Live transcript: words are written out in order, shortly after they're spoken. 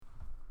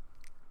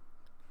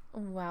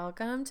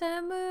Welcome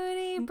to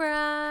Moody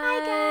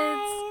Brides.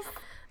 Hi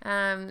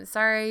guys.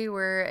 Sorry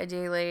we're a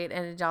day late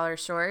and $1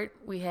 short.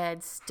 We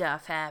had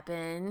stuff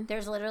happen.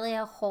 There's literally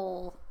a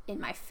hole in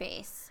my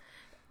face.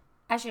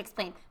 I should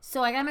explain.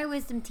 So I got my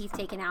wisdom teeth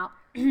taken out,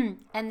 and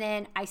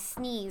then I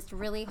sneezed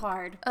really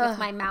hard with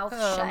my mouth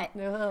shut,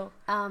 No.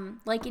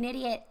 like an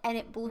idiot, and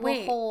it blew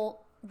Wait, a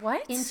hole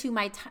what? into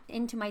my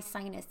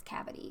sinus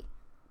cavity.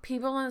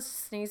 People don't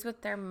sneeze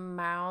with their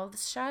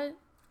mouths shut?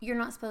 You're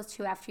not supposed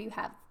to after you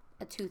have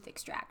a tooth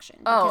extraction.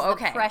 Oh, because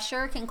okay. the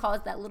pressure can cause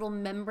that little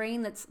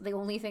membrane that's the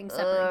only thing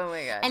separating. Oh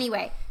my god.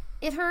 Anyway,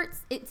 it hurts.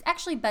 It's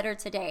actually better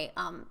today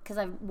because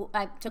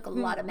I took a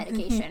lot of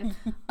medication.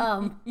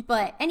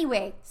 But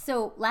anyway,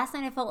 so last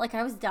night I felt like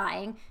I was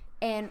dying,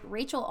 and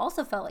Rachel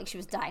also felt like she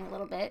was dying a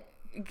little bit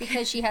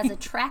because she has a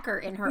tracker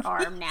in her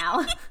arm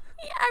now.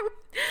 Yeah,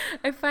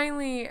 I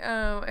finally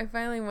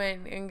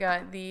went and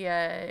got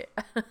the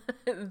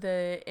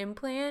the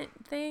implant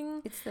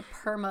thing. It's the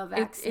PERMA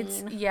vaccine.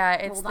 It's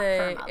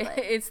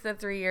the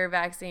 3-year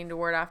vaccine to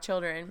ward off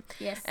children.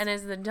 Yes. And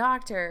as the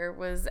doctor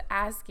was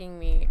asking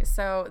me,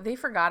 so they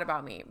forgot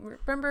about me.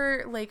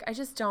 Remember, like, I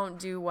just don't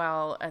do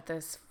well at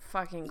this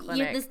fucking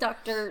clinic.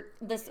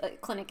 This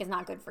clinic is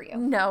not good for you.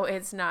 No,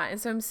 it's not. And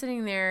so I'm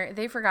sitting there.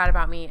 They forgot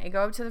about me. I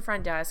go up to the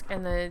front desk,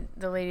 and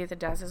the lady at the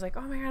desk is like,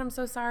 "Oh my god, I'm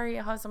so sorry.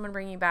 I'll have someone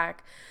bring you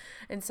back."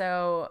 And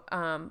so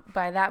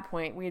by that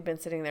point, we had been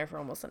sitting there for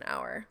almost an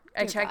hour.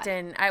 I checked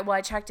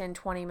in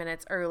 20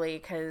 minutes early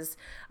because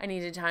I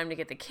needed time to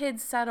get the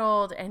kids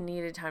settled and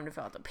needed time to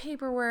fill out the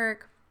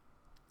paperwork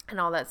and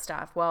all that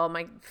stuff. Well,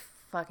 my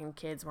fucking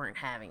kids weren't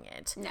having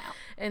it. No.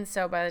 And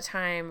so by the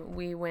time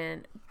we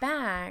went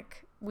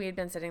back, we had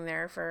been sitting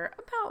there for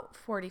about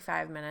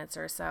 45 minutes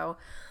or so.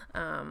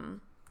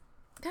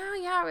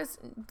 It was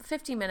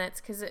 50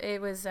 minutes because it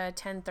was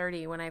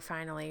 10:30 when I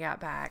finally got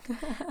back.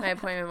 My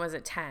appointment was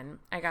at 10.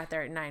 I got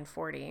there at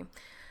 9:40.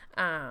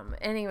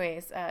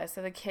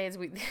 So the kids,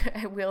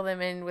 I wheel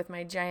them in with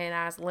my giant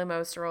ass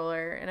limo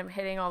stroller, and I'm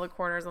hitting all the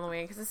corners on the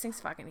way because this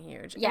thing's fucking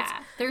huge.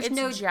 Yeah, there's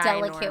no ginormous.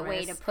 delicate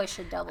way to push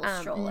a double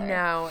stroller.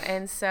 No,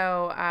 and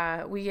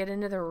so we get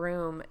into the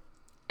room,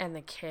 and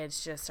the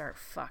kids just start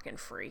fucking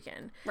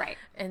freaking. Right.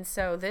 And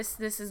so this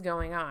is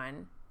going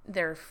on.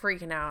 They're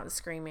freaking out and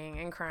screaming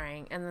and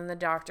crying. And then the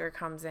doctor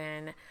comes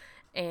in,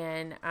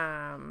 and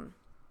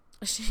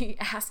she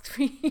asked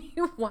me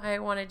why I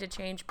wanted to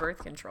change birth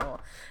control.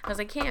 I was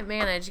like, I can't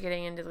manage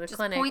getting into the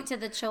clinic. Point to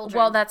the children.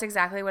 Well, that's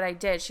exactly what I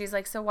did. She's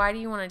like, so why do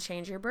you want to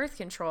change your birth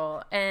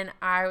control? And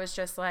I was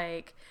just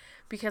like,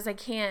 because I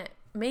can't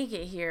make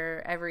it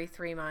here every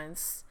 3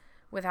 months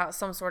without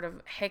some sort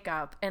of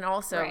hiccup. And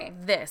also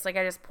this, like,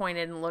 I just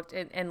pointed and looked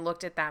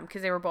at them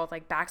because they were both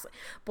like Baxley.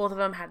 Both of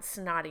them had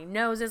snotty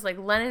noses. Like,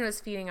 Lennon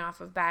was feeding off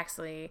of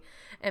Baxley,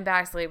 and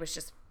Baxley was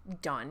just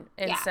done.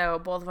 And so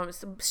both of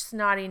them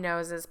snotty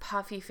noses,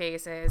 puffy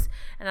faces,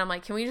 and I'm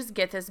like, can we just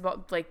get this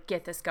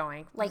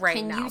going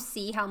right now? Can you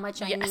see how much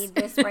I need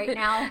this right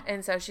now?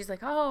 And so she's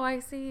like, oh,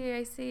 I see,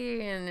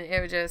 and it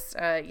was just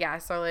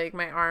so like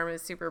my arm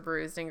is super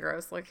bruised and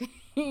gross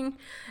looking,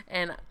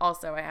 and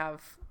also I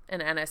have an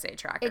NSA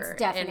tracker. It's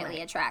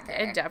definitely a tracker.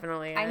 It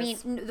definitely is. I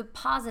mean, the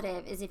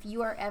positive is if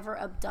you are ever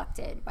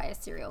abducted by a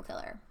serial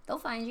killer, they'll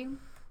find you.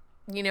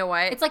 You know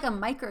what? It's like a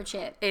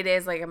microchip. It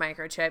is like a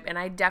microchip, and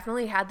I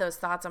definitely had those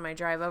thoughts on my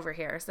drive over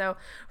here. So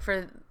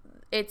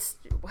it's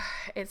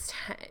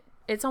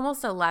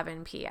almost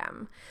 11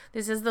 p.m.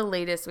 This is the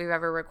latest we've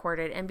ever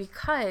recorded, and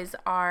because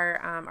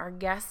our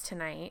guest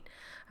tonight,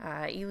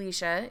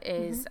 Elisha,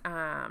 is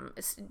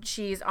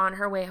she's on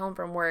her way home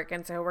from work,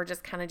 and so we're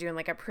just kind of doing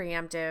like a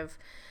preemptive.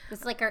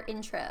 It's like our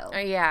intro.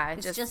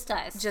 It's just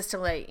us. Just to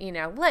let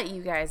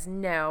you guys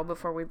know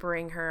before we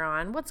bring her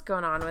on what's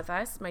going on with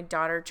us. My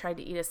daughter tried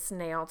to eat a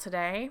snail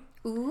today.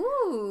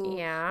 Ooh.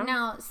 Yeah.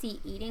 Now,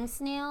 see, eating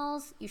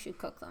snails, you should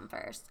cook them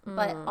first.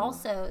 But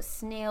also,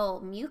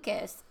 snail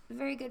mucus,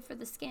 very good for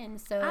the skin.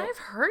 So I've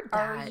heard that.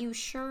 Are you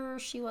sure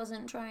she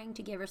wasn't trying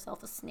to give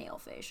herself a snail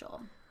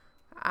facial?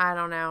 I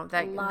don't know.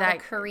 A lot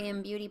of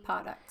Korean beauty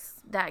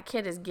products. That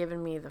kid is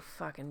giving me the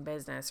fucking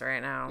business right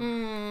now.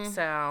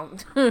 So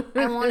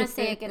I want to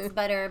say it gets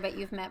better, but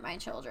you've met my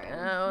children.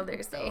 Oh,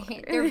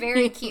 they're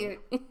very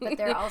cute, but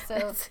they're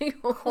also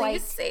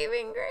quite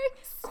saving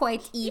grace.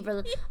 Quite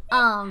evil.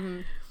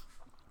 I'm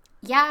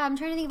trying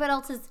to think what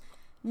else is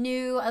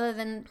new other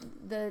than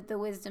the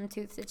wisdom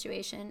tooth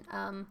situation.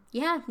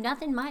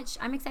 Nothing much.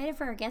 I'm excited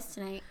for our guest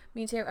tonight.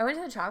 Me too. I went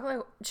to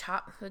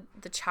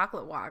the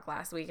chocolate walk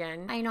last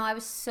weekend. I know. I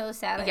was so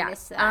sad I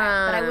missed that,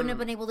 but I wouldn't have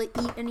been able to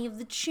eat any of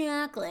the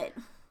chocolate.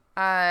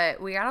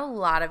 We got a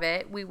lot of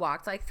it. We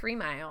walked like 3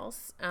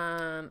 miles.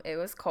 It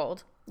was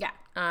cold. Yeah.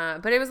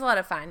 But it was a lot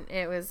of fun.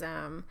 It was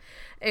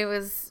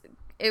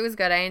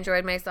good. I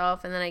enjoyed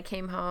myself, and then I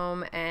came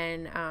home,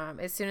 and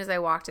as soon as I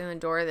walked in the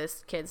door,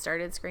 this kid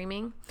started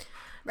screaming.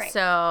 Right.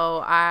 So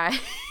I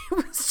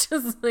was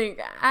just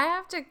like, I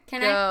have to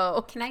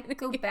go. Can I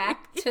go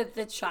back to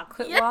the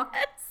chocolate walk?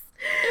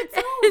 It's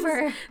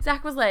over.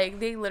 Zach was like,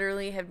 they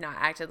literally have not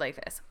acted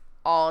like this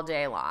all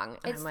day long.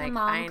 And It's I'm the like,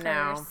 mom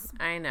curse.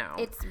 I know.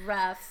 It's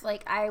rough.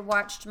 Like, I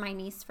watched my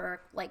niece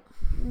for, like,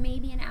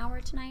 maybe an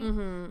hour tonight.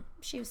 Mm-hmm.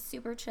 She was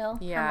super chill.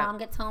 Yeah. Her mom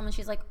gets home and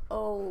she's like,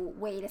 oh,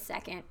 wait a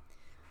second.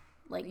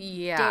 Like,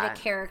 Yeah. did a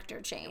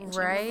character change.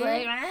 Right? And was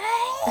like,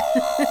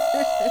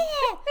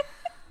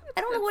 I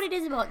don't know what it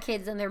is about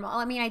kids and their mom.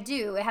 I mean, I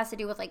do. It has to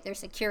do with, like, their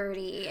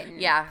security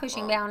and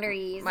pushing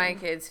boundaries. My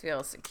kids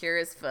feel secure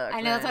as fuck.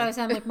 I know, that's what I was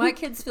saying. I'm like, my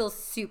kids feel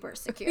super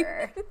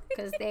secure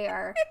because they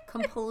are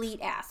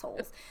complete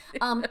assholes.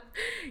 I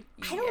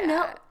don't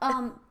know.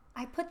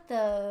 I put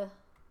but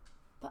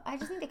I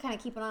just need to kind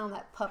of keep an eye on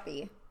that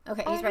puppy.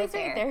 Okay, he's right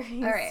there.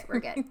 All right,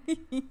 we're good.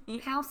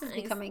 House is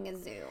becoming a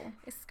zoo.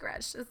 I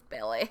scratched his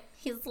belly.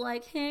 He's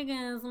like, hey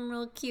guys, I'm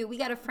real cute. We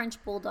got a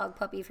French bulldog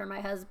puppy for my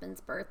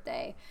husband's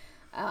birthday.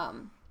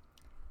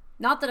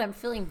 Not that I'm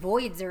filling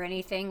voids or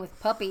anything with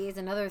puppies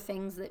and other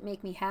things that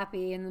make me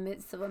happy in the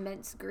midst of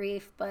immense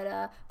grief,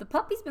 but the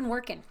puppy's been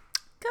working.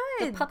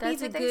 Good. The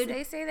puppy's That's what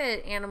they say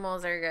that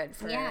animals are good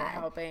for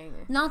helping.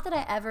 Not that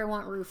I ever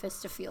want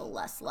Rufus to feel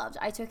less loved.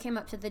 I took him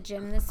up to the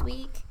gym this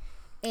week.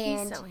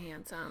 And he's so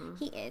handsome.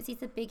 He is.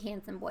 He's a big,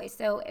 handsome boy.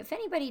 So if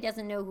anybody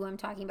doesn't know who I'm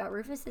talking about,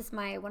 Rufus is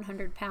my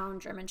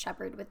 100-pound German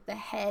Shepherd with the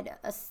head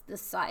the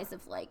size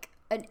of, like,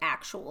 an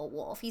actual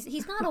wolf.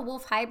 He's not a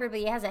wolf hybrid,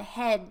 but he has a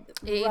head.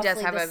 He does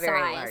have a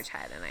very size. large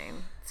head, and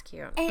it's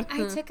cute. And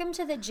I took him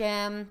to the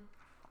gym,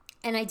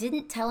 and I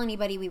didn't tell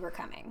anybody we were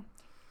coming.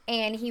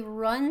 And he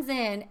runs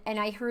in, and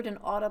I heard an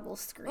audible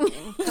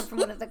scream come from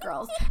one of the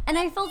girls. And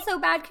I felt so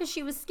bad because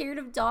she was scared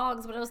of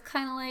dogs, but I was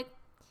kind of like,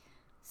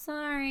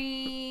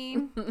 sorry.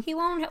 He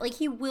won't,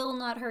 he will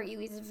not hurt you.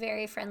 He's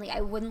very friendly.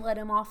 I wouldn't let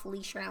him off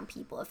leash around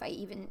people if I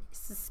even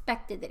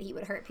suspected that he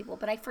would hurt people.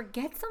 But I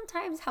forget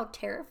sometimes how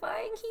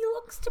terrifying he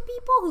looks to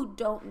people who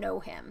don't know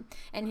him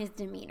and his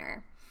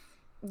demeanor.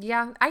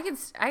 Yeah, I could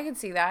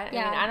see that.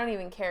 Yeah. I mean, I don't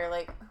even care.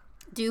 Like,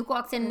 Duke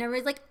walks in and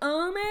everybody's like,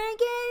 oh my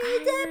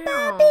God, it's a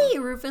puppy.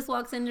 Rufus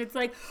walks in and it's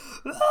like,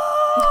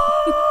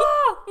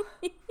 oh!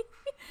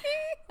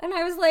 And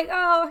I was like,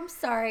 oh, I'm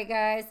sorry,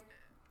 guys.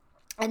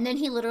 And then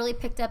he literally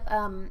picked up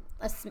a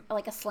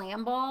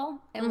slam ball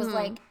and was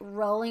like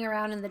rolling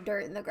around in the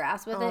dirt and the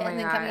grass with it, and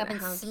then coming up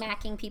and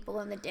smacking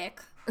people in the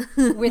dick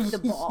with the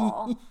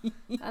ball.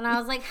 And I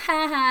was like,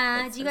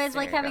 haha, do you guys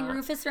like having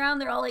Rufus around?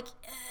 They're all like,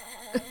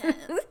 yes.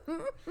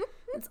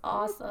 It's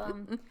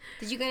awesome.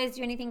 Did you guys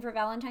do anything for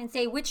Valentine's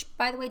Day? Which,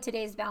 by the way,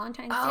 today is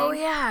Valentine's Day. Oh,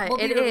 yeah, we'll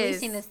be it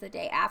releasing is. this the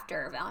day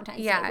after Valentine's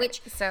Day. Yeah,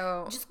 Which,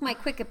 so just my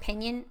quick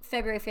opinion,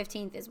 February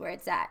 15th is where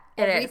it's at.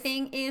 It is.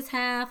 Everything is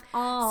half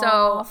off.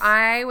 So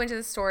I went to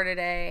the store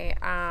today.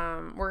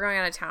 We're going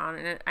out of town,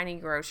 and I need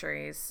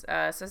groceries.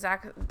 So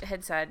Zach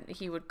had said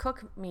he would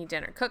cook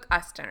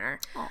us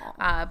dinner.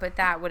 But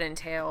that would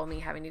entail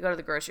me having to go to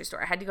the grocery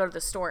store. I had to go to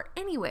the store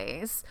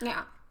anyways.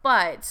 Yeah.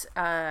 But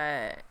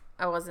I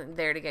wasn't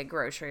there to get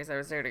groceries. I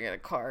was there to get a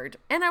card.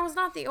 And I was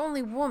not the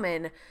only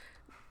woman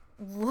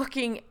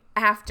looking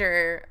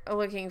for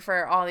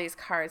all these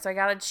cards. So I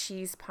got a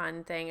cheese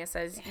pun thing. It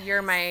says,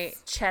 you're my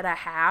cheddar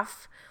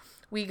half.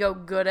 We go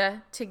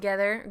Gouda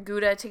together.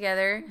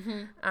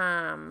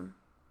 Mm-hmm.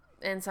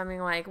 And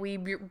something like, we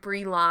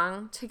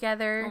belong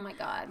together. Oh my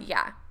God.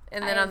 Yeah.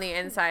 And then on the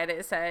inside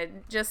it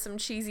said, just some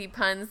cheesy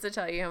puns to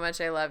tell you how much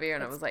I love you.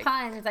 And I was like,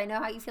 puns. I know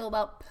how you feel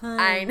about puns.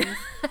 I know.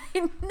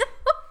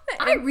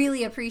 I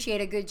really appreciate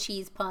a good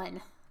cheese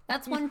pun.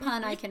 That's one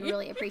pun I can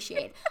really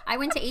appreciate. I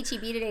went to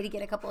H-E-B today to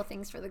get a couple of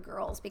things for the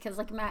girls because,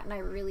 like, Matt and I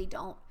really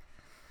don't.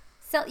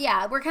 So,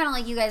 yeah, we're kind of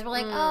like you guys. We're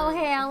like, oh,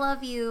 hey, I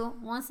love you.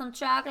 Want some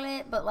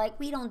chocolate? But, like,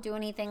 we don't do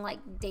anything,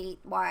 like,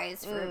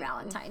 date-wise for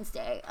Valentine's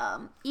Day.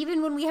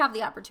 Even when we have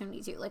the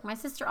opportunity to. Like, my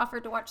sister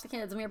offered to watch the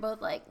kids, and we were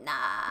both like, nah.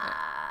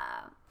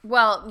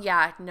 Well,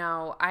 yeah,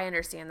 no, I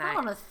understand that.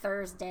 Not on a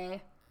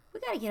Thursday. We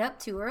got to get up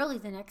too early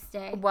the next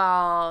day.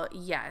 Well,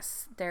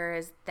 yes, there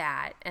is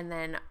that. And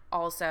then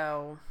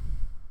also,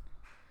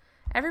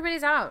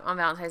 everybody's out on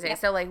Valentine's Day. Yep.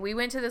 So, like, we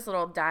went to this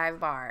little dive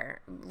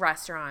bar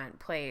restaurant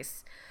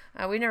place.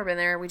 We've never been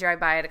there. We drive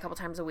by it a couple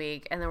times a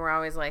week. And then we're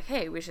always like,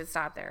 hey, we should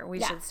stop there. We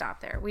should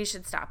stop there. We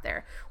should stop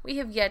there. We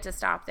have yet to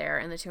stop there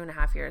in the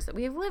 2.5 years that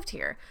we have lived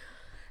here.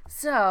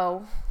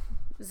 So,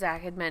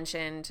 Zach had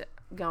mentioned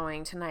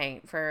going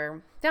tonight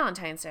for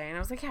Valentine's Day. And I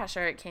was like, yeah,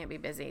 sure, it can't be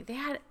busy. They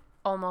had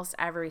almost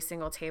every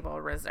single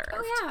table reserved.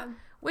 Oh, yeah.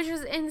 Which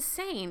was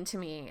insane to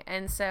me.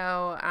 And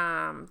so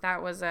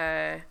it was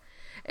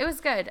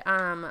good.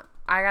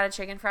 I got a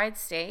chicken fried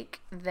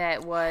steak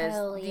that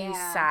was the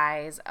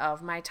size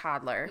of my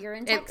toddler. You're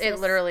in Texas. It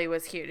literally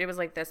was huge. It was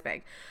like this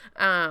big.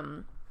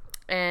 And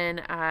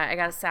I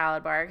got a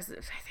salad bar because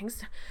I think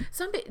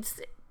some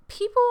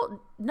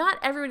people, not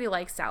everybody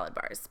likes salad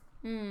bars.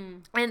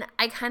 And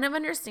I kind of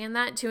understand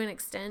that to an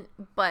extent,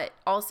 but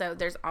also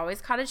there's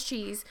always cottage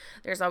cheese.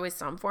 There's always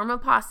some form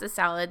of pasta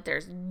salad.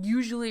 There's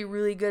usually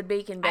really good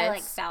bacon bits. I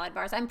like salad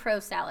bars. I'm pro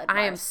salad bars.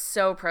 I am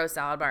so pro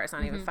salad bar. It's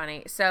not even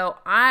funny. So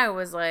I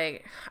was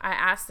like, I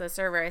asked the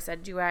server, I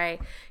said, do I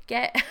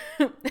get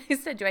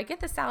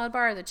the salad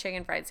bar or the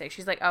chicken fried steak?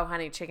 She's like, oh,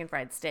 honey, chicken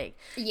fried steak.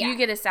 Yeah. You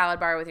get a salad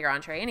bar with your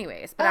entree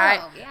anyways.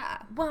 But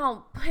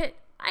but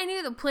I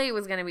knew the plate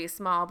was going to be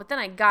small, but then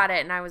I got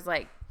it and I was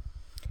like,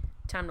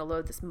 time to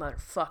load this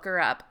motherfucker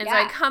up. And so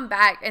I come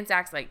back and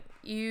Zach's like,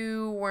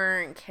 you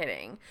weren't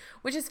kidding,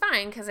 which is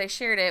fine because I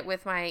shared it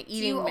with my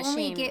eating machine. Do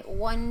you only get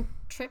one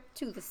trip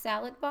to the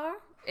salad bar?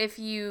 If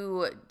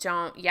you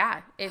don't,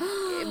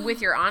 if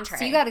with your entree.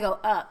 So you got to go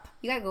up.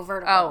 You got to go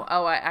vertical.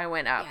 I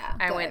went up. Yeah,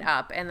 I went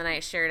up, and then I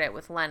shared it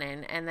with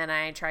Lennon, and then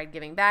I tried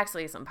giving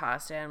Baxley some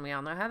pasta, and we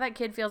all know how that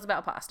kid feels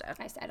about pasta.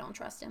 I don't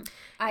trust him.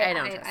 I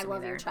don't trust him I love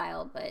either. your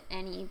child, but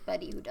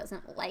anybody who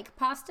doesn't like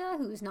pasta,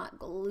 who's not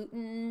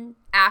gluten,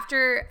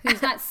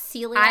 who's not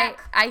celiac.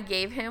 I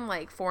gave him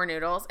like 4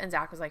 noodles, and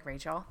Zach was like,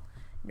 Rachel,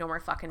 no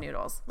more fucking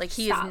noodles. Like,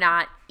 he Stop. is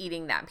not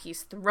eating them.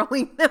 He's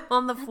throwing them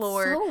on the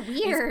floor. So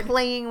weird. He's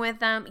playing with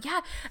them.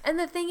 Yeah. And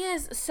the thing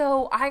is,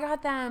 so I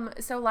got them.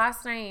 So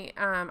last night,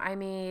 I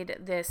made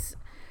this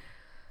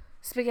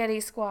spaghetti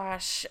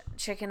squash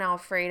chicken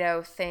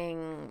Alfredo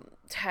thing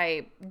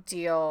type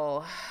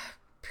deal.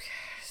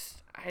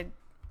 I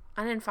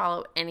didn't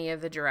follow any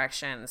of the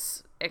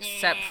directions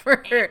except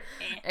for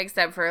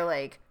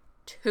like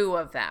 2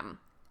 of them.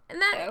 And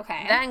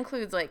that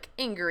includes, like,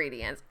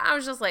 ingredients. I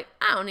was just like,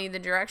 I don't need the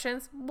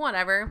directions.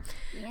 Whatever.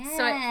 Yeah.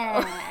 So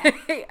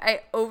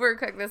I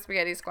overcooked the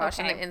spaghetti squash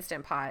in the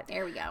Instant Pot.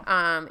 There we go.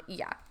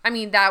 Yeah. I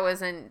mean, that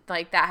wasn't,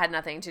 like, that had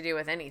nothing to do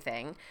with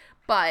anything.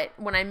 But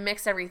when I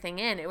mixed everything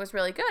in, it was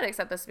really good,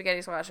 except the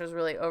spaghetti squash was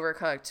really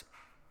overcooked.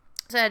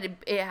 So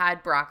it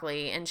had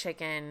broccoli and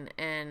chicken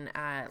and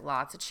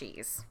lots of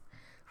cheese.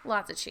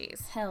 Lots of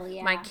cheese. Hell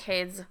yeah. My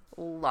kids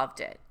loved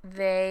it.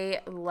 They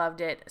loved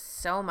it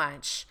so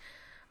much.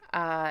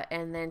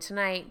 And then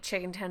tonight,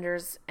 chicken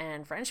tenders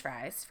and French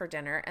fries for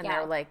dinner. And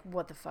they're like,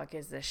 what the fuck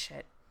is this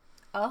shit?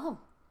 Oh.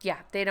 Yeah,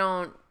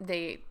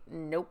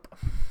 nope.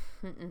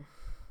 Mm-mm.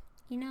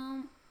 You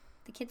know,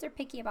 the kids are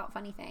picky about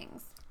funny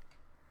things.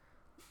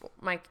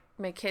 My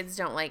kids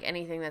don't like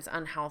anything that's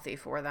unhealthy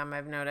for them,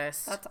 I've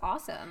noticed. That's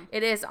awesome.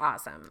 It is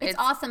awesome. It's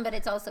awesome, but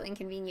it's also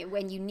inconvenient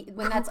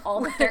when that's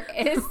all that there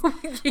is.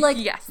 Like,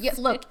 yes.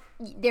 Look,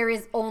 there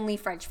is only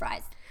French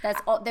fries. That's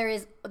all there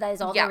is. That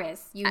is all there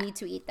is. You need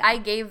to eat them. I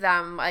gave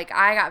them, like,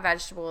 I got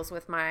vegetables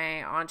with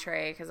my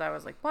entree because I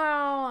was like,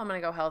 well, I'm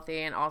going to go healthy.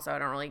 And also,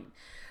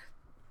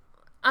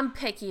 I'm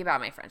picky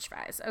about my French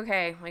fries.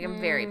 Okay. Like, I'm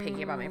very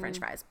picky about my French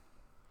fries.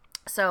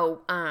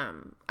 So,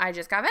 I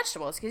just got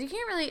vegetables because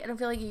I don't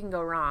feel like you can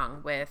go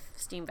wrong with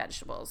steamed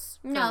vegetables.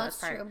 No, that's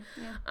true.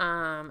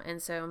 Yeah.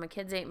 And so my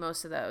kids ate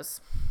most of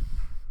those.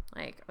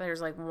 Like,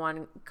 there's like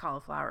 1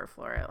 cauliflower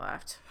floret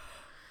left.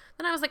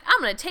 Then I was like, I'm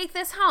going to take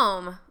this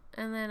home.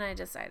 And then I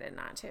decided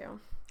not to.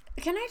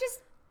 Can I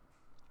just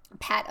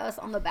pat us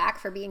on the back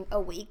for being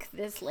awake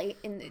this late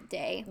in the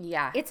day?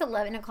 Yeah. It's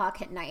 11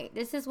 o'clock at night.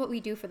 This is what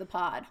we do for the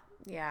pod.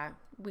 Yeah.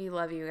 We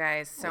love you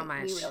guys so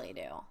much. We really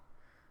do.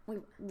 We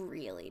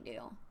really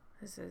do.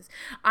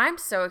 I'm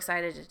so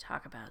excited to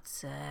talk about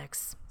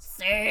sex.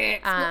 I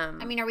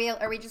mean, are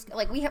we just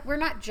like we're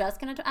not just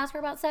going to ask her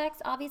about sex,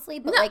 obviously,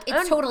 but like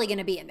it's totally going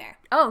to be in there.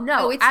 Oh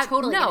no, it's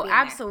totally gonna be in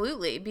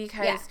absolutely,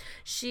 because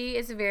she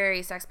is a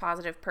very sex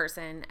positive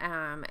person,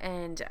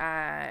 and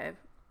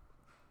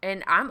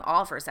I'm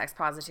all for sex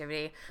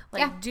positivity.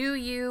 Like, do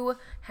you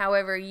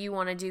however you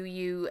want to do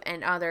you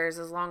and others,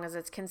 as long as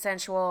it's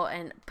consensual.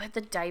 But the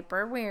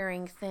diaper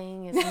wearing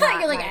thing is not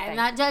You're like, my I'm thing.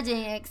 not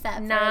judging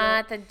except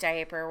Not the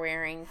diaper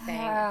wearing thing.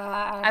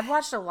 I've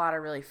watched a lot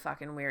of really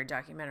fucking weird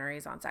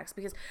documentaries on sex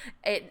because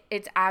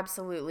it's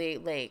absolutely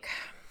like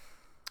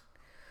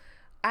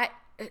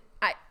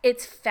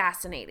it's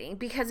fascinating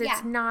because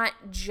it's not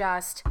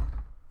just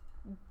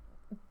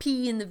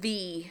P and the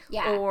V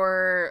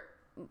or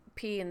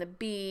P and the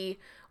B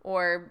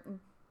or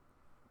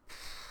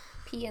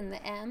P and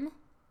the M.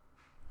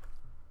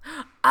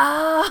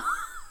 Oh,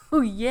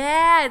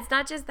 yeah. It's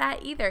not just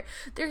that either.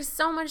 There's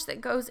so much that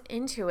goes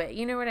into it.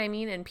 You know what I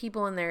mean? And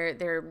people in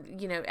their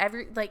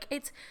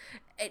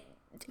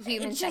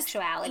human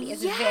sexuality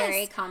is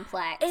very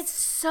complex. It's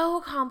so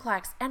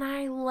complex, and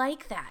I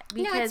like that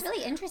because it's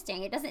really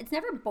interesting. It's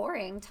never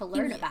boring to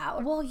learn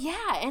about. Well,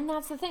 yeah, and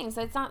that's the thing.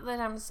 So it's not that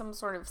I'm some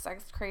sort of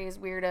sex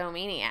crazed weirdo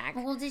maniac.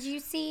 Well, did you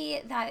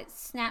see that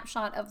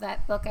snapshot of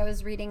that book I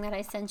was reading that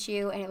I sent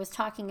you, and it was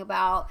talking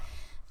about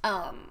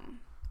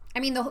I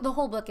mean, the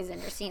whole book is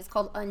interesting. It's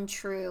called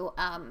Untrue,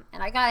 and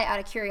I got it out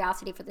of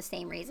curiosity for the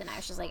same reason. I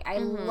was just like, I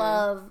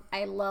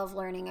love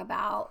learning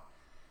about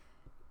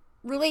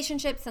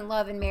relationships and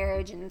love and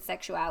marriage and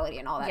sexuality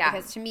and all that,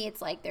 because to me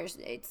it's like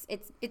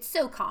it's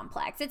so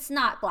complex. It's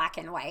not black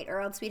and white, or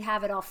else we'd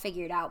have it all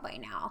figured out by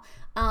now.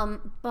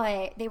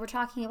 But they were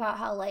talking about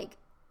how like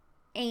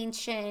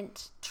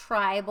ancient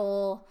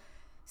tribal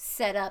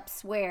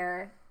setups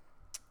where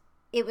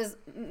it was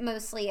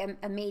mostly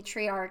a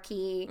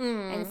matriarchy,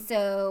 and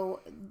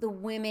so the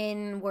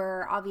women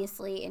were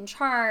obviously in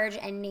charge,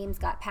 and names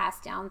got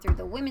passed down through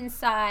the women's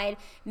side.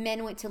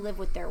 Men went to live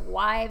with their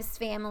wives'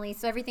 families,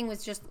 so everything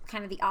was just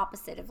kind of the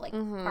opposite of like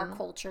our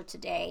culture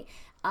today.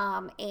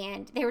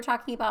 And they were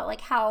talking about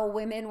like how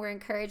women were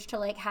encouraged to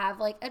like have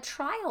like a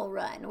trial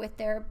run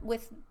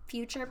with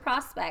future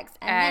prospects,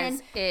 and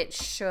As it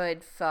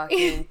should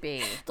fucking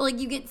be. like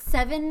you get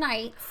 7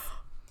 nights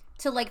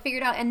to like figure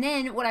it out. And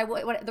then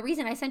the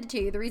reason I sent it to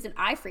you, the reason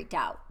I freaked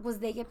out was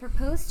they get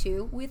proposed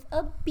to with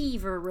a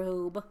beaver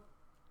robe.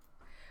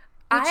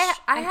 I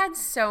had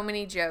so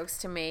many jokes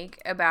to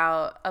make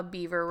about a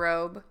beaver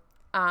robe,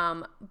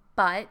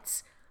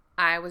 but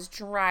I was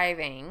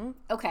driving.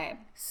 Okay.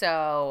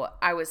 So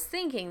I was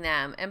thinking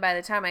them, and by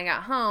the time I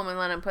got home and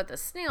let him put the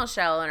snail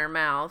shell in her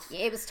mouth.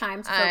 It was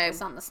time to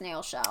focus on the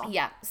snail shell.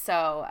 Yeah,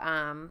 so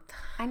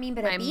I mean,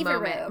 but a beaver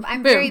moment. robe.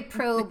 I'm Boom. very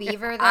pro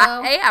beaver though.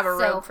 I have a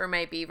robe for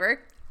my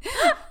beaver.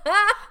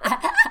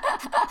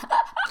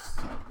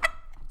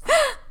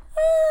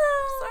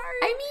 Sorry.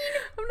 I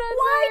mean, I'm not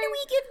why sorry. do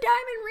we give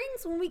diamond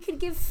rings when we could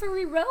give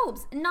furry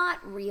robes?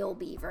 Not real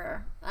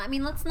beaver. I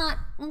mean, let's not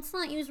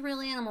use real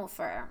animal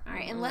fur. All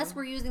right, unless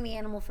we're using the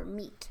animal for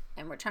meat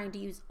and we're trying to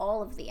use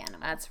all of the animal.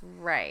 That's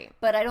right.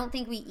 But I don't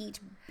think we eat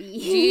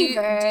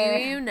beaver. Do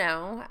you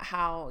know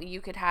how you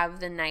could have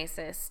the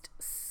nicest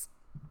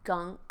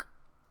skunk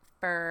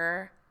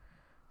fur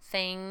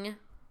thing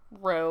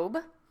robe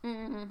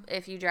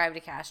if you drive to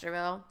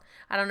Castroville?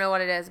 I don't know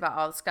what it is about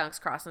all the skunks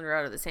crossing the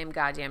road at the same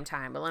goddamn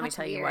time, but let me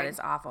tell you what, it's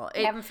awful. I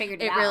haven't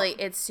figured it out. Really,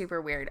 it's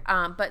super weird.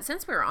 But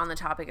since we were on the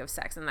topic of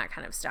sex and that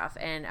kind of stuff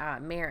and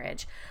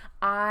marriage,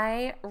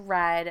 I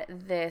read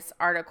this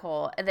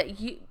article that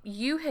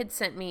you had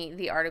sent me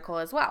the article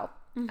as well.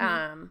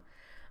 Hold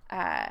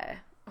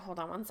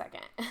on one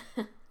second.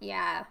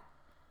 Yeah.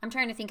 I'm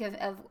trying to think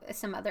of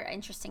some other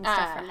interesting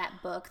stuff from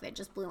that book that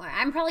just blew my mind.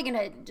 I'm probably going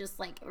to just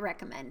like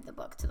recommend the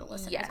book to the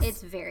listeners. Yes.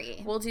 It's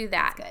very We'll do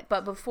that. Good.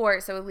 But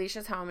before, so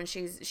Alicia's home and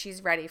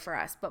she's ready for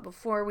us. But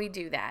before we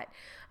do that,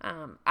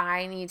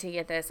 I need to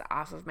get this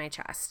off of my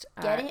chest.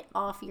 Get it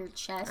off your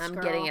chest, I'm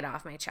girl. getting it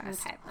off my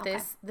chest. Okay.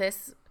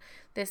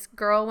 This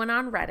girl went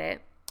on Reddit.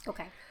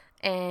 Okay.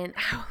 And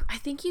I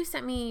think you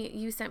sent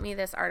me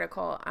this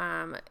article.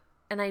 And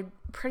I'm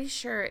pretty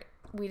sure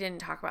we didn't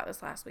talk about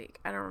this last week.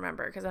 I don't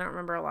remember because I don't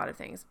remember a lot of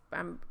things.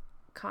 I'm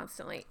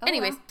constantly.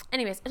 Anyways,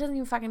 it doesn't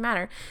even fucking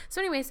matter. So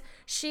anyways,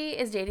 she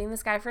is dating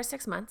this guy for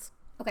 6 months.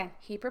 Okay.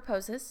 He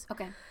proposes.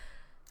 Okay.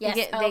 Yes.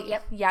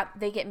 Yep.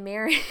 They get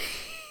married.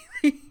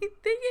 They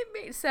get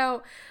married.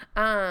 So,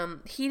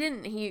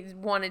 he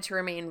wanted to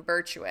remain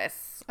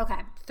virtuous. Okay.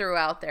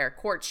 Throughout their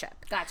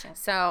courtship. Gotcha.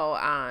 So,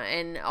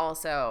 and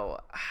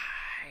also,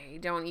 I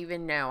don't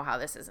even know how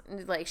this is.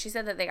 Like, she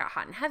said that they got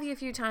hot and heavy a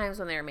few times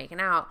when they were making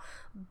out,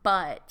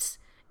 but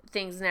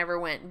things never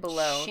went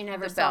below She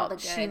never the saw belt. the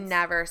goods. She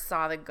never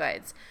saw the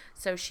goods.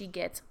 So she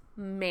gets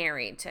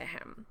married to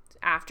him.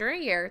 After a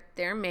year,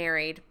 they're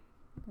married.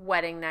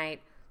 Wedding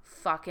night.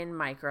 Fucking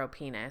micro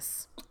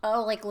penis.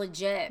 Oh, like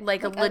legit.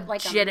 Like a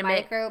legitimate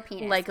micro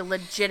penis. Like a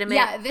legitimate.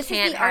 Yeah, this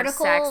can't is the have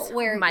article sex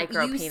where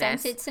micro you penis.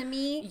 sent it to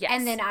me, Yes.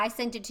 and then I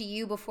sent it to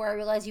you before I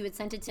realized you had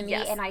sent it to me,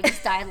 Yes. and I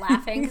just died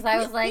laughing because I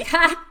was like,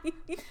 ha,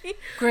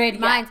 great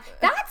minds.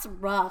 That's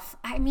rough.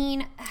 I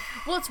mean,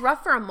 Well, it's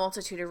rough for a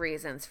multitude of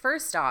reasons.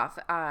 First off,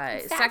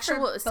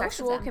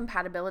 sexual them.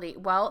 compatibility.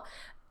 Well,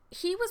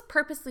 he was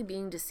purposely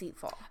being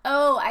deceitful.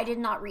 oh, I did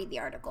not read the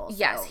article. So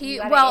Yes, you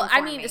gotta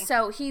inform me.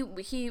 so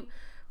he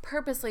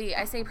purposely,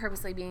 I say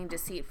purposely being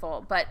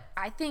deceitful, but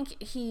I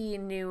think he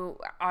knew,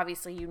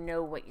 obviously you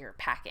know what you're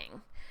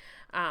packing.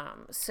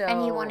 So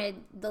And he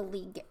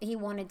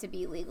wanted to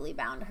be legally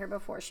bound to her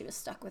before she was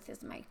stuck with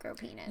his micro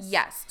penis.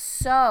 Yes.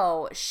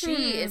 So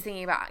she is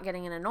thinking about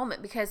getting an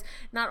annulment because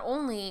not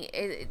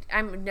only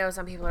I know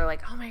some people are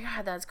like, oh my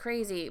God, that's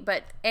crazy.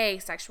 But A,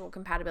 sexual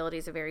compatibility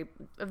is a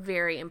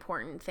very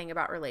important thing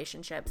about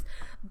relationships.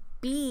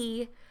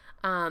 B,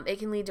 it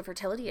can lead to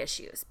fertility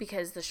issues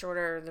because the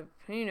shorter the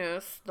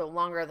penis, the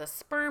longer the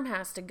sperm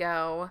has to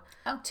go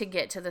to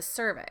get to the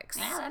cervix.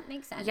 Yeah, that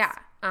makes sense. Yeah.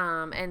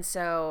 And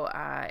so,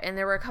 and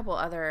there were a couple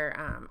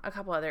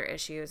other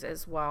issues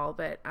as well,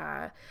 but,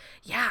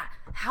 yeah,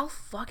 how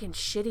fucking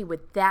shitty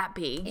would that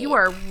be? You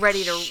are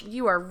ready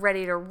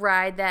to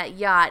ride that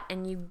yacht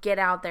and you get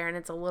out there and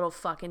it's a little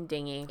fucking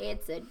dinghy.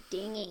 It's a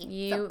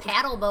dinghy. It's a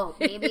paddle boat,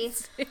 baby.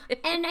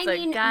 And I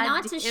mean,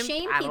 not to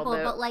shame people,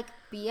 but like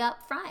be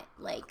up front.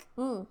 Like,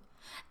 and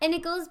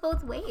it goes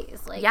both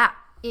ways. Like, yeah.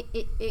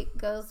 It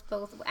goes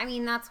both ways. I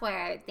mean, that's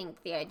why I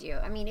think the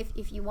idea. I mean,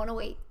 if you want to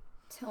wait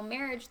till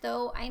marriage,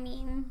 though, I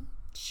mean,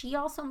 she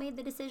also made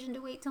the decision to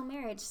wait till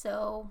marriage.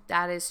 So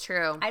that is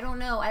true. I don't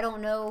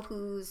know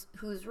who's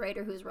right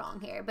or who's wrong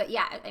here. But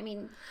yeah, I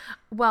mean,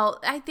 well,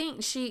 I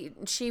think she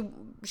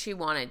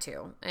wanted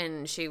to,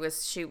 and she.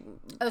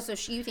 Oh,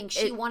 so you think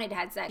she wanted to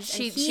have sex?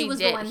 And he was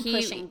did. The one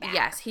pushing back.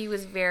 Yes, he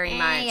was very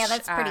much. Yeah,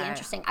 that's pretty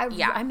interesting.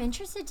 I'm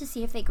interested to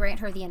see if they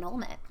grant her the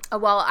annulment.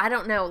 Well, I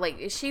don't know.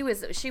 Like she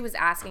was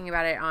asking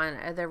about it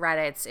on the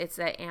Reddits. It's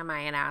the "Am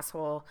I an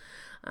asshole?"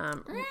 No.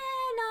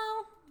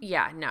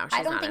 Yeah, no, she's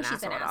I don't not think an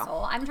she's an asshole.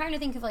 asshole. I'm trying to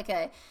think of like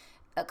a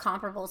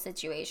comparable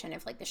situation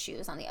if like the shoe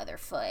is on the other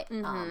foot.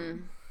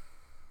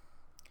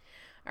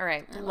 All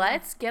right,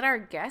 let's get our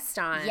guest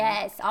on.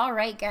 Yes. All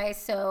right,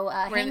 guys. So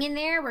hang in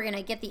there. We're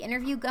gonna get the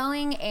interview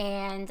going,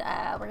 and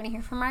we're gonna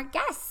hear from our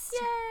guest.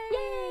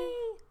 Yay!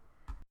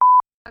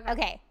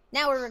 Okay.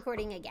 Now we're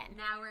recording again.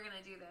 Now we're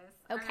gonna do this.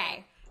 Okay.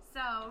 Right.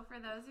 So for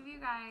those of you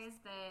guys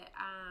that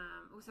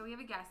so we have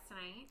a guest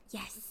tonight.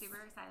 Yes. I'm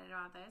super excited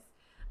about this.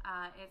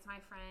 It's my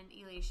friend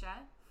Elisha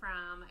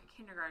from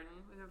kindergarten.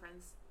 We've been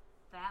friends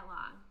that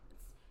long.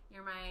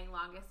 You're my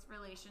longest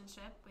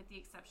relationship with the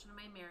exception of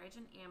my marriage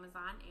and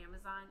Amazon.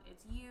 Amazon,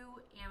 it's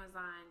you,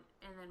 Amazon,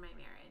 and then my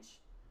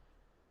marriage.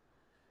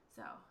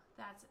 So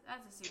that's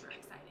a super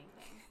exciting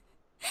thing.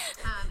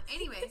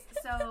 Anyways,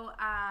 so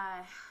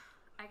I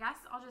guess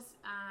I'll just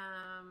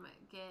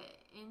get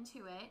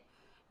into it.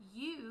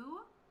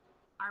 You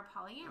are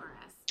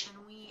polyamorous, and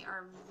we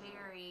are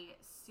very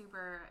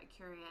super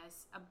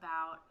curious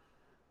about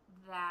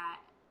that.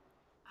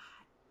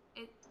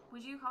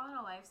 Would you call it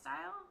a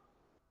lifestyle?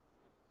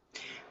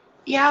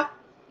 Yeah.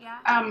 Yeah.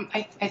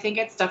 I think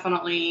it's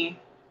definitely.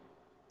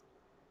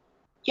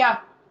 Yeah,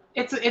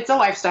 it's a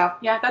lifestyle.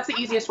 Yeah, that's the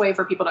easiest way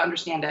for people to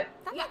understand it.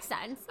 That makes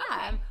sense. Yeah.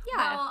 Okay.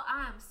 Yeah. Well,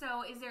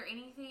 so is there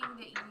anything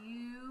that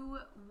you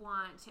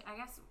want to? I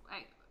guess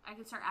I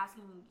could start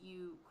asking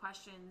you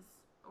questions.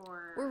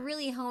 Or we're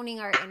really honing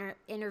our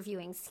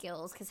interviewing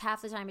skills because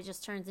half the time it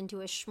just turns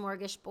into a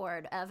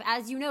smorgasbord of,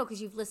 as you know,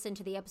 because you've listened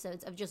to the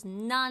episodes, of just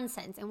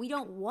nonsense. And we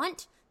don't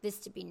want this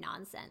to be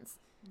nonsense.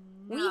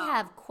 No. We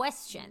have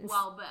questions.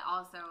 Well, but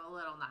also a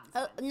little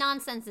nonsense.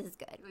 Nonsense is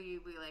good. We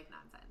like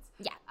nonsense.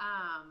 Yeah.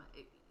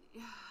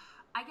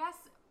 I guess,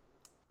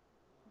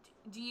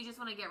 do you just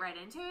want to get right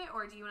into it,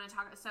 or do you want to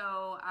talk?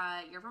 So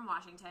you're from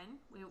Washington.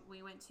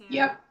 We went to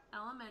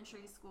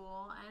elementary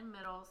school and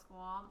middle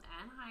school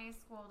and high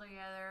school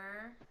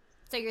together.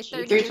 So you're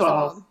 30 years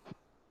old.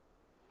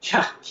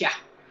 Yeah.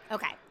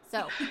 Okay.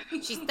 So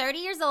she's 30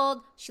 years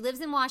old. She lives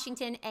in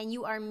Washington, and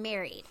you are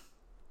married.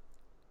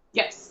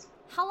 Yes.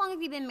 How long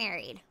have you been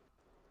married?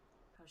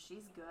 Oh,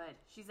 she's good.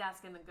 She's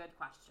asking the good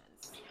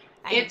questions.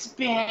 It's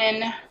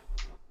been,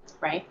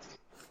 right?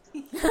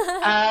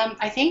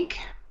 I think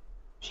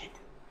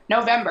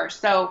November.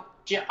 So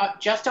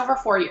just over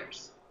 4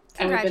 years.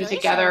 And we've been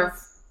together,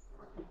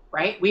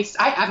 right?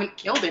 I haven't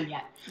killed him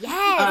yet.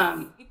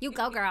 Yes. You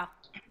go, girl.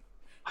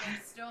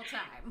 There's still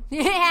time.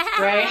 Yeah.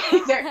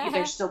 Right?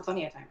 There's still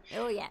plenty of time.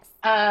 Oh, yes.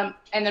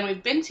 And then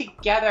we've been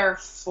together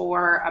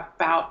for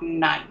about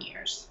 9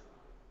 years.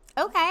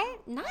 Okay,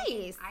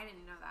 nice. I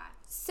didn't know that.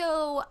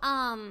 So,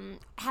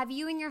 have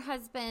you and your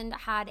husband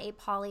had a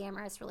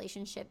polyamorous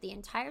relationship the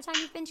entire time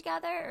you've been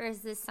together, or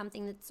is this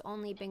something that's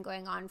only been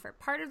going on for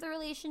part of the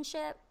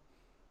relationship?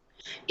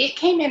 It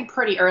came in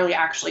pretty early,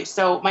 actually.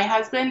 So my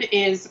husband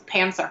is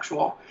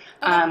pansexual,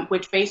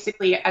 which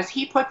basically, as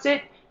he puts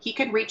it, he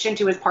can reach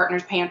into his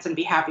partner's pants and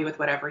be happy with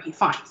whatever he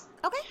finds.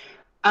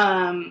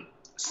 Okay.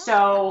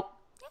 So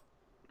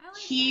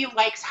he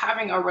likes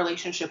having a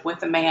relationship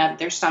with a man.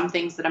 There's some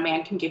things that a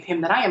man can give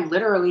him that I am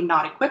literally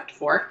not equipped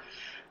for.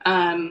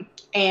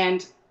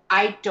 And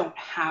I don't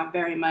have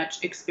very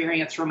much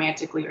experience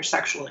romantically or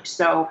sexually.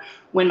 So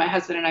when my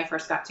husband and I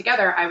first got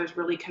together, I was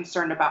really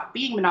concerned about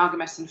being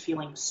monogamous and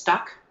feeling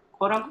stuck,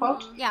 quote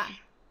unquote. Yeah.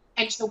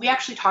 And so we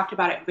actually talked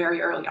about it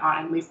very early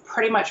on, and we've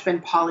pretty much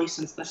been poly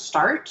since the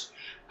start.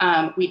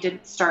 We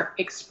didn't start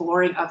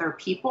exploring other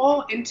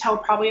people until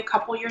probably a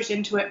couple years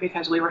into it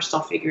because we were still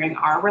figuring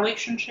our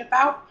relationship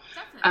out.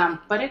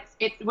 But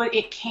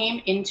it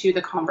came into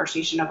the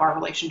conversation of our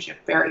relationship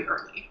very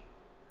early.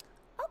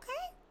 Okay.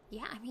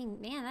 Yeah, I mean,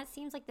 man, that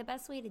seems like the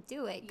best way to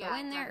do it. Yeah, go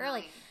in there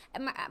early.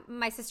 And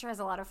my sister has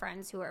a lot of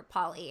friends who are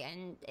poly,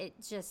 and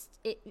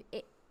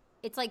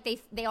it's like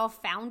they all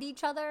found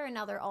each other, and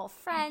now they're all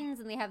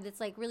friends, and they have this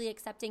like really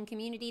accepting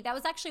community. That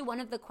was actually one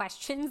of the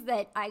questions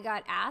that I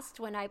got asked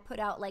when I put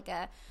out like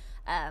a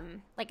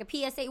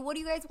PSA. What do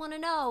you guys want to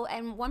know?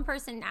 And one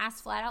person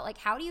asked flat out, like,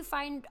 how do you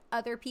find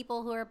other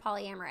people who are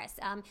polyamorous?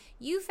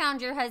 You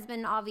found your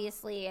husband,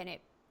 obviously, and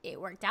it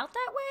worked out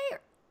that way,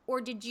 or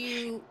did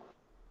you?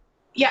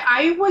 Yeah,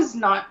 I was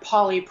not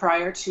poly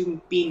prior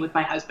to being with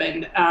my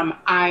husband.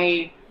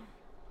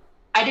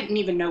 I didn't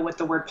even know what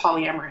the word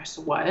polyamorous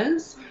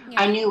was.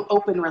 Yeah. I knew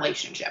open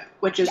relationship,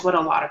 which is what a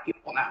lot of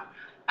people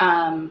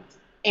know.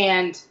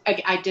 And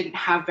I didn't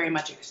have very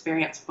much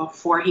experience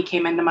before he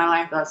came into my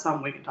life. That's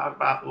something we can talk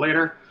about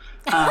later.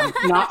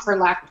 Not for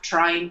lack of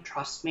trying,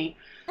 trust me.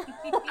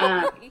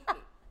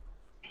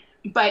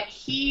 But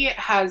he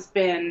has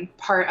been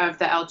part of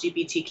the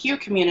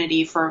LGBTQ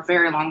community for a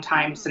very long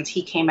time, since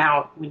he came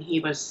out when he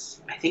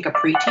was, I think, a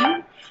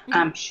preteen.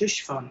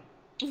 Shush phone.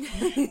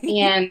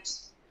 And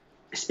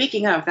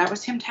speaking of, that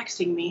was him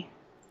texting me.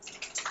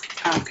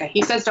 Okay.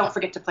 He says, don't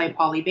forget to play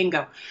Polly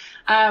Bingo.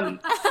 I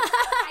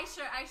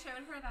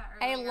showed her that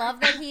earlier. I love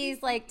that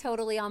he's like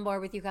totally on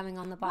board with you coming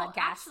on the podcast. Well,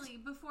 actually,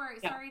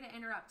 sorry to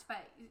interrupt,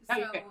 but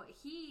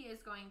he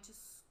is going to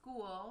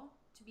school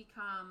to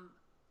become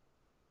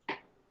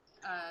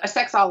a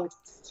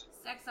sexologist.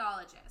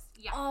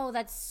 Yeah. Oh,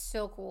 that's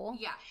so cool.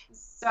 Yeah.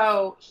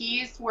 So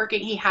he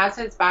has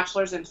his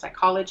bachelor's in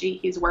psychology.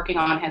 He's working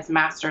on his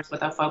master's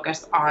with a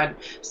focus on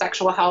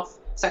sexual health,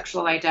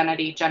 sexual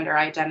identity, gender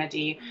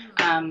identity.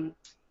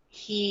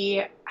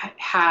 He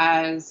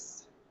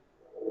has,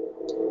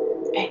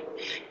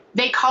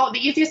 they call it,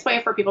 the easiest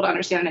way for people to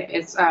understand it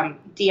is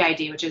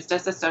DID, which is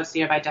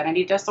dissociative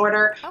identity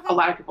disorder. Okay. A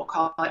lot of people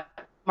call it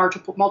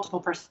multiple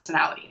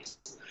personalities.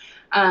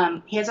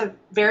 He has a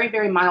very,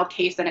 very mild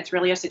case, and it's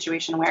really a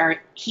situation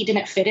where he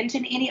didn't fit into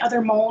any other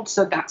mold,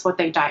 so that's what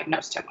they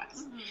diagnosed him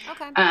with.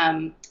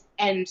 Okay.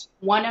 And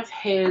one of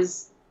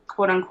his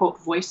quote-unquote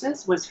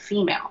voices was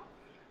female.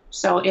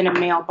 So in a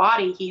male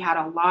body, he had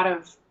a lot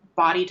of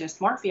body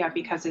dysmorphia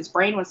because his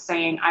brain was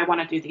saying, I want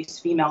to do these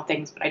female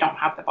things, but I don't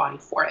have the body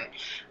for it.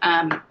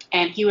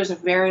 And he was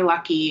very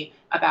lucky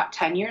about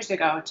 10 years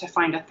ago to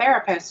find a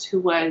therapist who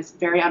was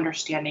very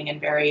understanding and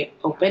very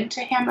open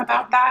to him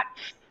about that.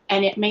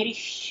 And it made a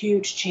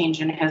huge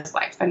change in his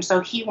life. And so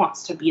he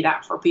wants to be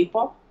that for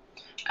people.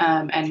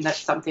 And that's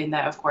something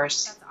that, of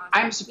course, awesome.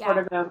 I'm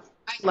supportive of.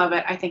 I love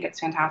it. I think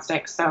it's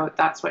fantastic. So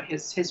that's what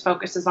his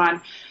focus is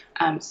on.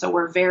 So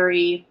we're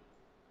very,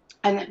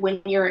 and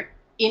when you're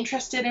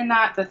interested in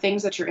that, the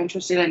things that you're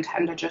interested in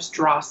tend to just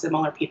draw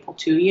similar people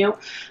to you.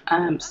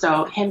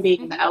 So him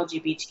being in the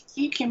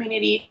LGBTQ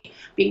community,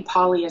 being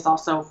poly is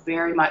also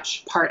very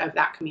much part of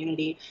that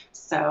community.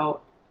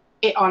 So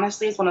it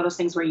honestly is one of those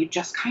things where you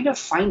just kind of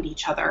find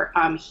each other.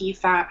 He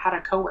had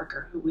a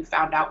coworker who we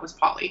found out was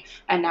poly,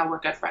 and now we're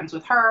good friends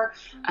with her.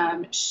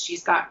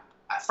 She's got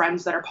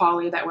friends that are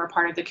poly that were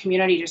part of the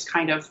community, just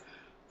kind of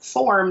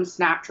forms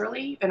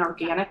naturally and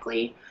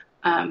organically.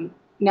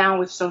 Now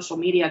with social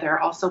media, there are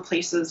also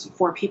places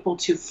for people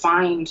to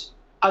find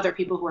other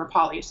people who are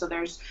poly. So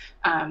there's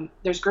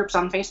groups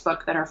on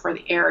Facebook that are for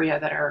the area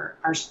that are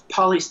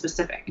poly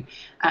specific.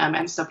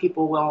 And so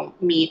people will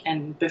meet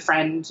and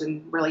befriend,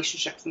 and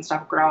relationships and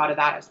stuff grow out of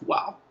that as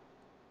well.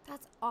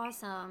 That's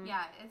awesome.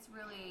 Yeah, it's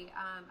really,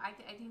 I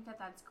think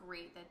that's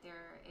great that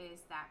there is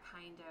that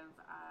kind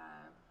of,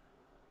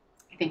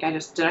 I think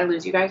did I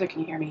lose you guys, or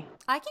can you hear me?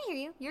 I can hear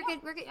you. You're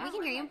good. We're good. We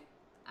can hear you.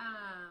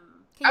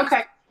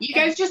 Okay. You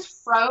guys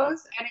just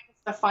froze, and it was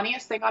the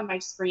funniest thing on my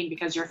screen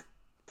because your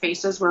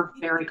faces were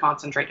very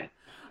concentrated.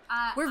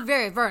 We're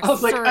very serious. I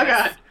was like, oh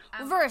God.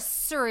 We're very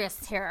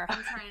serious here.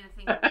 I'm trying to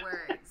think of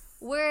words.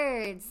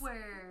 Words.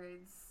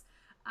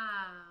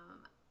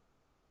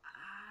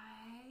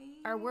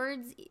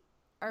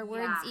 Are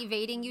words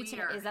evading you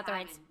tonight? Is that the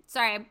right?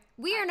 Sorry,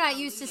 we are not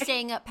used to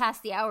staying up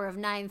past the hour of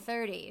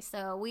 9:30,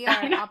 so we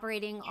are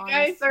operating on. You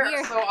guys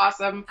are so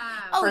awesome.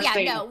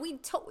 We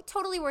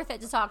totally worth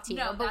it to talk to you.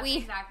 No, but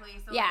exactly.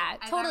 So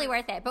totally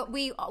worth it. But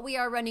we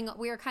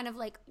are kind of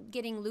like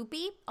getting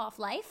loopy off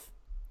life.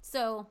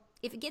 So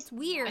if it gets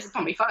weird, it's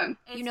gonna be fun.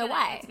 You know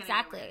why?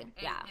 Exactly.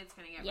 It's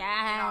gonna get weird.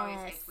 It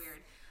always gets weird.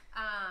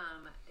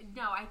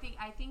 No, I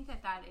think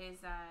that is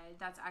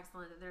that's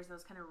excellent that there's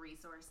those kind of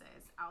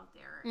resources out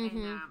there,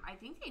 and I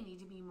think they need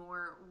to be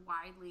more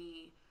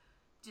widely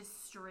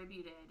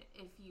distributed,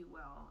 if you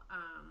will,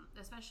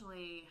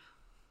 especially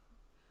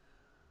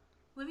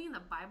living in the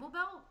Bible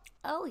Belt.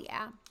 Oh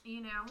yeah,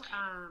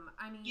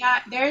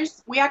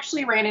 we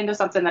actually ran into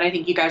something that I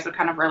think you guys would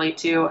kind of relate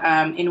to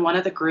in one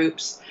of the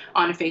groups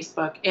on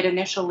Facebook.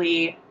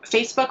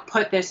 Facebook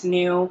put this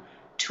new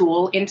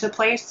tool into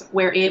place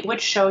where it would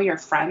show your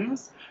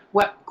friends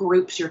what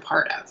groups you're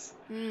part of.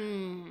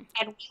 And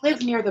we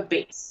live near the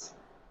base.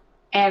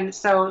 And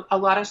so a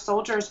lot of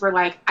soldiers were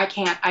like, I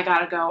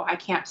gotta go. I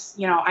can't,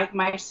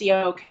 my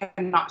CO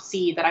cannot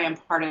see that I am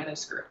part of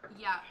this group.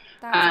 Yeah.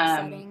 That's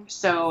upsetting.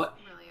 So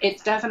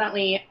it's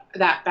definitely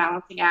that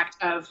balancing act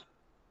of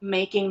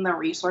making the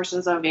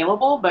resources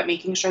available, but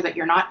making sure that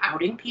you're not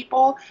outing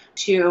people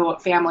to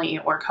family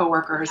or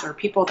coworkers or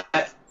people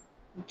that,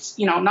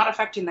 not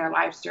affecting their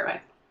lives through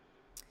it.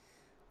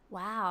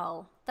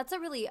 Wow. That's a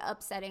really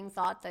upsetting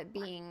thought that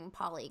being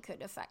poly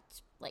could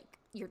affect, like,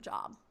 your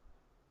job.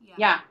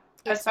 Yeah.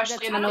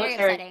 Especially in the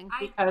military,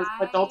 because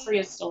adultery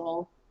is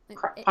still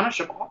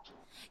punishable.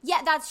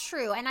 Yeah, that's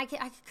true. And I could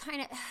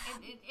kind of...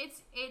 It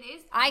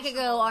is... I could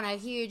go on a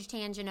huge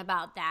tangent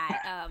about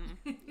that.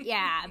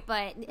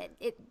 But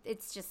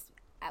it's just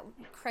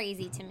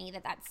crazy to me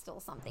that that's still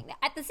something that...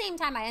 At the same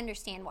time, I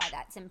understand why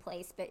that's in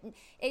place, but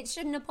it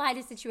shouldn't apply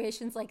to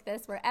situations like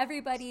this where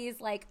everybody's,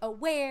 like,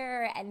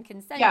 aware and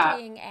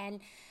consenting. And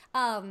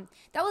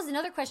That was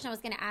another question I was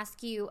going to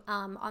ask you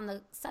on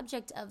the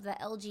subject of the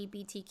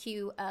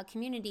LGBTQ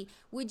community.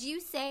 Would you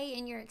say,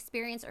 in your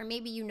experience, or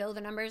maybe you know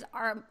the numbers,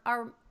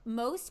 are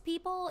most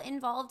people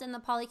involved in the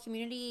poly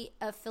community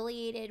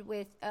affiliated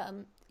with?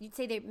 You'd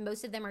say that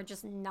most of them are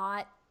just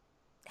not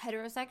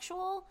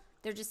heterosexual.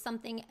 They're just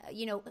something,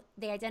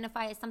 they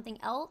identify as something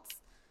else.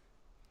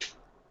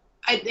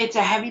 It's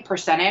a heavy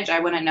percentage. I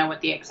wouldn't know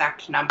what the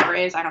exact number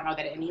is. I don't know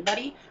that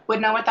anybody would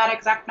know what that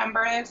exact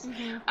number is.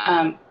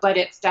 Mm-hmm. But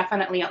it's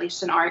definitely, at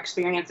least in our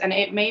experience, and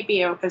it may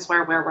be as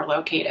where we're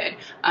located.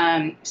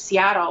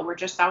 Seattle, we're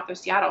just south of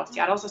Seattle.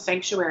 Seattle's a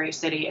sanctuary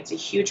city. It's a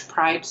huge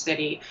pride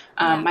city.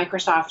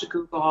 Microsoft,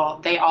 Google,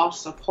 they all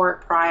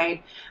support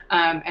pride.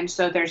 And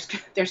so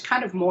there's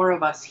kind of more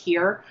of us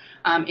here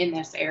in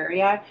this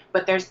area,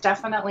 but there's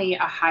definitely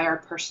a higher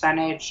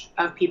percentage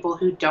of people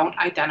who don't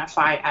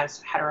identify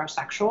as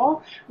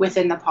heterosexual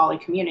within the poly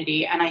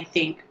community. And I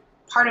think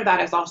part of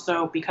that is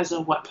also because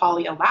of what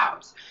poly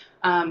allows.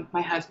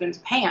 My husband's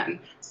pan,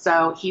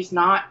 so he's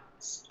not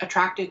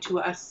attracted to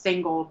a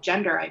single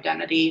gender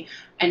identity.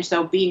 And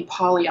so being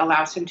poly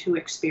allows him to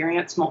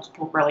experience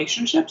multiple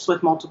relationships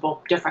with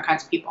multiple different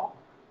kinds of people.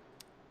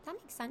 That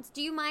makes sense.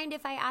 Do you mind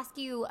if I ask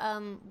you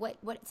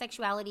what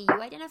sexuality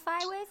you identify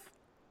with?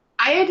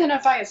 I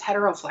identify as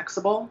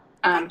heteroflexible.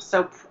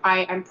 So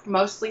I'm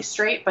mostly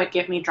straight, but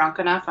get me drunk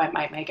enough, I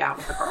might make out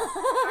with a girl.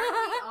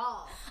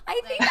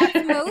 I think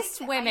that's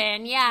most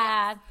women,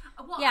 yeah.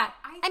 Well, yeah.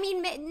 I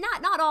mean,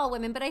 not all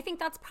women, but I think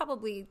that's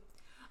probably...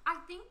 I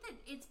think that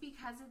it's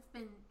because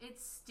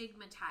it's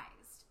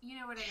stigmatized. You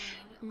know what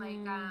I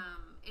mean? Like,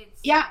 it's...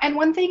 Yeah, and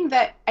one thing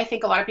that I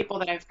think a lot of people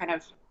that I've kind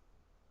of...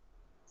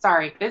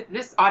 Sorry,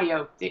 this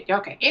audio...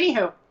 Okay,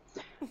 anywho...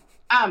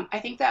 I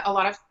think that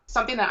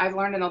something that I've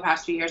learned in the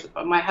past few years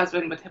about my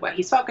husband with what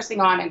he's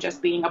focusing on and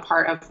just being a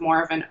part of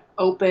more of an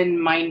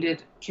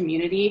open-minded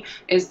community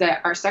is that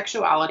our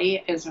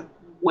sexuality is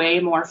way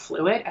more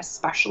fluid,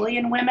 especially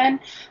in women,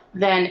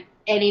 than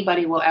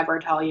anybody will ever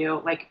tell you.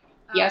 Like,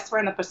 yes, we're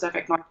in the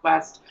Pacific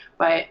Northwest,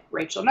 but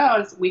Rachel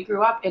knows we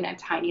grew up in a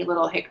tiny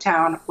little hick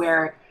town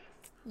where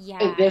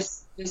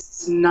this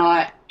is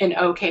not an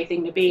okay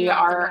thing to be.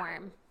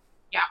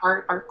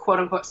 Our quote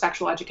unquote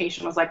sexual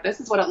education was like, this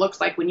is what it looks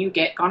like when you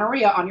get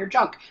gonorrhea on your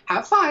junk.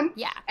 Have fun.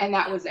 Yeah. And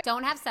that was it.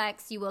 Don't have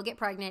sex. You will get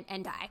pregnant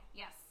and die.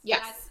 Yes.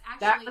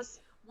 That's actually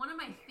one of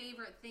my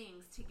favorite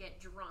things to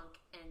get drunk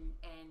and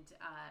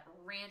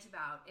rant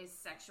about is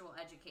sexual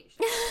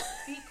education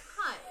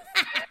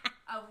because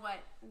of what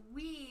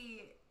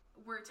we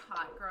were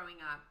taught growing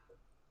up.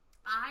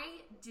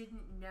 I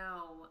didn't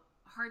know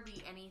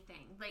hardly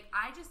anything. Like,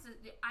 I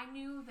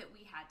knew that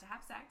we had to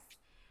have sex.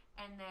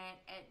 And that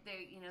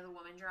the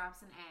woman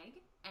drops an egg,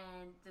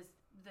 and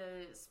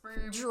the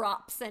sperm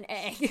drops an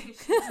egg.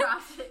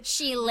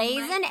 She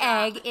lays an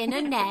egg in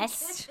a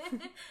nest,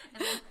 and then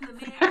the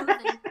man goes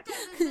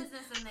and does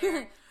this in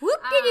there.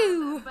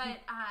 Whoop-de-doo. But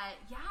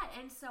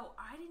and so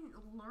I didn't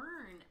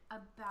learn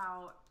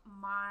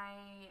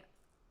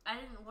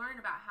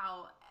about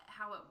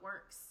how it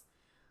works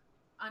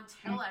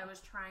until I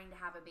was trying to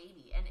have a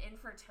baby, and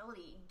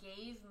infertility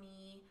gave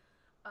me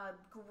a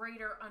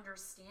greater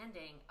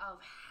understanding of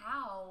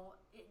how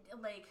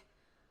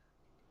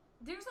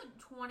there's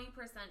a 20%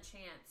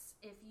 chance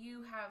if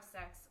you have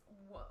sex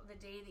the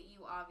day that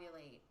you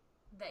ovulate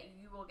that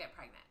you will get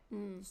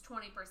pregnant. It's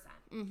 20%.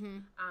 Mm-hmm.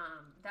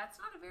 That's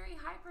not a very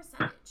high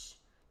percentage,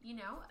 and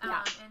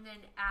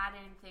then add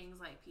in things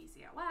like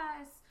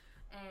PCOS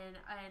and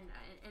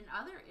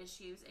other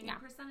issues, and your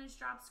percentage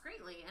drops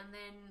greatly. And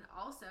then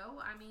also,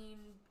 I mean,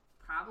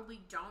 probably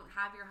don't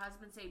have your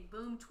husband say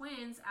boom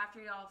twins after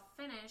y'all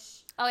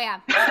finish. Oh yeah.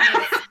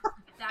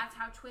 That's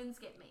how twins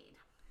get made.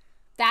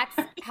 That's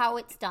how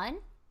it's done?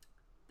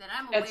 That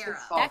I'm aware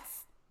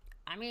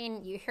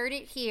of. You heard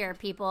it here,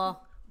 people.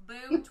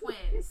 Boom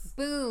twins.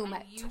 Boom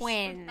and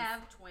twins. You should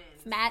have twins.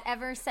 If Matt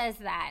ever says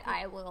that,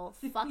 I will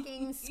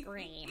fucking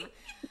scream.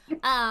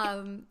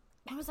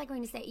 What was I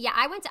going to say? Yeah,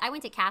 I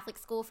went to Catholic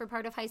school for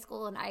part of high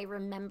school, and I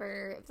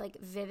remember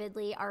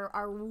vividly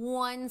our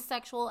one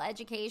sexual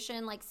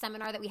education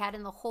seminar that we had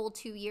in the whole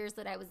 2 years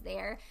that I was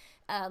there.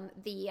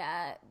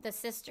 The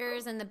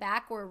sisters in the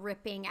back were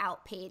ripping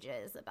out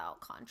pages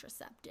about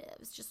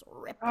contraceptives, just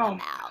rip them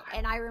out.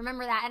 And I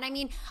remember that. And I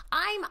mean,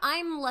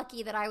 I'm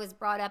lucky that I was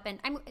brought up, and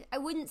I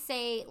wouldn't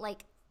say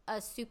a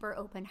super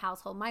open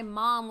household. My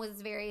mom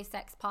was very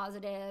sex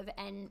positive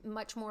and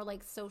much more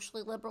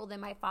socially liberal than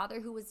my father,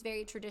 who was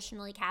very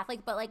traditionally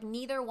Catholic, but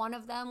neither one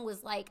of them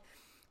was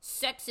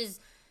sex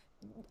is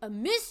a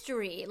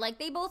mystery.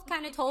 They both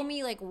kind of told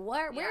me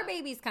where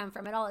babies come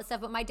from and all that stuff,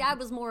 but my dad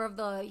was more of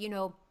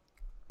the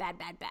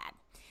bad.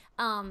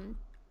 My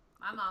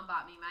mom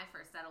bought me my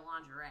first set of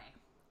lingerie.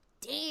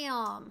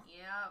 Damn.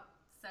 Yep.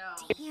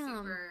 So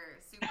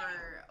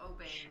super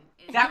open.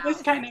 That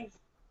was kind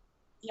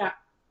of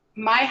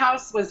my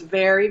house was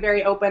very,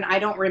 very open. I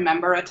don't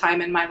remember a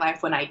time in my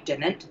life when I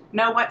didn't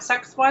know what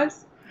sex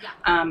was.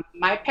 Yeah.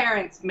 My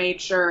parents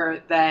made sure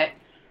that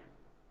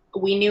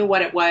we knew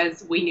what it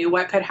was. We knew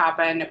what could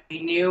happen.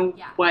 We knew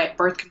what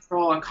birth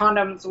control and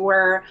condoms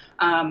were.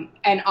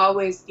 And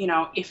always, you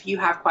know, if you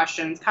have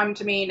questions, come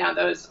to me. Now,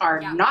 those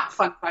are not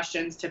fun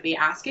questions to be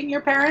asking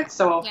your parents.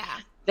 So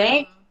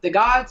thank the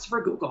gods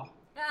for Google.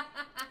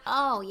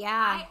 Oh,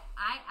 yeah.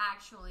 I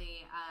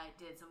actually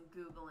did some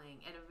Googling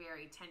at a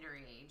very tender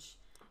age,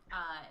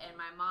 and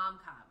my mom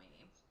caught me.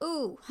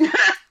 Ooh.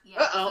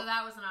 Yeah, so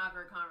that was an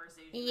awkward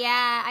conversation.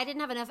 Yeah, I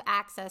didn't have enough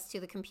access to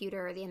the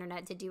computer or the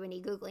internet to do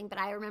any Googling, but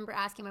I remember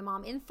asking my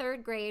mom in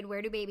 3rd grade,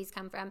 where do babies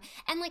come from?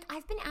 And, like,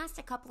 I've been asked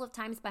a couple of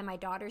times by my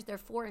daughters, they're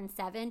 4 and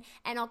 7,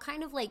 and I'll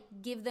kind of, like,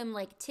 give them,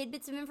 like,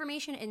 tidbits of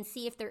information and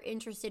see if they're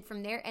interested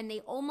from there, and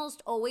they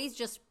almost always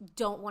just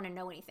don't want to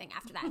know anything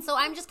after that. So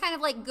I'm just kind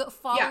of, like,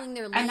 following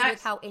their lead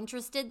with how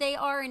interested they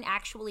are in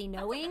actually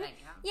knowing.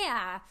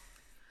 Yeah.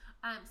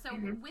 So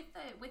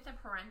with the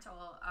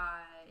parental,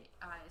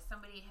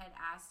 somebody had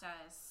asked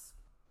us.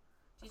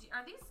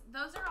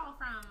 Those are all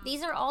from?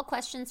 These are all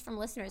questions from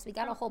listeners. We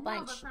got a whole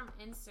bunch. No, but from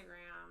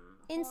Instagram.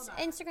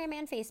 Instagram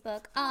and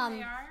Facebook.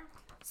 They are.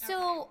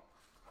 So,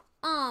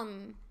 I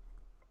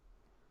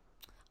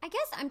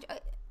guess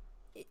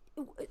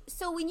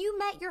so when you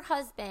met your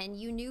husband,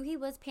 you knew he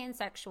was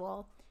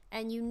pansexual.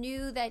 And you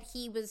knew that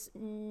he was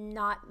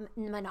not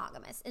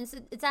monogamous. And so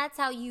that's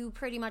how you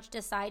pretty much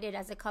decided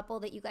as a couple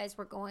that you guys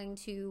were going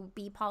to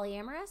be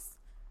polyamorous?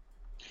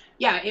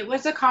 Yeah, it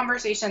was a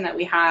conversation that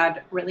we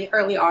had really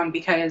early on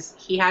because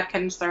he had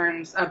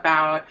concerns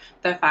about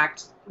the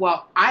fact,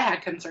 well, I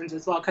had concerns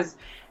as well because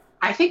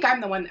I think I'm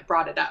the one that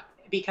brought it up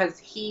because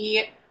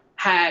he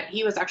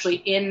was actually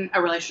in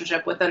a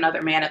relationship with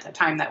another man at the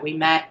time that we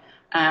met,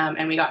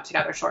 and we got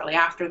together shortly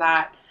after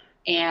that.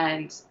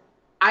 And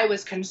I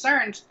was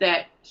concerned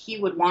that he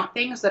would want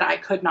things that I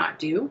could not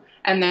do.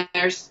 And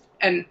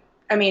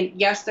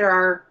yes, there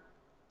are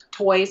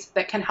toys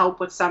that can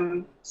help with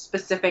some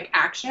specific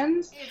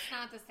actions. It's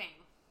not the same.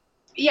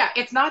 Yeah,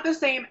 it's not the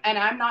same. And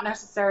I'm not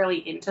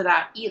necessarily into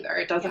that either.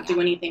 It doesn't do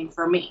anything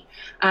for me.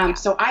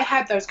 So I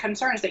had those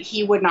concerns that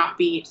he would not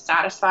be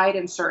satisfied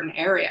in certain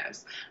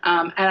areas.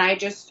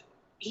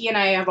 He and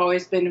I have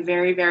always been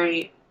very,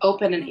 very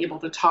open and able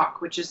to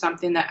talk, which is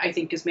something that I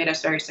think has made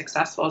us very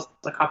successful as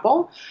a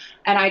couple.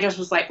 And I just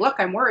was like, look,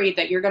 I'm worried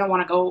that you're going to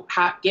want to go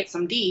get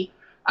some D,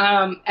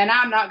 and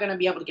I'm not going to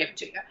be able to give it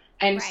to you.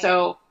 And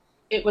so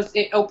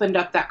it opened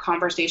up that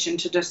conversation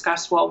to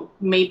discuss, well,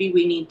 maybe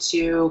we need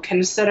to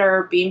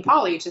consider being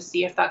poly to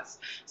see if that's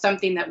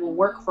something that will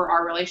work for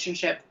our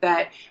relationship,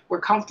 that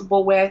we're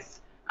comfortable with,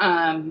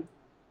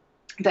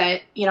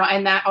 that, you know,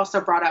 and that also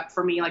brought up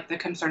for me, like, the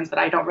concerns that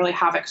I don't really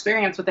have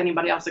experience with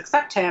anybody else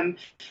except him.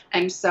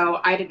 And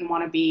so I didn't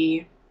want to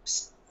be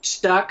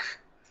stuck.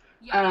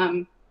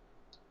 Yeah.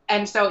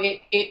 And so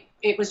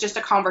it was just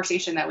a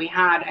conversation that we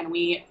had, and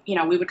we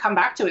would come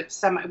back to it.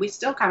 We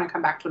still kind of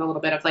come back to it a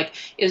little bit of like,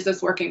 is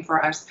this working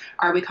for us?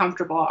 Are we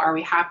comfortable? Are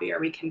we happy? Are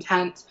we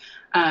content?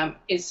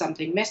 Is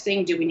something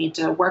missing? Do we need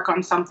to work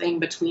on something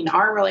between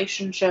our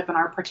relationship and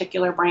our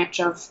particular branch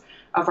of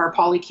our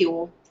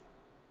polycule?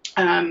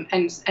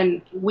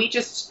 And we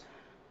just,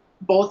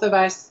 both of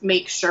us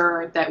make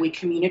sure that we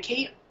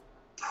communicate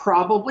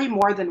probably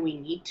more than we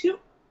need to,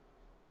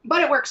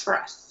 but it works for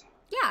us.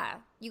 Yeah.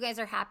 You guys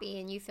are happy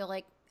and you feel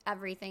like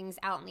everything's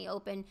out in the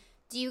open.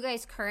 Do you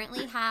guys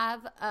currently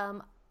have,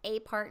 a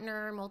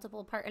partner,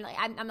 multiple partners? Like,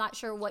 I'm not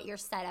sure what your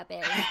setup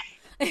is.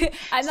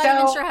 I'm not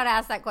even sure how to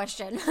ask that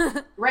question.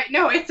 Right.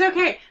 No, it's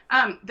okay.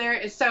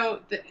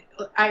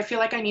 I feel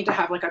like I need to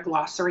have like a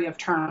glossary of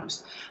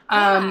terms.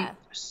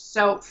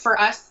 So for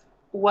us,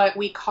 what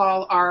we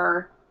call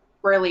our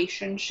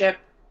relationship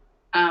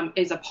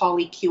is a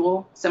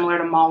polycule, similar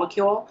to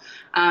molecule.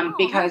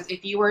 Because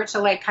if you were to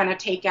like kind of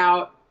take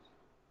out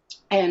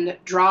and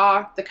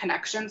draw the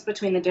connections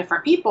between the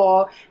different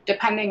people,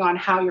 depending on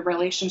how your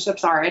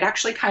relationships are, it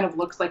actually kind of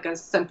looks like a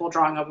simple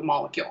drawing of a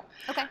molecule.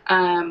 Okay.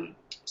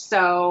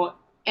 So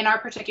in our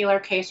particular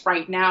case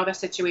right now, the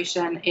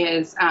situation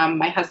is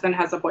my husband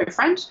has a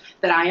boyfriend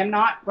that I am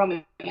not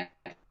romantically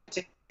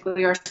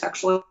or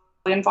sexually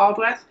involved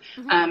with.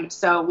 Mm-hmm.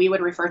 So we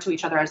would refer to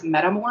each other as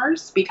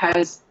metamours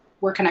because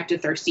we're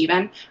connected through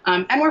Steven.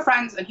 And we're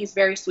friends, and he's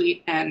very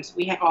sweet, and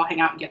we all hang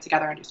out and get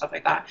together and do stuff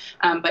like that.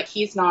 But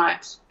he's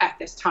not, at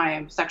this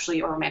time,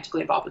 sexually or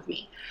romantically involved with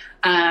me.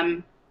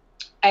 And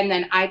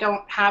then I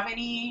don't have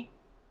any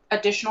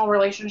additional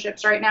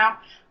relationships right now.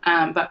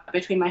 But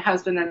between my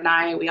husband and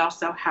I, we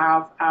also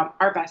have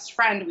our best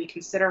friend. We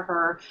consider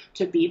her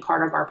to be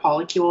part of our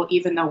polycule,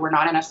 even though we're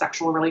not in a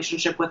sexual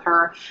relationship with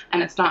her,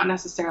 and it's not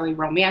necessarily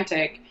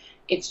romantic.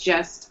 It's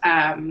just...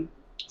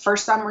 for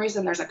some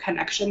reason, there's a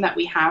connection that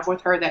we have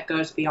with her that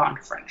goes beyond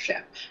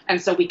friendship. And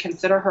so we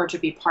consider her to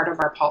be part of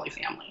our poly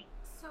family.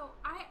 So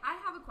I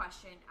have a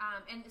question.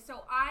 And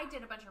so I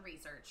did a bunch of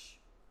research.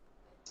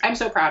 I'm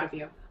so proud of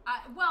you.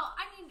 Well,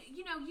 I mean,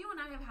 you know, you and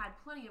I have had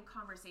plenty of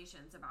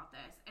conversations about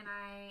this. And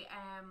I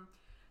am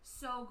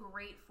so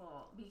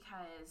grateful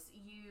because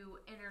you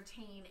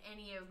entertain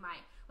any of my,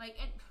 like,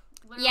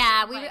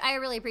 Yeah, I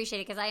really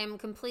appreciate it because I am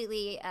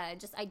completely I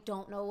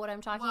don't know what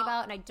I'm talking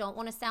about, and I don't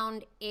want to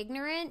sound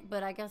ignorant,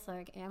 but I guess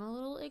I am a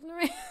little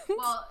ignorant.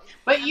 Well,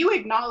 but you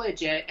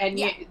acknowledge it, and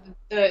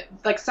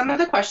like some of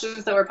the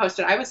questions that were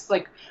posted, I was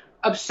like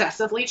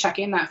obsessively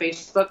checking that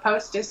Facebook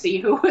post to see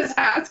who was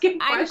asking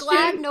questions.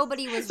 I'm glad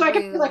nobody was so rude. I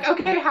could be like,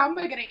 okay, how am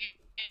I going to answer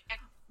this?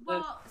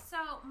 Well, so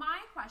my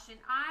question,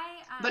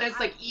 but it's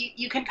like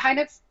you can kind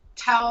of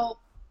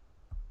tell.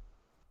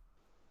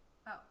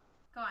 Oh,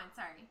 go on.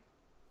 Sorry.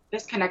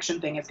 This connection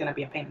thing is going to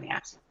be a pain in the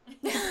ass.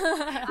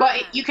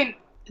 But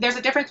there's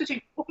a difference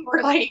between people who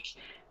are like,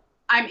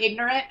 I'm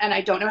ignorant and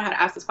I don't know how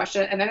to ask this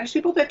question. And then there's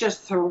people that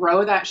just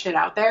throw that shit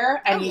out there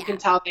and you can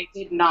tell they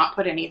did not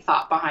put any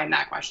thought behind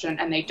that question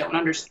and they don't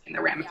understand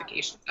the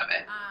ramifications of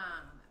it.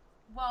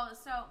 Well,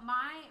 so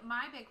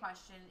my big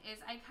question is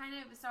I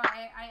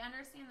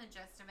understand the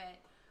gist of it,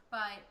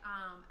 but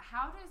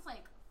how does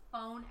like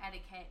phone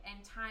etiquette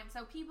and time,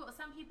 so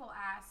some people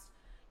asked,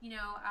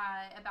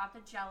 about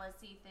the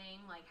jealousy thing,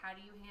 like how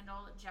do you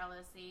handle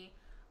jealousy?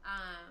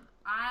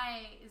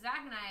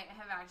 Zach and I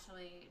have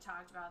actually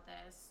talked about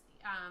this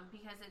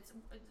because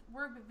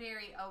we're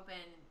very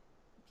open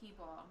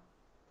people.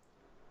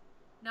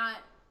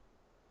 Not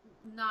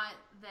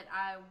that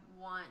I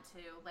want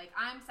to, like,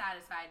 I'm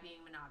satisfied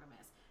being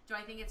monogamous. Do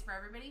I think it's for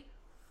everybody?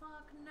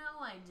 Fuck no,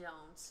 I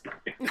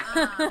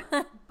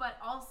don't. But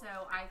also,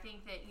 I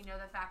think that,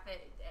 the fact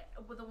that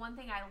the one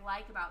thing I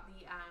like about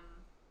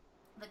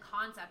the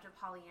concept of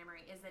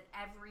polyamory is that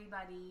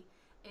everybody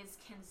is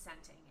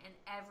consenting and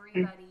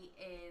everybody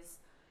is,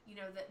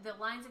 the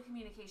lines of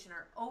communication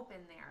are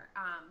open there.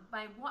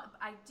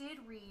 I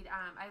did read,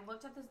 I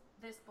looked at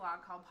this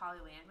blog called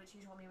Polyland, which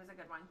you told me was a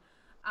good one.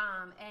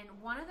 And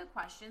one of the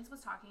questions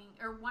was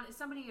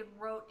somebody had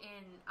wrote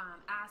in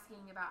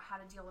asking about how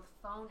to deal with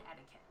phone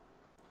etiquette.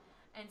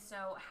 And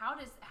so how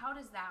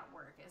does that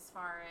work as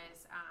far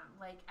as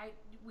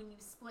when you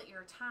split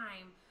your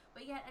time,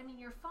 but yet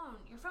your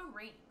phone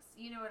rings,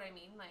 you know what I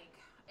mean? Like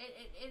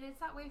it's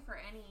that way for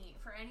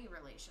any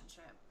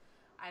relationship,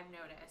 I've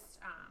noticed.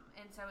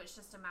 And so it's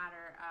just a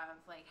matter of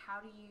like, how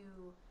do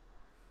you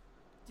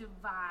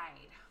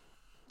divide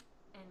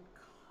and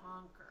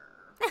conquer?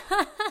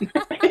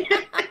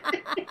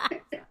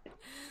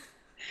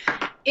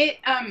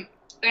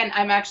 And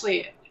I'm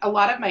actually, a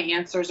lot of my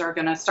answers are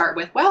going to start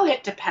with, well,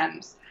 it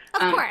depends.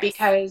 Of course.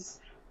 Because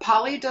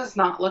poly does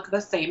not look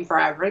the same for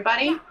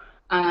everybody.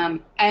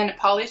 And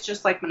poly is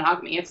just like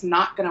monogamy. It's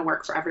not going to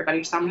work for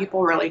everybody. Some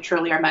people really,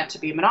 truly are meant to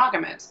be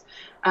monogamous.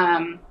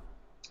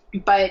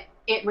 But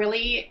it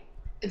really,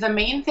 the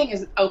main thing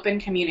is open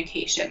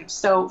communication.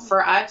 So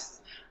for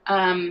us,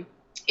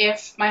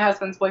 if my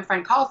husband's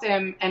boyfriend calls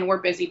him and we're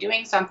busy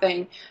doing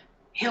something,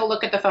 he'll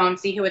look at the phone,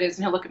 see who it is,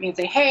 and he'll look at me and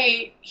say,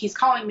 hey, he's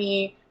calling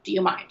me. Do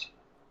you mind?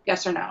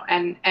 Yes or no?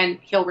 And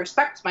he'll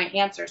respect my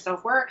answer. So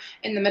if we're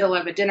in the middle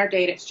of a dinner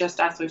date, it's just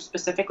us, we've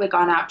specifically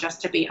gone out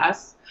just to be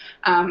us,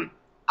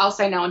 I'll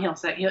say no, and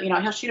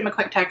he'll shoot him a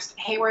quick text,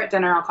 hey, we're at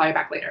dinner, I'll call you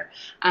back later.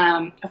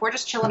 If we're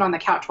just chilling on the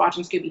couch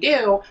watching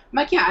Scooby-Doo, I'm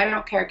like, yeah, I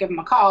don't care, give him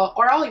a call.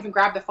 Or I'll even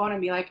grab the phone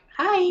and be like,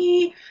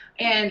 hi,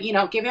 and,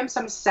 give him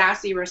some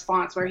sassy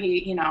response where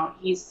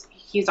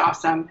he's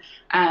awesome.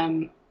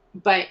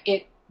 But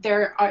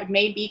there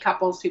may be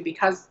couples who,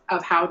 because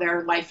of how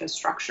their life is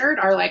structured,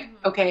 are like,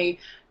 okay,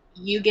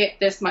 you get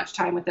this much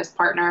time with this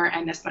partner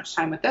and this much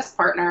time with this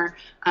partner.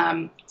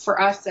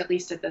 For us, at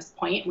least at this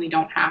point, we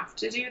don't have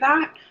to do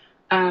that.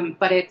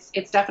 But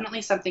it's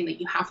definitely something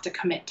that you have to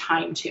commit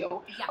time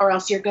to, or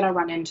else you're going to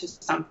run into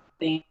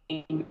something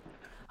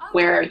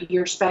where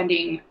you're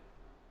spending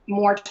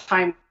more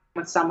time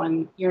with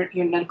someone, you're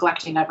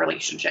neglecting a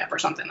relationship or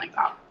something like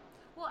that.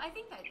 Well, I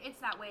think that it's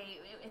that way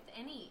with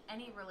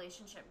any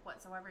relationship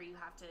whatsoever. You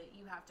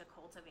have to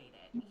cultivate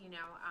it,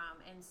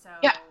 and so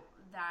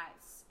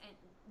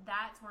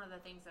that's one of the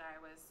things that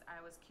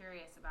I was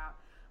curious about.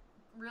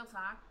 Real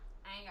talk,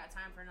 I ain't got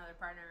time for another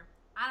partner.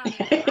 I don't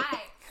even.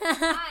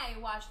 I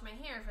washed my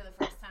hair for the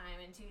first time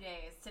in 2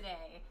 days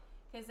today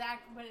because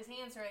Zach put his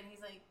hands through it and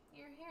he's like,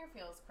 "Your hair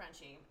feels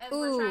crunchy." As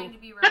we're trying to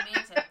be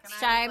romantic. And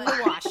time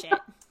to wash it.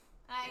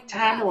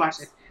 Time to wash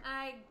it.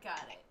 I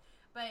got it,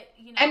 but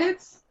and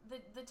it's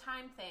the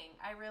time thing.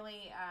 I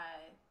really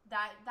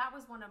that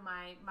was one of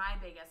my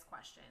biggest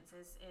questions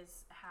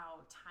is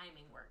how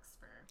timing works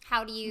for.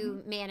 How do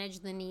you manage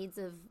the needs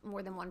of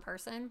more than one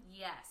person?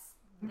 Yes,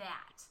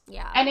 that.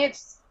 Yeah. And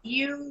it's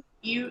you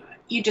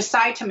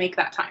decide to make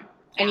that time,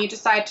 and you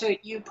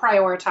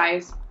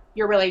prioritize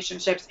your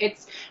relationships.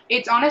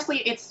 It's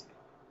honestly,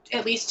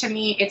 at least to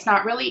me, it's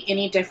not really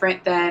any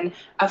different than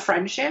a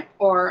friendship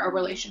or a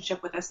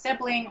relationship with a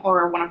sibling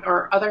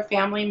or other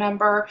family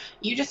member.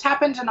 You just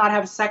happen to not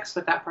have sex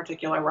with that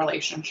particular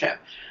relationship.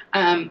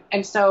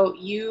 And so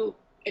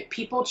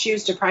people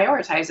choose to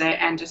prioritize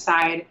it and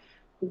decide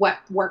what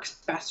works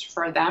best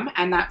for them.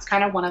 And that's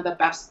kind of one of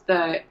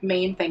the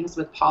main things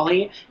with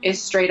poly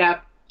is straight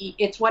up,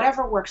 it's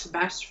whatever works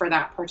best for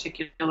that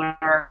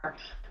particular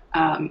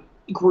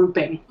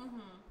grouping.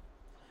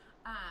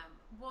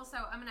 Well, so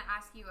I'm going to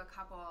ask you a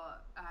couple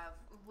of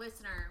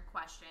listener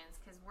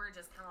questions because we're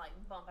just kind of like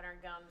bumping our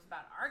gums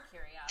about our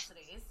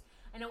curiosities.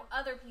 I know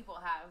other people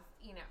have,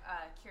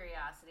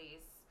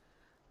 curiosities.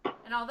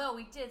 And although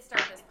we did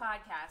start this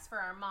podcast for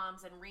our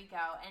moms and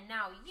Rico, and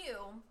now you,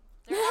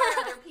 there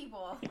are other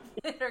people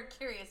that are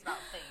curious about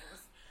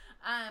things.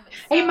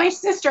 Hey, my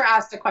sister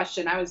asked a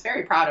question. I was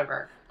very proud of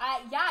her.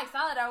 I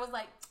saw it. I was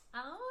like,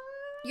 oh.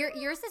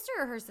 Your sister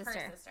or her sister?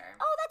 Her sister.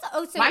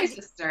 So my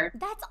sister.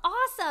 That's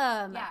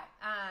awesome. Yeah.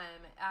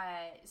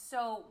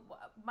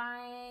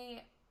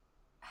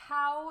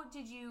 How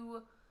did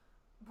you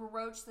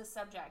broach the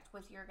subject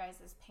with your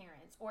guys'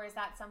 parents? Or is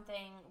that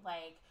something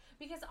like,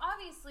 because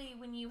obviously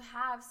when you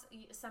have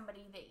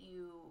somebody that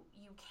you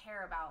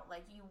care about,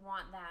 like you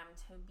want them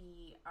to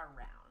be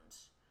around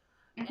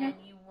and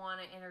you want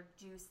to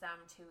introduce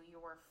them to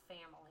your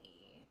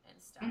family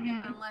and stuff,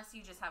 unless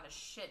you just have a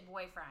shit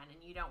boyfriend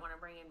and you don't want to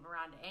bring him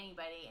around to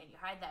anybody and you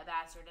hide that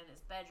bastard in his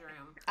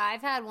bedroom.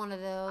 I've had one of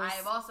those.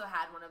 I've also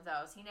had one of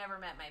those. He never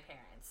met my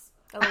parents.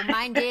 Oh,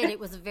 mine did. It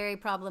was very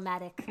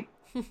problematic.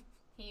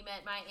 He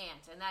met my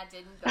aunt, and that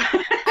didn't go.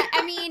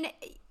 I mean,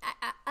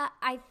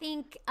 I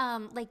think,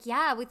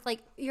 with like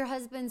your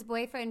husband's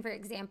boyfriend, for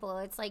example,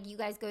 it's like you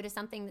guys go to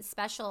something that's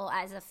special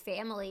as a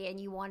family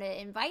and you want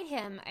to invite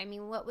him. I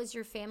mean, what was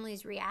your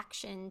family's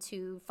reaction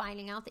to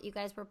finding out that you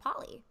guys were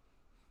poly?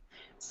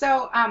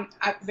 So I'm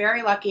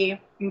very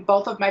lucky.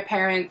 Both of my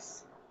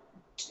parents,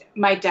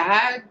 my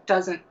dad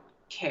doesn't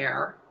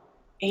care.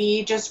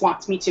 He just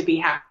wants me to be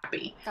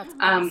happy. That's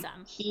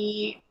awesome.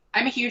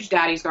 I'm a huge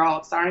daddy's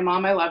girl. Sorry,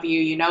 Mom, I love you.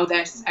 You know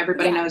this.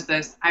 Everybody knows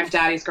this. I'm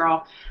daddy's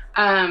girl.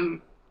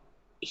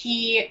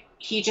 He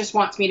just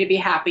wants me to be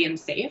happy and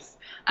safe.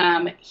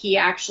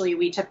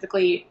 We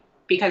typically,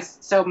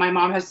 so my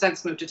mom has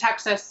since moved to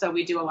Texas, so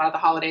we do a lot of the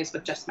holidays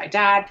with just my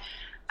dad.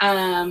 She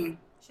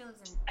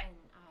lives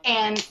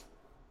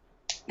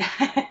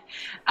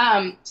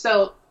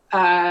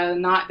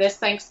Not this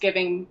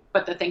Thanksgiving,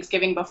 but the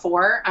Thanksgiving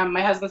before,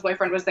 my husband's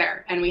boyfriend was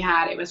there, and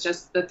it was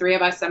just the three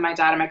of us and my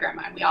dad and my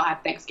grandma, and we all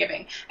had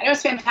Thanksgiving, and it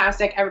was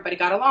fantastic. Everybody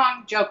got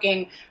along,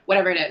 joking,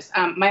 whatever it is.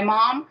 My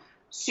mom,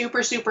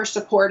 super, super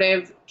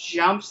supportive,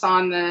 jumps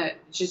on I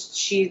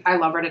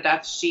love her to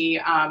death. She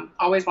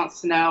always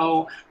wants to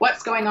know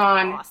what's going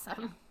on.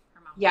 Awesome.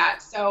 Yeah.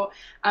 So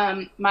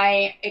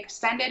my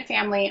extended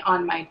family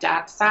on my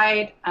dad's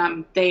side,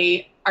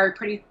 they are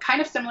pretty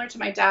kind of similar to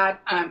my dad.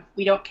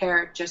 We don't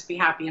care. Just be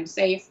happy and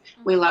safe.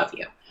 We love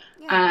you.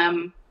 Yeah.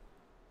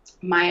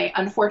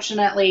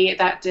 Unfortunately,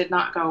 that did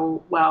not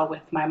go well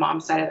with my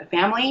mom's side of the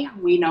family.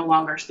 We no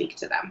longer speak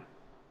to them.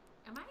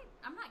 I'm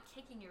not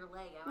kicking your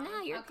leg, am I? No,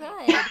 you're good.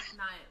 I just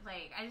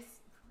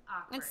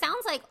awkward. It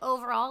sounds like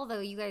overall, though,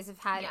 you guys have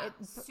had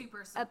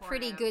a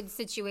pretty good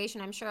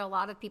situation. I'm sure a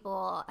lot of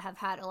people have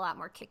had a lot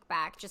more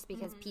kickback just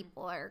because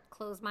people are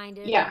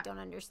closed-minded and don't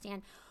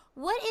understand.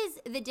 What is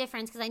the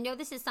difference? Because I know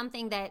this is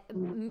something that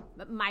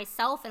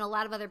myself and a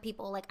lot of other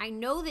people, I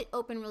know that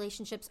open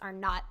relationships are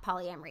not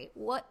polyamory.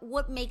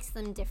 What makes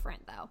them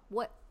different, though?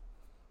 What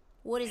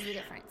is the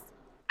difference?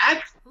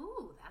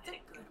 Ooh, that's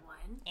a good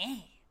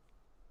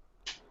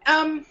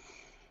one.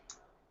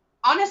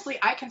 Honestly,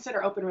 I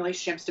consider open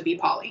relationships to be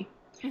poly.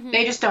 Mm-hmm.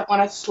 They just don't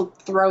want to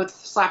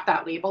slap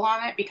that label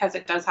on it because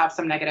it does have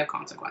some negative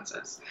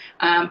consequences.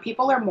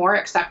 People are more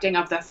accepting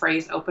of the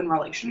phrase open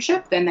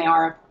relationship than they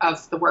are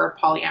of the word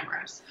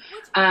polyamorous.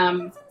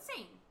 That's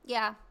insane.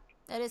 Yeah,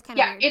 that is kind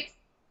of weird.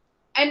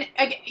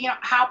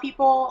 How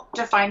people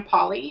define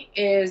poly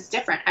is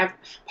different.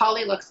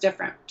 Poly looks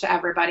different to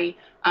everybody.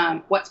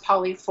 What's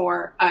poly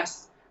for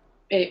us,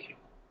 it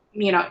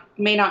may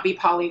not be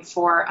poly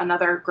for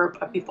another group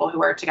of people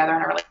who are together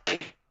in a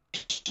relationship.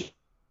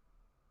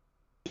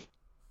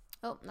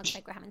 Oh, looks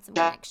like we're having some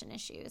connection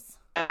issues.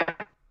 Uh-oh.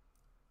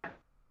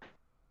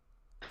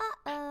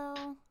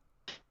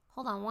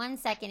 Hold on 1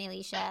 second,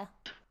 Alicia.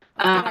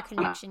 Let's get our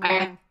connection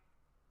going.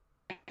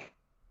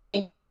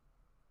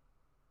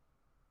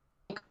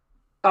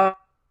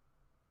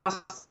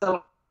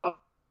 Also, a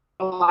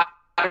lot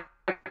of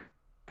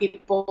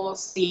people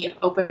see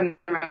open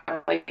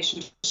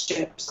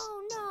relationships.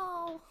 Oh,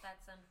 no.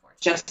 That's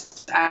unfortunate.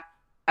 Just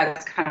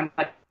as kind of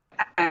like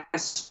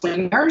as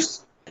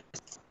swingers.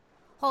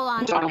 Hold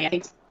on.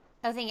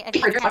 I think it's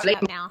catching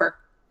up now.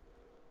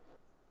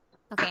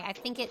 Okay, I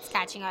think it's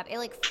catching up.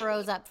 It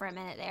froze up for a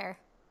minute there.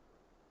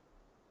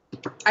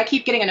 I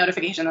keep getting a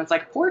notification that's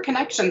like, poor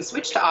connection,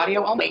 switch to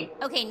audio only.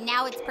 Okay,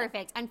 now it's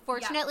perfect.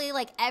 Unfortunately,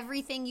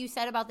 everything you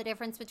said about the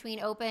difference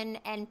between open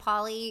and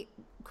poly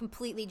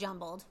completely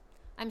jumbled.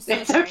 I'm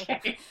so sorry.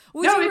 Okay.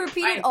 Would you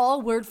repeat it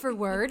all word for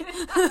word?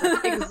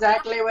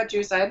 Exactly what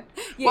you said.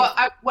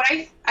 Yeah. Well,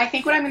 I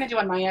think what I'm going to do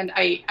on my end,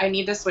 I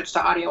need to switch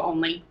to audio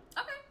only.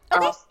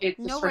 Okay. It's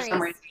no for worries.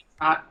 some reason it's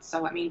not.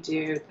 So let me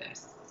do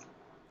this.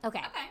 Okay.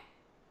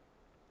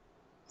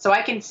 So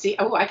I can see.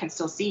 Oh, I can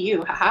still see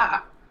you. Haha.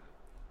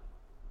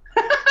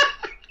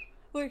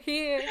 We're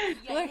here.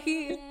 Yeah. We're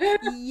here.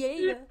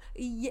 Yeah.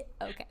 Yeah.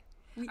 Okay.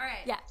 All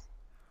right. Yeah.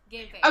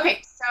 Game face.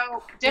 Okay.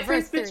 So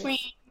difference between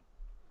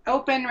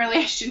open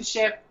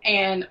relationship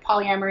and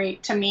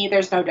polyamory, to me,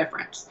 there's no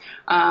difference.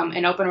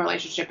 An open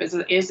relationship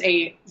is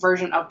a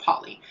version of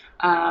poly.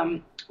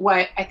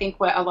 What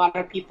a lot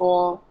of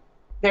people,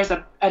 there's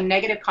a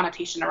negative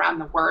connotation around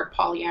the word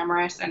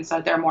polyamorous, and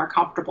so they're more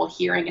comfortable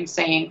hearing and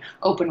saying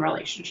open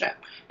relationship.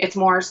 It's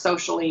more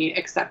socially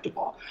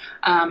acceptable.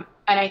 And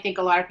I think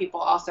a lot of people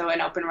also,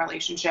 an open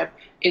relationship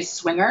is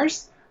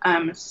swingers.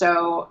 And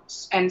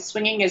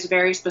swinging is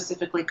very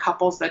specifically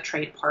couples that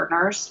trade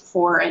partners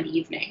for an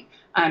evening.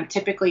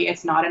 Typically,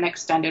 it's not an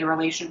extended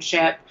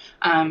relationship.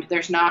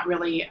 There's not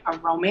really a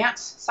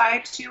romance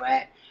side to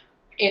it.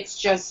 It's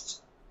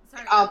just,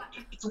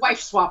 it's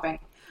wife swapping.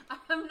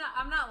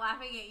 I'm not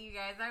laughing at you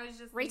guys. I was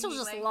just Rachel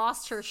just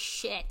lost her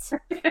shit,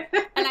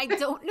 and I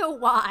don't know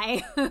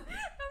why. I'm gonna tell a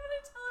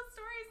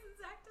story since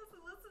Zach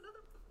doesn't listen to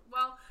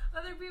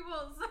other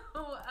people.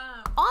 So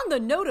on the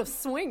note of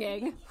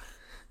swinging.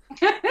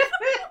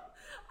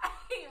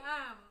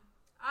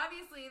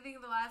 Obviously, I think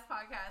in the last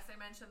podcast I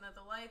mentioned that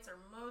the lights are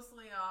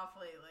mostly off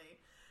lately.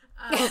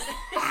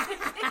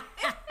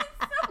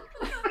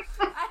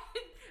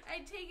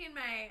 I'd taken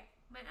my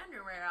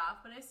underwear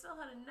off, but I still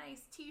had a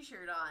nice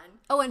t-shirt on.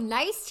 Oh, a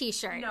nice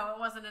t-shirt. No, it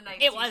wasn't a nice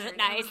t-shirt. It wasn't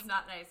nice. It was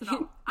not nice at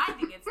all. I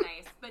think it's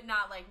nice, but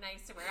not like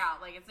nice to wear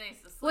out. Like it's nice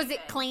to sleep Was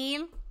it in.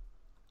 clean?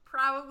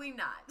 Probably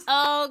not.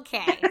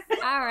 Okay.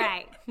 All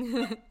right.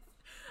 I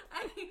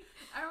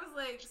was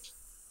like,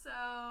 so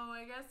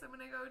I guess I'm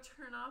gonna go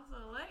turn off the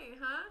light,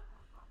 huh?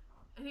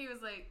 And he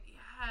was like,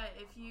 yeah,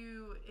 if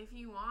you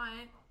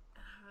want. And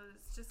I was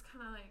just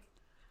kind of like,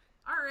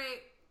 all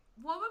right,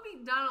 what would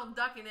be Donald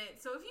Duck in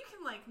it? So if you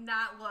can like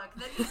not look,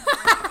 then he's great.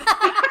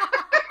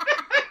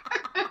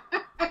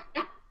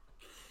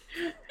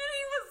 And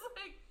he was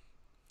like,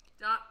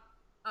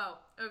 oh,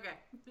 okay.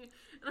 And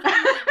I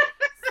was like,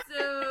 so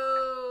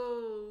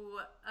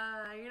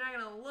you're not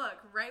gonna look,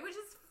 right? Which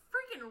is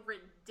freaking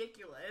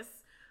ridiculous.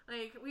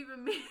 Like, we've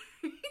been married,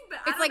 but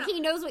it's like he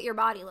knows what your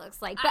body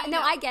looks like. But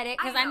no, I get it,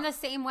 because I'm the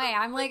same way.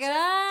 I'm like,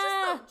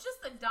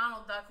 just the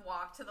Donald Duck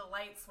walk to the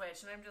light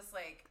switch, and I'm just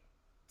like,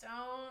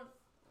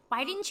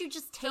 why didn't you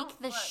just take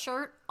the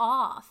shirt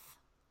off?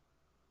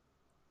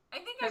 I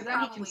think I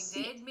probably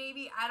did,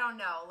 maybe. I don't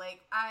know.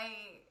 Like, I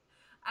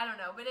don't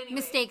know. But anyway.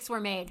 Mistakes were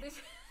made.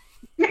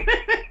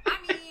 I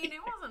mean,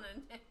 it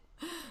wasn't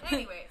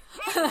Anyway.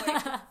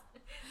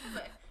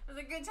 It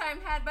was a good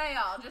time had by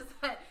all. Just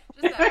that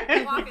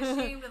walk of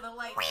shame to the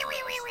light.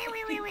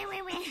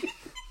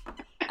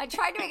 I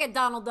tried to make a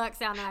Donald Duck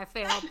sound and I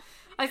failed.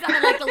 I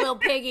sounded like the little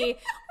piggy.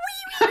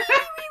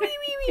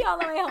 All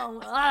the way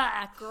home.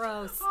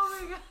 Gross.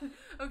 Oh my god.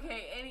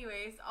 Okay,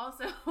 anyways,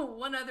 also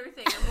one other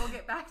thing, and we'll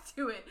get back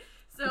to it.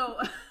 So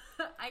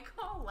I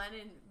call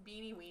Lennon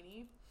Beanie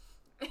Weenie,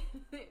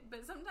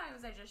 but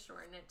sometimes I just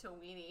shorten it to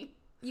Weenie.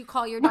 You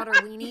call your daughter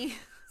Weenie?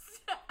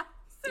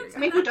 I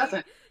mean, who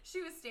doesn't?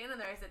 She was standing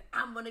there. I said,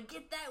 I'm going to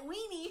get that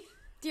weenie.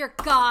 Dear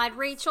God,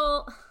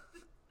 Rachel.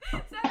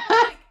 Zach was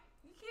like,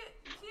 you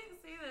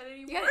can't say that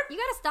anymore. You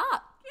gotta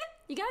stop.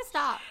 You gotta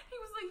stop. He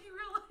was like, you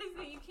realize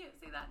that you can't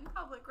say that in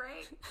public,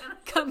 right?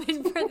 And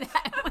coming for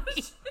that I was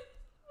just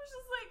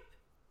like,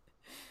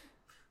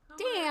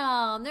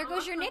 damn, there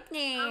goes your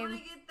nickname. I'm going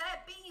to get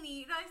that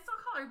beanie. I still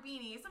call her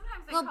Beanie.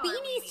 Sometimes I call her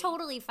Beanie's Weenie.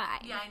 totally fine.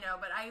 Yeah, I know,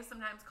 but I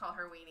sometimes call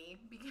her Weenie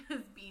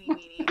because Beanie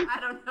Weenie.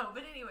 I don't know.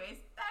 But anyways,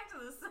 back to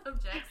the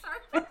subject.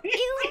 Sorry.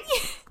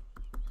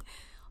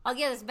 I'll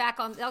get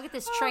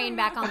this train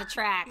back on the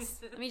tracks.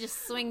 Let me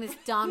just swing this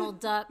Donald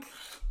Duck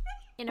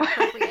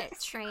inappropriate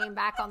train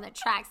back on the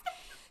tracks.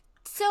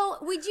 So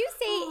would you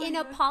say in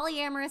a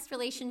polyamorous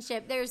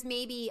relationship, there's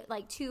maybe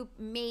like two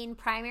main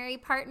primary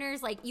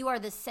partners, like you are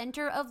the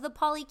center of the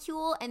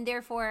polycule and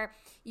therefore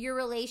your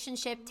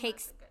relationship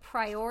takes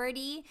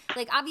priority?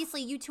 Like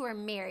obviously you two are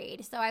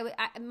married. So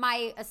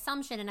my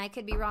assumption, and I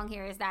could be wrong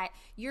here, is that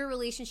your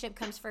relationship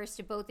comes first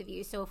to both of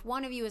you. So if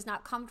one of you is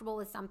not comfortable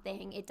with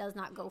something, it does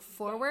not go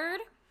forward.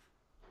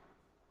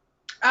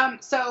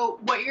 So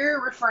what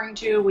you're referring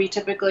to, we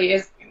typically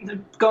is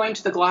going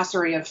to the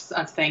glossary of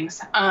things.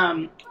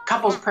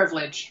 Couples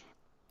privilege.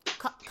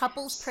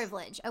 Couples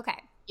privilege. Okay.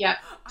 Yep.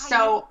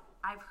 So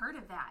I've heard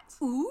of that.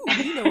 Ooh,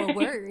 you know a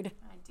word.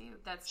 I do.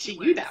 That's she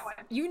knew that one.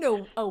 You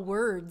know a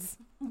words.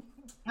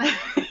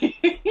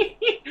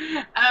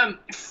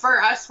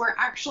 For us, we're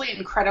actually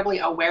incredibly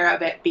aware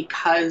of it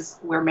because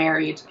we're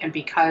married and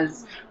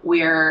because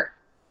we're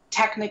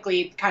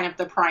technically kind of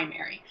the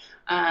primary.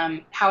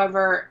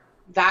 However,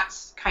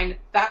 that's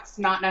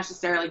not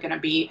necessarily going to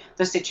be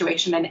the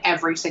situation in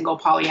every single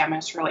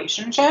polyamorous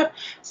relationship.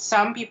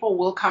 Some people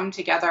will come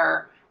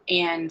together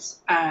and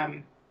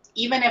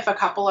even if a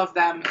couple of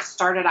them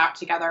started out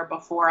together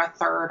before a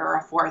third or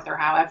a fourth or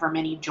however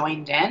many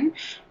joined in,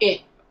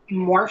 it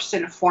morphs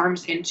and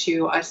forms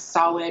into a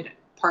solid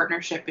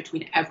partnership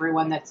between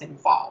everyone that's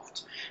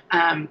involved.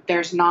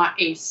 There's not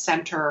a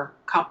center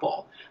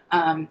couple.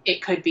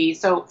 It could be,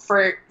 so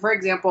for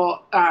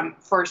example,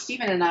 for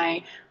Stephen and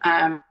I,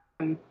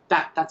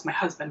 that's my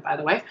husband, by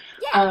the way.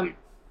 Yeah.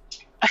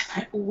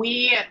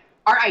 We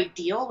our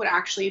ideal would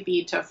actually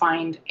be to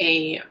find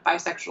a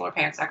bisexual or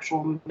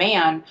pansexual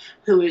man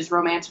who is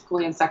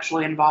romantically and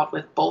sexually involved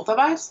with both of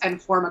us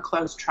and form a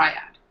closed triad.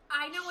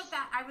 I know what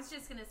that, I was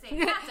just going to say,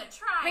 that's a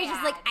triad.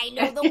 Rachel's like, I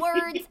know the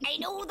words. I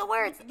know the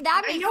words.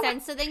 That makes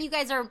sense. So then you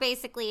guys are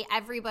basically,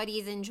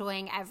 everybody's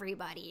enjoying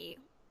everybody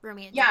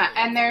romantically. Yeah,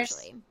 and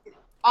there's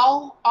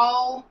all,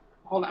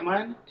 hold on,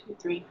 1, 2,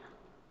 3.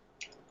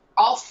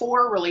 All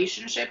 4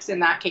 relationships in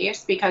that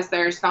case, because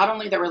there's not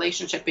only the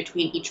relationship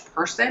between each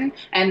person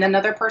and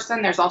another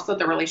person, there's also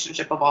the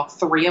relationship of all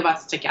 3 of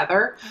us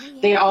together. Oh,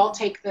 yeah. They all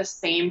take the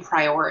same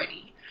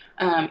priority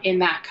in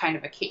that kind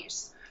of a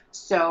case.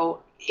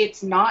 So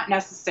it's not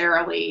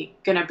necessarily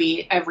going to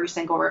be every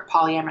single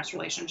polyamorous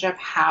relationship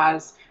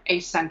has a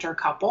center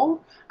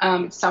couple.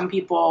 Some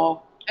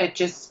people,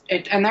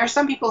 and there's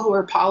some people who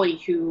are poly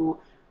who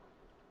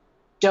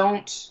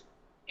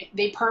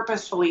they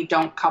purposefully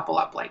don't couple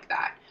up like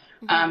that.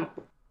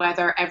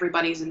 Whether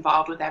everybody's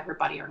involved with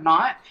everybody or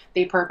not,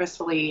 they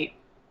purposefully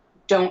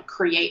don't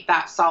create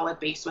that solid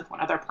base with one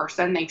other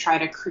person. They try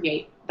to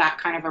create that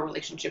kind of a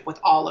relationship with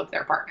all of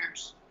their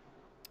partners.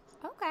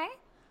 Okay.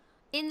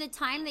 In the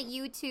time that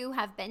you two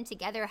have been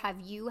together,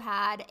 have you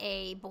had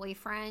a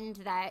boyfriend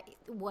that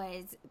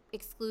was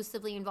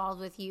exclusively involved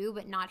with you,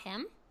 but not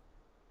him?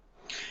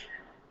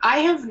 I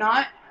have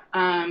not.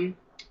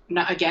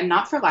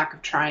 Not for lack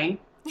of trying.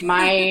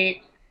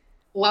 My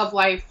love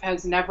life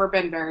has never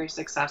been very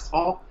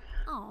successful.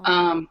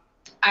 I'm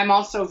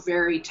also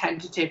very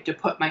tentative to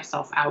put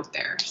myself out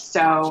there.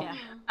 So,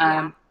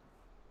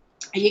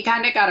 you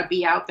kind of got to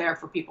be out there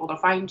for people to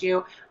find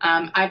you.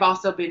 I've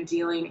also been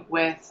dealing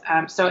with,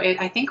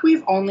 I think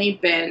we've only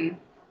been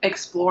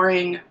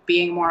exploring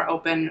being more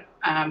open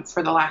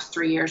for the last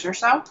 3 years or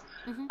so.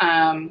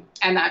 And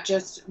that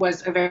just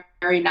was a very,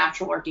 very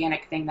natural,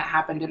 organic thing that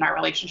happened in our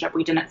relationship.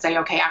 We didn't say,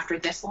 okay, after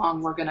this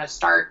long, we're going to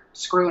start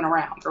screwing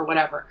around or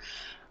whatever.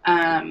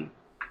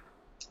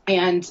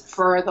 And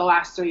for the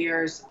last 3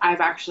 years,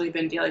 I've actually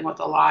been dealing with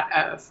a lot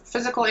of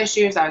physical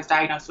issues. I was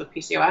diagnosed with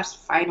PCOS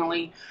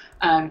finally.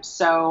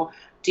 So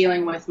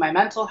dealing with my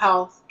mental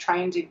health,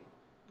 trying to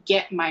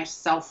get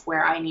myself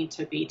where I need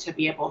to be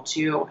able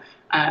to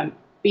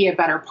be a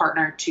better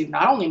partner to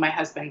not only my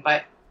husband,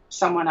 but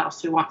someone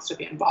else who wants to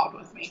be involved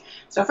with me.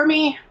 So for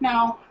me,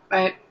 no,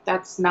 but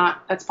that's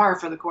par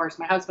for the course.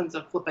 My husband's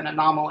a flippin'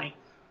 anomaly.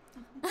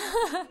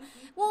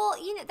 Well,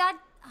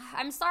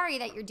 I'm sorry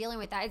that you're dealing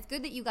with that. It's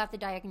good that you got the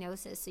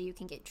diagnosis so you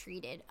can get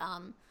treated.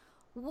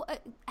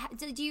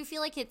 Do you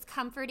feel like it's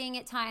comforting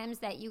at times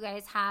that you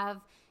guys have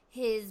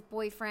his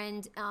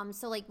boyfriend?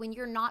 So like when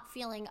you're not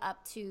feeling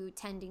up to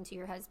tending to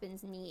your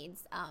husband's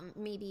needs,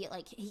 maybe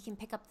like he can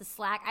pick up the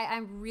slack. I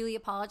really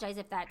apologize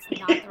if that's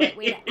not the right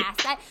way to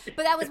ask that.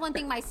 But that was one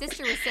thing my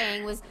sister was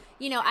saying was,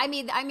 I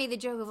made the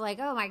joke of like,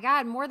 oh my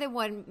God, more than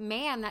one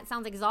man, that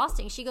sounds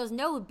exhausting. She goes,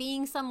 no,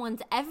 being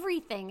someone's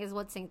everything is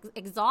what's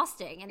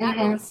exhausting. And that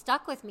really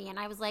stuck with me. And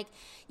I was like,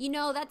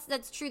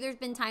 that's true. There's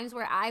been times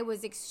where I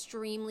was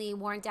extremely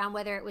worn down,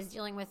 whether it was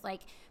dealing with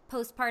like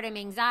postpartum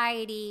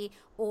anxiety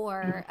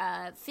or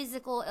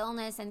physical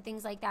illness and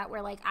things like that,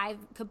 where like I've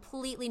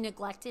completely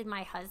neglected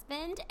my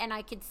husband, and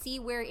I could see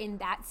where in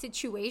that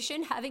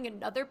situation having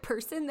another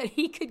person that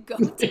he could go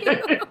to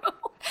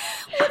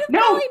would have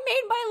probably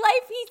made my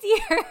life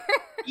easier.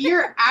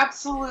 You're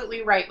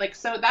absolutely right. Like,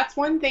 so that's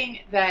one thing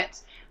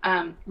that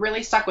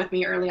really stuck with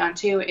me early on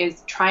too,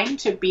 is trying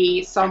to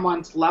be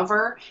someone's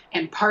lover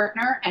and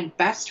partner and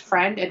best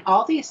friend and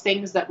all these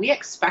things that we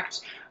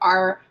expect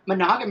our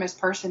monogamous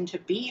person to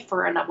be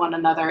for one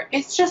another.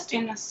 It's just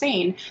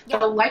insane. Yeah.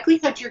 The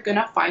likelihood you're going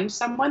to find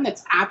someone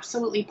that's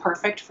absolutely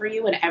perfect for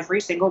you in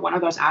every single one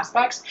of those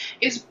aspects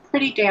is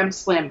pretty damn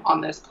slim on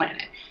this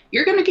planet.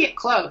 You're going to get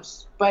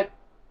close, but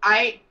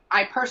I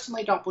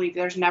personally don't believe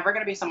there's never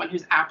going to be someone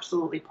who's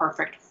absolutely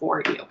perfect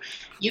for you.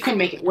 You can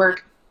make it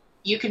work.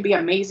 You can be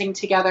amazing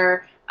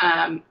together,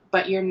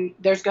 but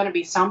there's going to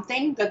be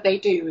something that they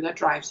do that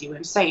drives you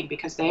insane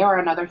because they are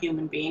another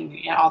human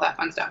being, all that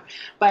fun stuff.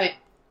 But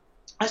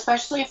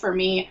especially for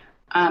me,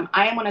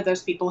 I am one of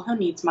those people who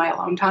needs my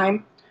alone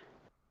time.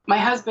 My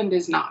husband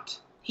is not.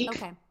 He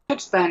could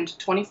spend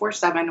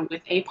 24/7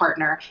 with a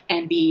partner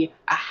and be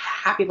a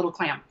happy little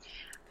clam.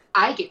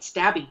 I get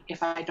stabby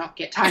if I don't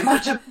get time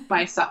out to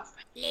myself.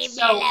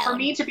 So for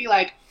me to be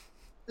like,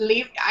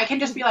 I can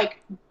just be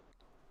like,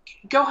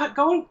 go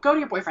to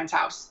your boyfriend's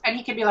house, and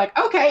he can be like,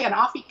 okay, and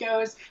off he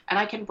goes, and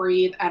I can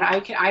breathe,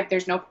 and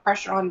there's no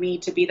pressure on me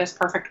to be this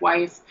perfect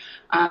wife.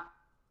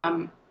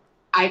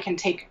 I can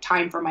take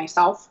time for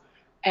myself,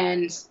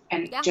 and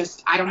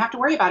just, I don't have to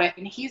worry about it.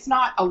 And he's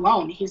not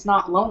alone. He's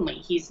not lonely.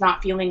 He's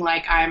not feeling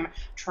like I'm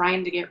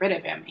trying to get rid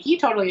of him.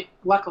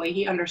 Luckily,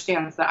 he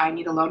understands that I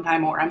need alone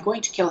time or I'm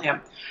going to kill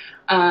him.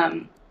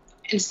 And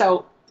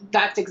so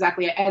that's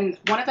exactly it. And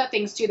one of the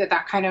things too,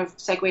 that kind of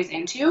segues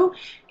into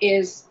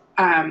is,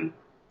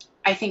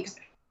 I think,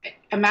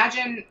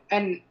 imagine,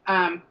 and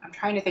I'm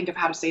trying to think of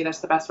how to say this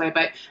the best way,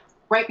 but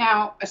right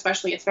now,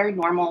 especially, it's very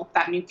normal,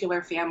 that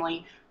nuclear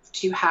family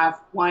to have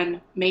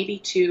one, maybe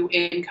two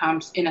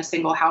incomes in a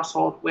single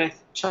household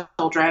with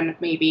children,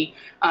 maybe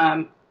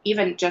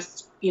even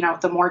just,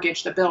 the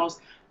mortgage, the bills.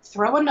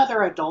 Throw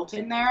another adult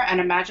in there and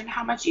imagine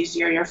how much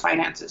easier your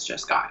finances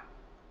just got.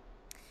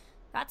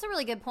 That's a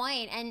really good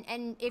point.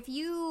 And if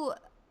you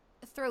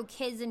throw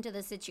kids into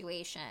the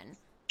situation,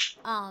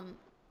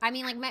 I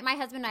mean, like my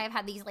husband and I have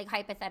had these like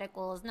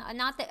hypotheticals.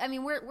 Not that, I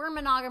mean, we're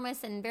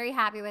monogamous and very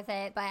happy with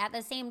it, but at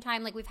the same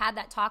time, like we've had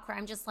that talk where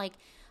I'm just like,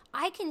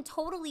 I can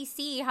totally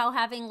see how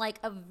having like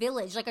a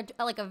village, like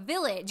a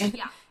village,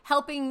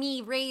 helping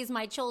me raise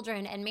my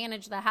children and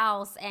manage the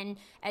house and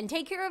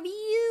take care of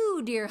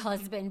you, dear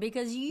husband,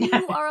 because you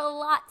are a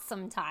lot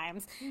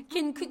sometimes,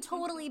 could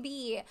totally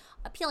be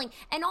appealing.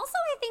 And also,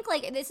 I think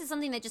like this is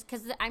something that just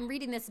because I'm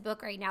reading this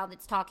book right now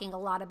that's talking a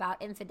lot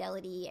about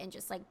infidelity and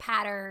just like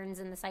patterns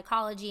and the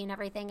psychology and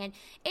everything, and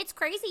it's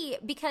crazy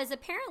because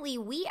apparently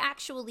we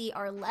actually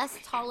are less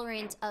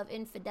tolerant of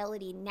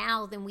infidelity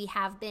now than we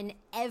have been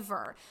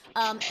ever.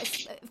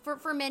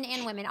 For men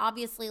and women,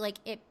 obviously, like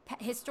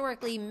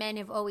historically, men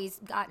have always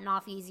gotten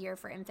off easier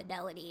for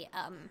infidelity.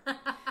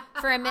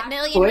 For a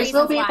million boys reasons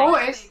will be why.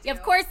 boys.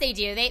 Of course they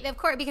do. Of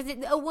course, because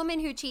a woman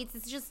who cheats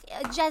is just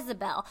a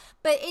Jezebel.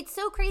 But it's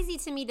so crazy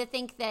to me to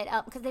think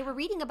that because they were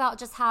reading about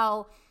just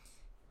how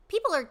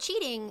people are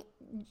cheating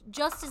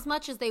just as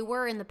much as they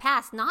were in the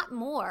past, not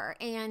more,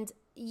 and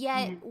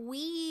yet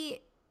we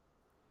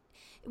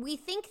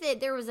think that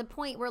there was a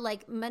point where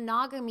like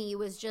monogamy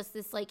was just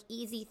this like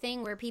easy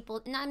thing where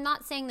people, and I'm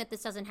not saying that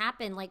this doesn't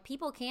happen, like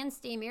people can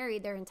stay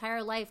married their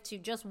entire life to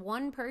just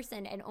one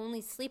person and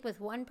only sleep with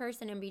one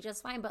person and be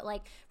just fine. But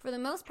like for the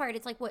most part,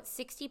 it's like what,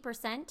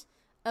 60%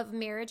 of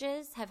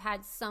marriages have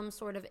had some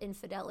sort of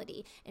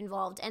infidelity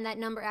involved. And that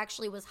number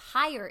actually was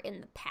higher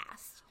in the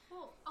past.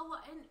 Well,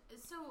 and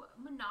so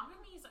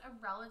monogamy is a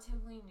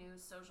relatively new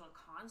social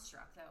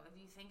construct though.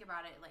 If you think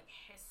about it, like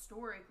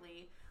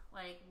historically,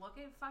 like, look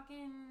at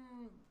fucking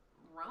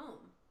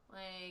Rome.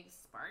 Like,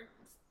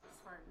 Spartans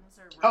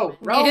or Roman. Oh,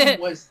 Rome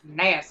was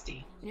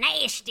nasty.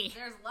 Nasty.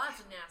 There's lots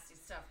of nasty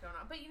stuff going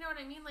on. But you know what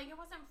I mean? Like, it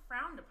wasn't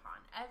frowned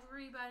upon.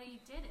 Everybody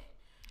did it.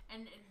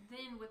 And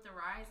then with the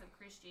rise of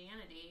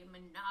Christianity,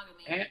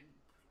 monogamy,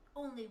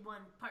 only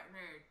one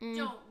partner,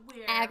 don't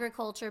wear.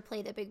 Agriculture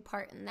played a big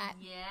part in that.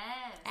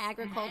 Yes.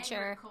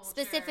 Agriculture.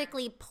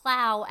 Specifically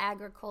plow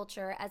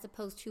agriculture as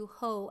opposed to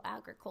hoe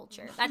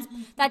agriculture.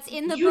 That's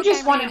in the book. You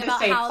just wanted to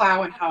say how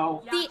plow and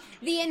hoe.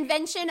 The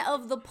invention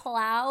of the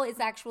plow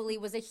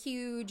was a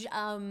huge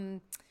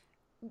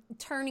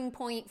turning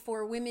point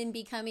for women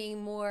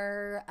becoming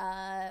more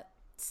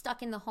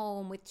stuck in the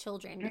home with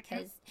children.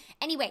 Because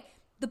anyway,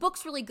 the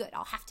book's really good.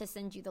 I'll have to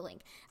send you the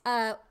link.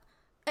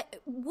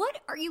 What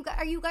are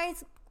you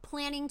guys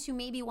planning to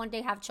maybe one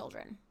day have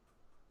children?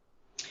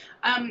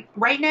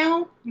 Right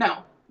now,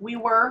 no. We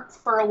were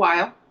for a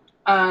while,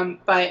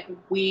 but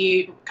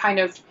we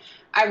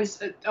I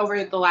was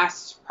over the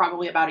last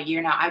probably about a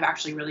year now, I've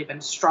actually really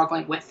been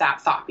struggling with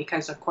that thought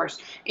because, of course,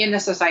 in the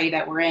society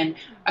that we're in,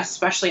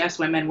 especially as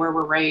women where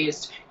we're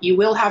raised, you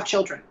will have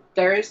children.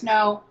 There is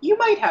no, you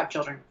might have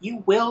children.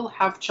 You will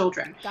have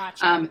children.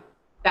 Gotcha.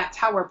 That's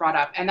how we're brought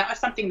up. And that was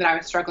something that I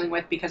was struggling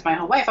with because my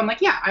whole life, I'm like,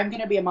 yeah, I'm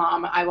going to be a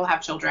mom. I will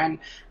have children.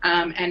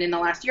 And in the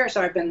last year or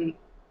so, I've been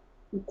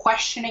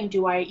questioning,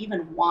 do I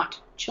even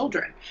want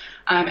children?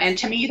 And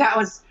to me, that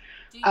was...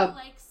 Do you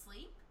like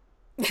sleep?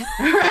 Like,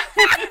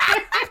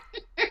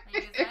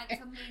 is that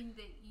something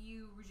that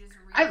you just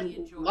really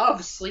enjoy? I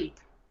love sleep.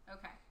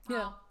 Okay.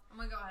 Well, I'm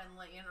going to go ahead and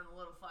let you in on a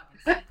little fucking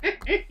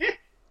sleep.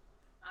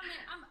 I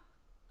mean,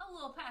 I'm a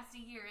little past a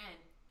year in.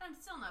 I'm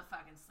still not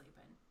fucking sleeping.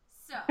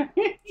 So,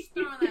 just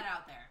throwing that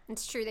out there.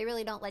 It's true. They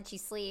really don't let you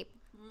sleep.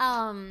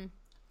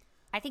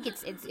 I think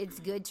it's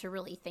good to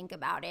really think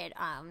about it.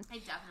 I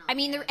definitely. I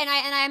mean,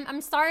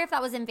 I'm sorry if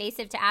that was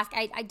invasive to ask.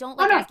 I don't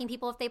like asking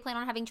people if they plan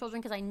on having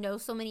children because I know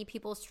so many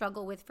people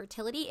struggle with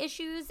fertility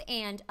issues.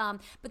 And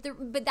but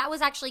that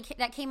was actually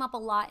that came up a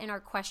lot in our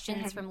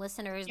questions from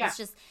listeners. Yeah. It's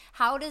just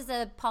how does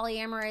a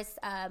polyamorous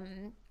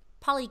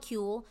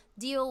polycule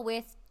deal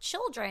with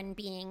children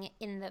being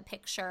in the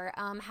picture?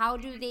 How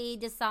do they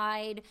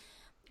decide?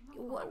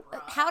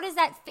 How does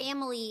that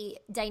family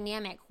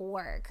dynamic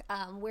work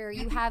where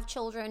you have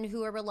children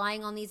who are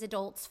relying on these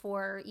adults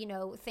for,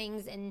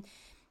 things? And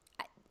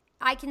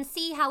I can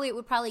see how it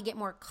would probably get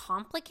more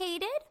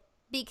complicated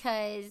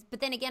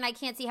but then again, I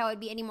can't see how it would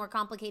be any more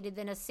complicated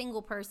than a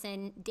single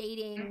person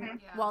dating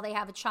while they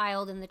have a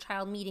child and the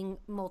child meeting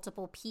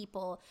multiple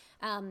people.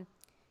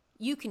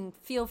 You can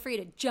feel free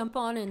to jump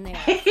on in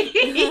there.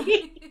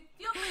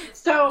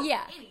 So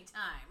yeah,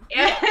 anytime.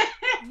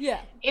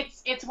 Yeah.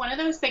 It's one of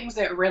those things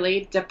that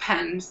really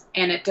depends,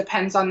 and it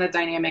depends on the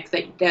dynamic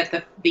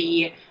that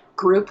the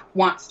group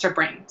wants to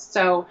bring.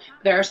 So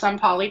there are some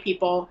poly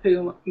people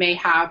who may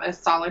have a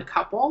solid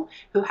couple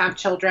who have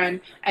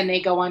children, and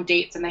they go on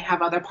dates and they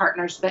have other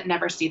partners that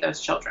never see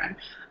those children,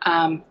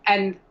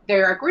 and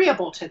they're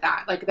agreeable to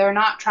that. Like they're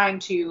not trying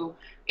to.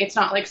 It's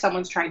not like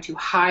someone's trying to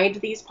hide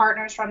these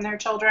partners from their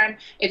children.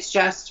 It's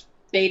just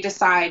they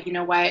decide, you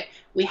know what,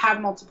 we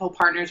have multiple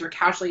partners, we're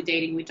casually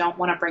dating, we don't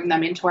want to bring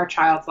them into our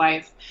child's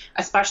life,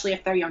 especially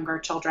if they're younger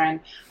children.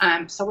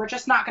 So we're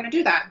just not going to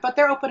do that. But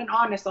they're open and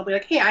honest. They'll be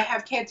like, hey, I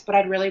have kids, but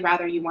I'd really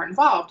rather you weren't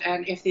involved.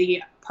 And if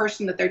the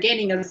person that they're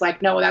dating is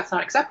like, no, that's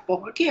not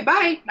acceptable. Okay,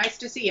 bye. Nice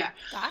to see you.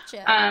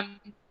 Gotcha.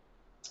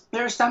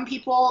 There are some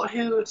people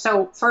who,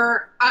 so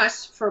for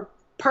us, for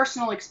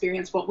personal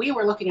experience, what we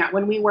were looking at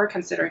when we were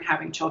considering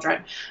having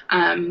children,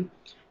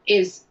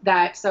 is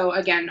that, so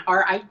again,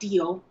 our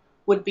ideal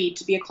would be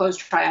to be a closed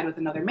triad with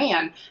another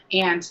man.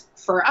 And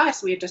for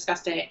us, we had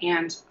discussed it,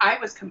 and I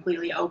was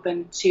completely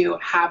open to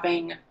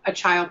having a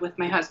child with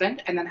my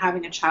husband and then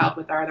having a child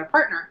with our other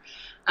partner.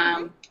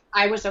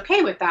 I was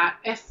okay with that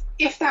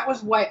if that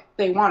was what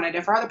they wanted.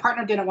 If our other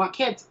partner didn't want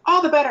kids,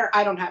 all the better.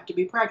 I don't have to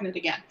be pregnant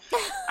again.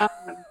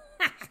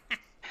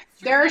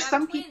 There are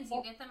some twins,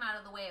 people. You get them out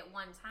of the way at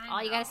one time.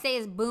 All you gotta say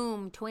is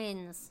boom,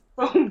 twins.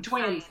 Boom,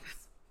 twins.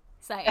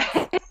 Science.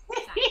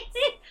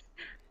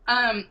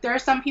 There are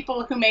some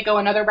people who may go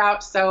another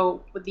route.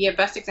 So the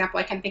best example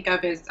I can think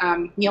of is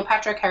Neil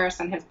Patrick Harris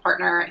and his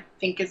partner. I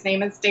think his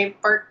name is Dave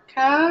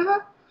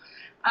Burtka.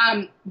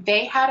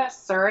 They had a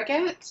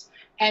surrogate,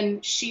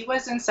 and she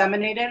was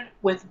inseminated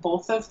with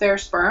both of their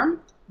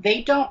sperm.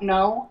 They don't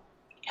know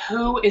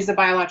who is the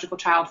biological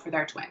child for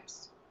their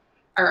twins,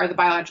 or the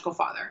biological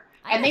father.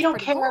 And they don't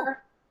care. Cool.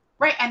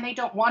 Right, and they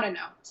don't want to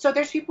know. So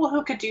there's people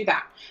who could do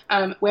that,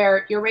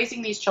 where you're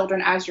raising these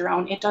children as your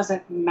own. It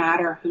doesn't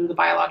matter who the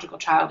biological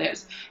child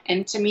is.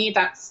 And to me,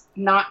 that's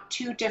not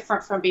too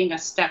different from being a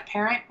step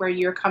parent, where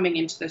you're coming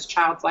into this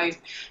child's life.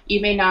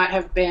 You may not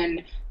have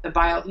been the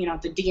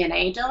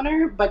DNA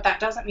donor, but that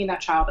doesn't mean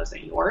that child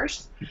isn't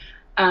yours.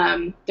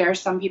 There are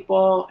some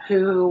people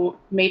who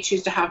may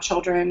choose to have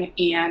children,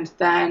 and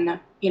then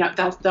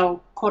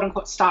they'll quote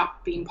unquote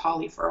stop being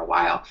poly for a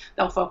while.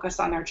 They'll focus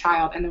on their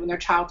child, and then when their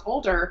child's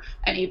older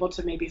and able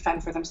to maybe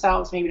fend for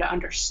themselves, maybe to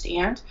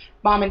understand,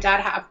 mom and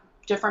dad have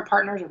different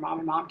partners, or mom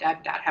and mom, dad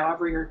and dad,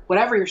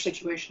 whatever your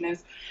situation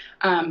is,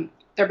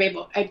 they're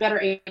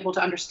able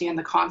to understand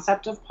the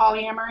concept of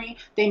polyamory.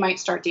 They might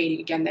start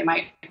dating again. They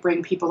might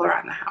bring people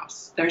around the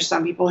house. There's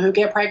some people who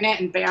get pregnant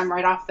and bam,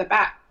 right off the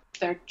bat,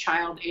 their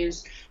child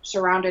is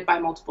surrounded by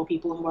multiple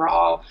people who are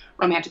all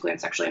romantically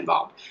and sexually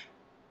involved.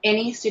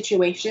 Any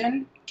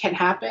situation can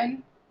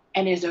happen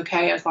and is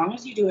okay as long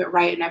as you do it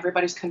right and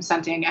everybody's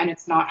consenting and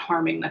it's not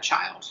harming the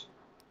child.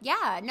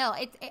 Yeah, no,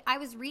 I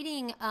was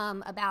reading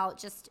about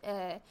just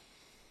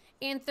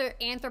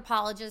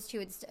anthropologists who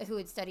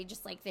had studied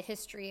just like the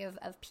history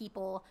of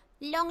people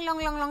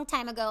long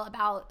time ago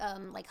about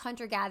like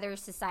hunter-gatherer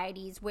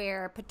societies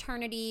where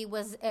paternity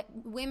was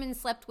women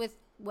slept with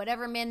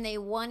whatever men they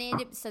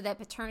wanted, so that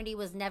paternity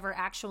was never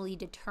actually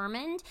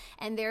determined,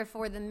 and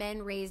therefore the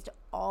men raised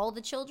all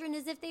the children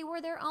as if they were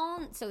their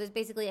own. So it was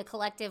basically a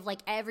collective, like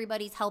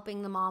everybody's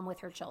helping the mom with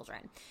her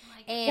children.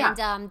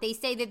 And they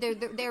say that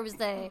there was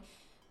the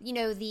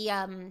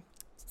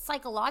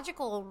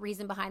psychological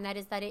reason behind that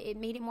is that it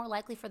made it more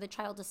likely for the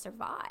child to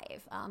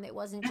survive. It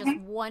wasn't just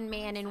one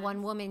man and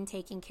one woman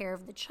taking care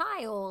of the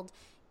child.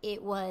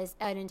 It was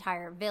an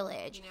entire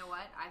village. You know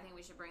what? I think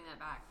we should bring that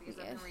back, because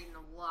I've been reading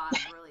a lot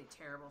of really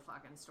terrible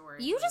fucking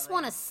stories. You just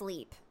want to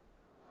sleep.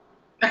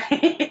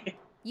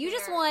 You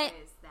just want...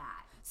 Is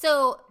that?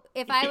 So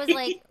if I was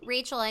like,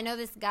 Rachel, I know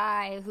this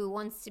guy who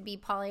wants to be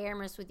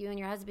polyamorous with you and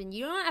your husband.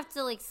 You don't have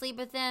to like sleep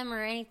with him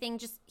or anything.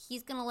 Just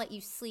he's going to let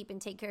you sleep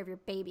and take care of your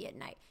baby at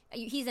night.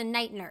 He's a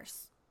night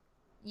nurse.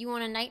 You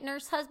want a night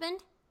nurse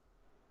husband?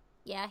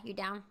 Yeah, you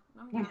down?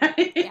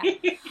 Yeah,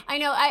 I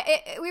know.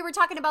 We were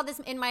talking about this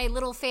in my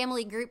little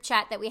family group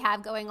chat that we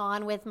have going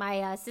on with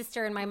my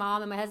sister and my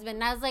mom and my husband.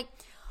 And I was like,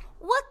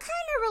 what kind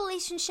of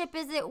relationship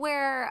is it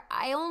where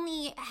I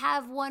only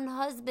have one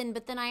husband,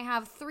 but then I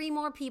have 3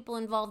 more people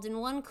involved, and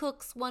one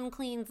cooks, one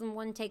cleans, and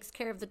one takes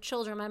care of the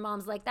children? My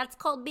mom's like, that's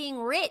called being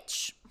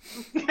rich.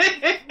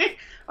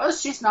 Oh,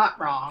 she's not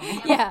wrong.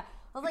 Yeah.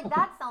 I was like,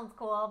 that sounds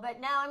cool.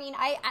 But no, I mean,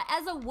 I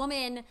as a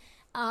woman...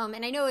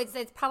 and I know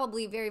it's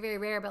probably very, very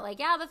rare, but like,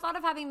 yeah, the thought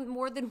of having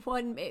more than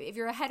one, if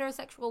you're a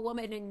heterosexual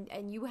woman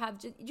and you have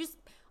just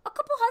a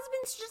couple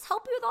husbands to just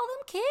help you with all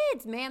them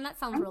kids, man, that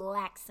sounds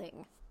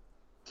relaxing.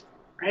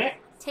 Right?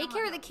 Take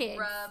care of the kids.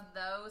 Rub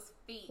those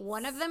feet.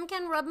 One of them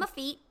can rub my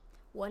feet,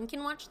 one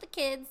can watch the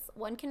kids,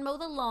 one can mow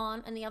the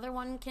lawn, and the other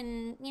one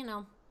can,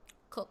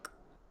 cook.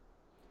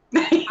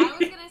 I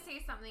was going to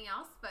say something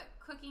else, but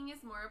cooking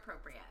is more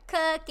appropriate.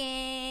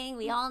 Cooking.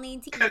 We all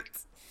need to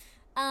eat.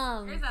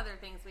 There's other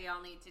things we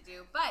all need to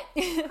do, but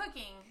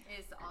cooking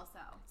is also.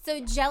 So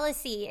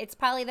jealousy, it's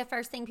probably the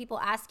first thing people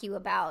ask you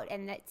about,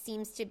 and that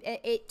seems to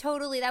it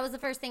totally. That was the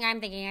first thing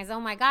I'm thinking is, oh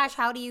my gosh,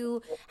 how do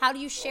you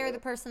share the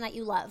person that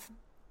you love?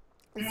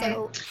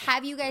 So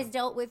have you guys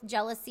dealt with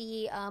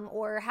jealousy,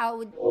 or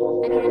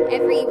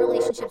every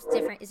relationship's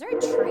different. Is there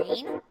a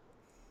train?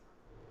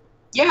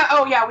 Yeah.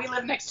 Oh, yeah. We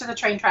live next to the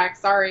train track.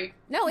 Sorry.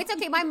 No, it's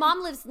okay. My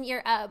mom lives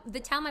near the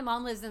town my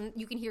mom lives in.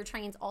 You can hear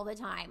trains all the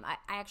time. I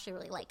actually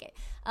really like it.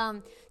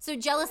 So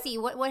jealousy.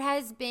 What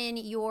has been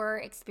your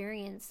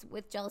experience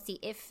with jealousy,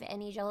 if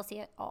any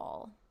jealousy at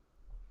all?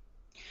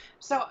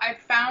 So I've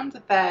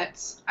found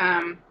that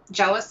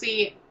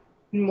jealousy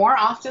more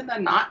often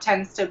than not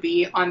tends to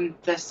be on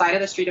the side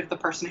of the street of the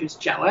person who's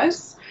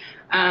jealous.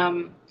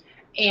 Um,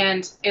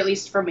 and at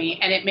least for me,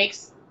 and it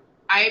makes,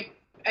 I,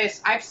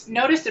 I've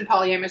noticed in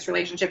polyamorous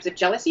relationships, if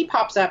jealousy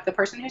pops up, the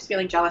person who's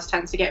feeling jealous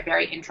tends to get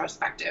very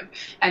introspective,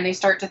 and they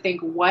start to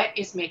think, what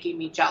is making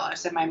me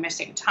jealous? Am I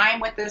missing time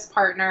with this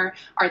partner?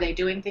 Are they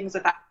doing things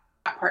with that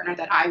partner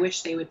that I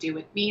wish they would do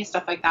with me,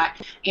 stuff like that.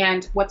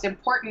 And what's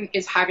important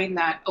is having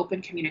that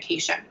open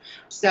communication.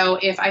 So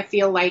if I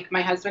feel like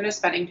my husband is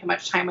spending too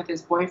much time with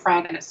his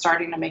boyfriend and it's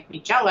starting to make me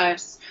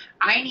jealous,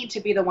 I need to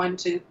be the one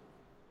to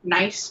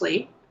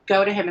nicely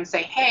go to him and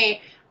say,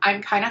 hey,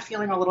 I'm kind of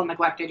feeling a little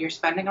neglected. You're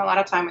spending a lot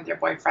of time with your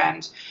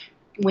boyfriend.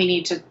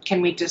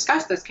 Can we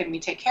discuss this? Can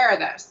we take care of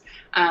this?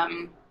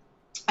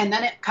 And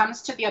then it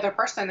comes to the other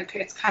person.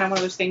 It's kind of one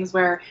of those things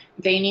where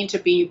they need to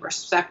be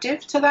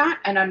receptive to that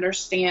and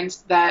understand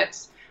that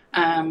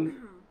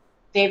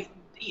it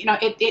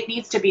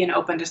needs to be an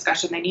open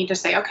discussion. They need to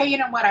say, okay, you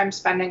know what, I'm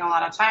spending a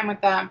lot of time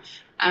with them.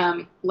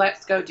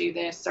 Let's go do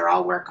this, or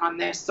I'll work on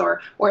this,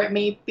 or it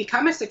may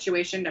become a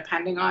situation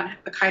depending on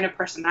the kind of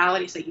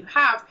personalities that you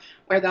have,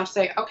 where they'll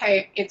say,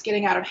 okay, it's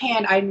getting out of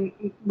hand.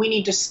 We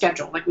need to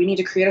schedule, like we need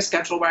to create a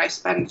schedule where I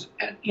spend,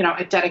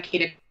 a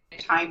dedicated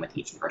time with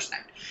each person.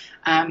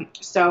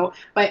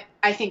 But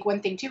I think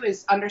one thing too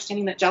is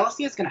understanding that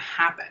jealousy is going to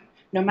happen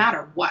no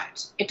matter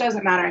what. It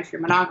doesn't matter if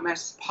you're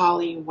monogamous,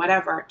 poly,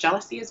 whatever,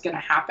 jealousy is going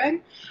to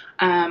happen.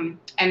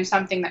 And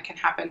something that can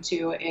happen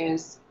too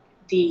is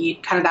the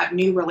kind of that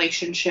new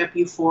relationship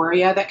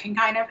euphoria that can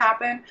kind of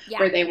happen,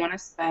 where they want to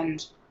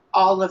spend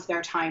all of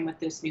their time with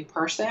this new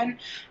person.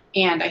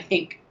 And I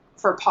think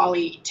for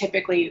poly,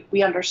 typically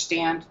we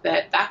understand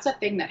that that's a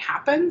thing that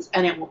happens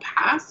and it will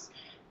pass.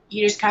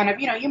 You just kind of,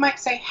 you might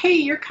say, hey,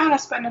 you're kind of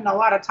spending a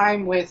lot of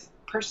time with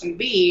person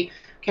B.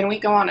 Can we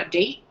go on a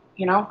date?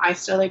 I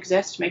still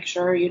exist. Make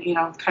sure,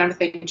 kind of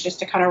thing, just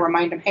to kind of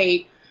remind them,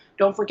 hey,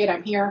 don't forget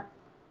I'm here.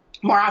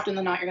 More often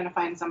than not, you're going to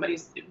find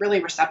somebody's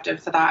really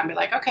receptive to that and be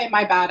like, okay,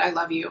 my bad. I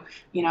love you.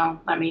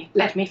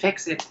 Let me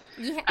fix it.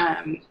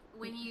 Yeah.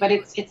 When you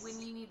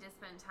need to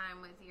spend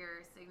time with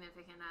your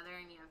significant other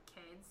and you have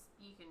kids,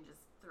 you can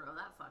just throw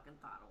that fucking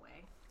thought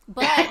away.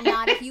 But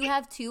not if you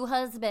have two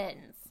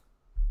husbands.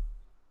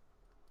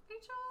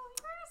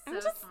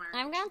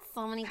 I've got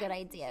so many good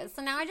ideas.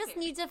 So now I just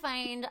need to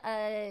find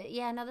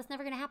that's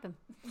never going to happen.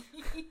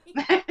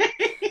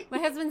 My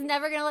husband's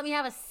never going to let me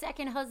have a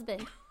second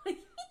husband.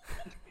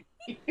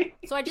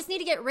 So I just need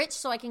to get rich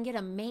so I can get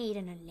a maid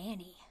and a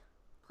nanny.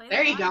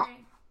 There you go.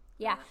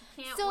 Yeah.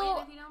 Can't win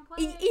if you don't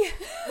play.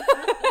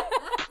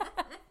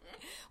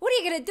 What are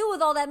you going to do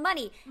with all that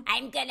money?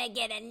 I'm going to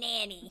get a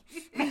nanny.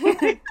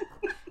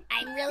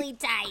 I'm really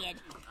tired.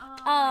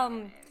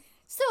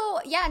 So,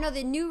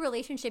 the new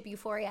relationship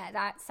euphoria,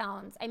 that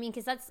sounds,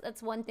 because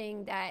that's one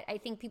thing that I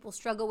think people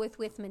struggle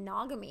with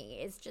monogamy,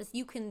 is just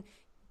you can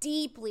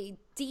deeply,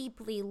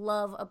 deeply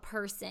love a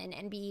person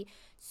and be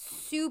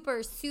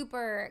super,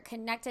 super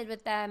connected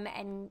with them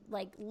and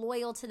like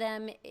loyal to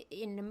them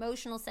in an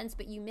emotional sense,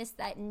 but you miss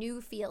that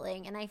new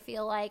feeling. And I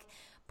feel like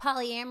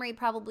polyamory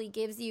probably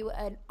gives you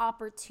an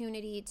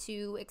opportunity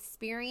to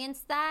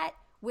experience that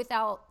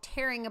without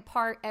tearing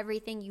apart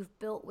everything you've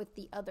built with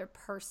the other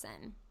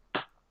person.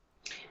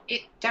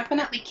 It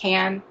definitely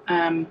can.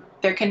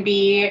 There can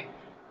be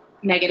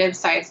negative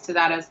sides to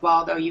that as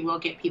well, though. You will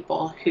get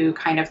people who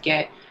kind of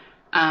get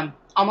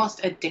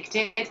almost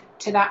addicted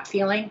to that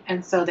feeling,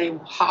 and so they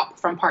will hop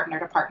from partner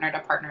to partner to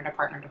partner to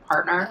partner to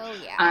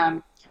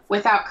partner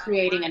without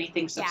creating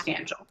anything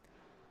substantial.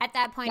 At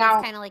that point,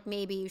 it's kind of like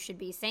maybe you should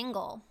be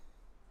single.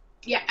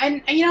 Yeah,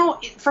 and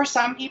for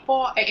some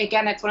people,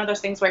 again, it's one of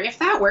those things where if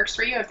that works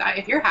for you,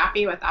 if you're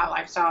happy with that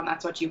lifestyle and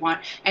that's what you want,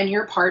 and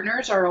your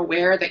partners are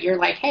aware that you're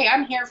like, hey,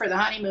 I'm here for the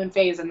honeymoon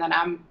phase and then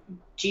I'm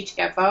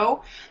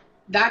GTFO,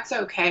 that's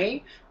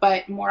okay.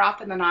 But more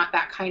often than not,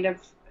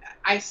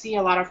 I see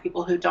a lot of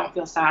people who don't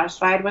feel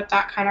satisfied with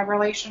that kind of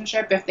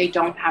relationship if they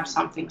don't have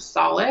something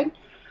solid.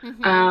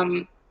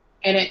 Mm-hmm.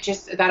 And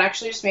that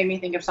actually just made me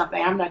think of something.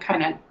 I'm going to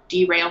kind of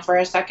derail for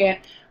a second.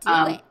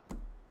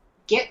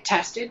 Get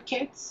tested,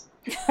 kids.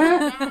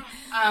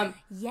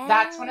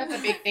 That's one of the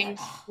big things.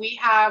 We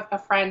have a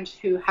friend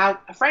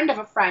of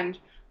a friend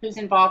who's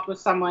involved with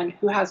someone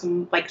who has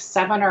like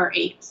 7 or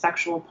 8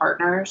 sexual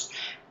partners.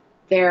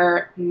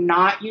 They're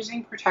not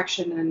using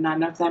protection and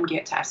none of them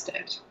get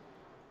tested.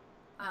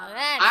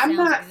 That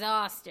sounds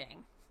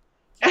exhausting.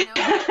 You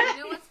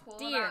know what's cool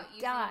Dear about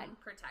using God.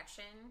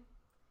 protection?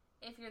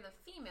 If you're the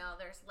female,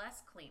 there's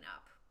less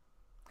cleanup.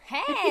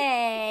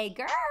 Hey,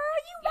 girl,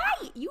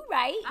 you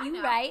right.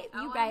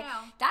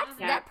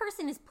 That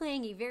person is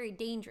playing a very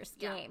dangerous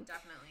game. Yeah,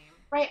 definitely.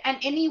 Right, and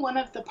any one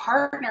of the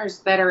partners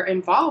that are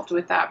involved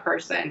with that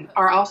person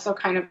are also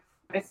kind of,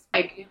 it's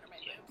like,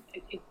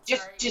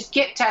 just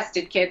get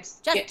tested, kids.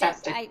 Get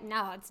tested.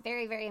 No, it's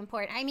very, very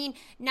important.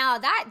 Now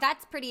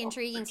that's pretty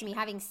intriguing to me,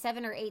 having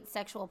 7 or 8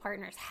 sexual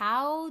partners.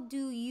 How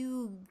do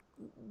you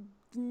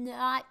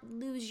not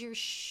lose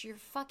your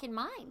fucking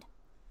mind?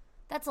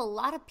 That's a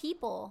lot of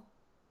people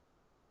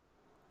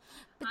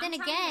But then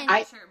again, I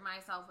picture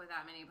myself with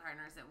that many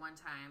partners at one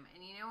time,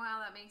 and you know how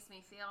that makes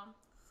me feel?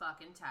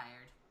 Fucking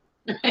tired.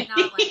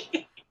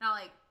 Not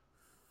like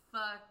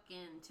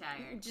fucking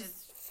tired.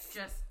 Just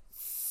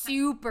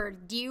super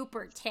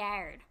duper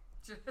tired.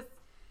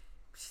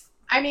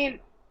 I mean,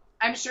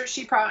 I'm sure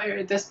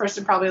this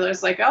person probably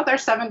was like, oh,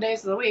 there's 7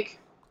 days of the week.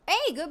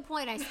 Hey, good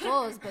point, I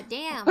suppose. But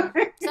damn,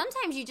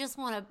 sometimes you just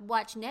want to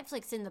watch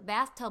Netflix in the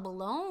bathtub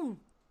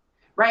alone.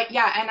 Right,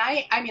 yeah, and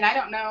I mean, I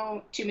don't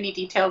know too many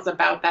details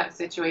about that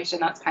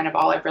situation. That's kind of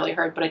all I've really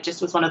heard, but it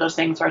just was one of those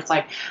things where it's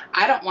like,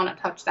 I don't want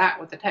to touch that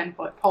with a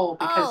 10-foot pole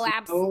because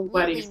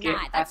nobody's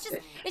getting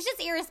tested. It's just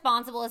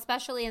irresponsible,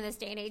 especially in this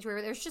day and age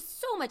where there's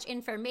just so much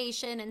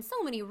information and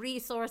so many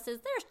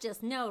resources. There's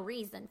just no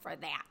reason for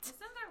that. Isn't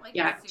there like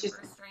a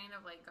super strain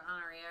of like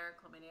gonorrhea or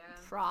chlamydia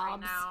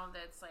right now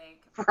that's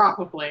like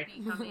probably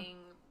becoming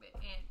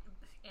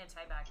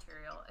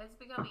antibacterial? It's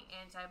becoming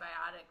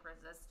antibiotic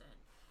resistant.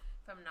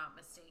 If I'm not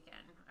mistaken.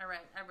 I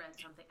read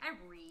something.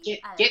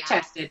 Get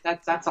tested.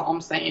 That's all I'm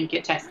saying.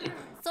 Get tested.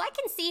 So I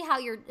can see how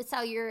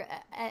you're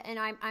and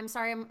I'm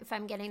sorry if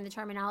I'm getting the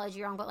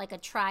terminology wrong, but like a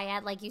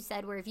triad, like you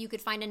said, where if you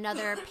could find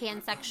another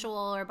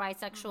pansexual or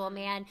bisexual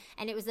man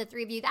and it was the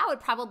three of you, that would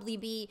probably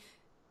be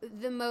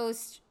the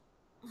most,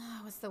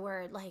 what's the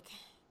word? Like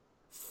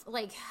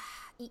I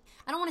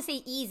don't want to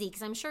say easy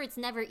because I'm sure it's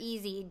never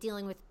easy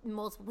dealing with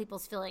multiple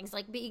people's feelings.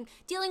 Like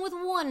dealing with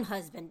one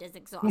husband is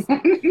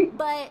exhausting.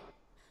 But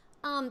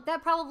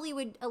that probably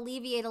would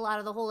alleviate a lot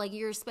of the whole, like,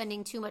 you're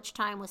spending too much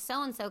time with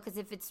so-and-so, because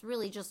if it's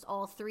really just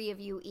all three of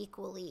you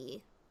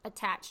equally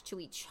attached to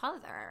each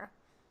other,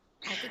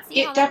 I could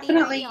see how that'd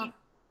be ideal.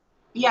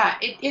 Yeah,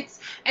 it's,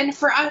 and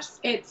for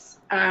us, it's,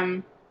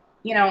 having,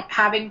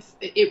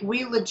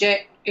 we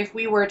legit, if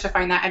we were to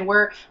find that, and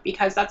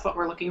because that's what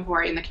we're looking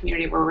for in the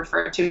community, we're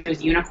referred to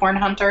as unicorn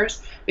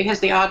hunters, because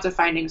the odds of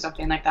finding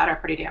something like that are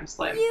pretty damn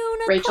slim.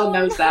 Rachel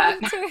knows that.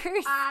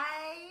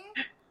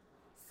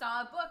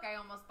 Saw a book I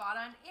almost bought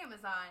on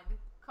Amazon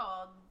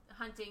called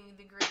Hunting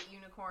the Great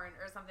Unicorn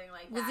or something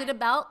like that. Was it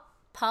about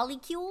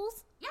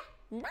polycules? Yeah.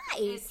 Nice.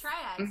 It's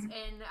triads. Mm-hmm.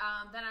 And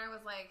then I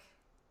was like,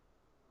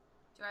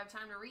 do I have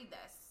time to read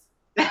this?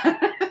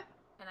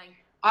 And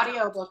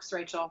audiobooks,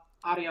 Rachel.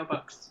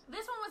 Audiobooks.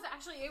 This one was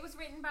actually, it was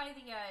written by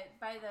the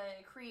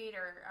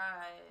creator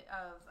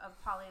of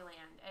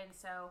Polyland. And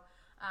so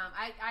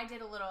I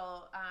did a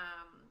little,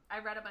 I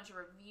read a bunch of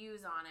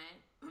reviews on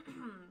it.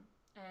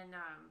 And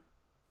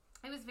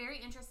it was very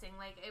interesting.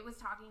 Like, it was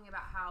talking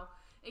about how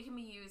it can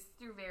be used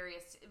through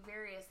various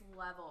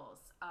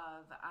levels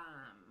of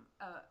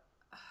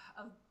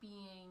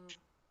being,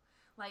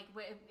 like,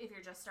 if you're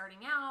just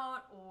starting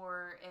out,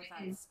 or if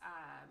it's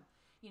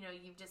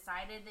you've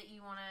decided that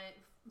you want to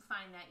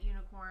find that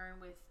unicorn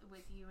with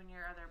you and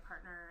your other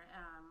partner,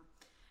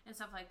 and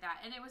stuff like that.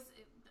 And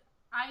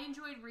I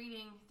enjoyed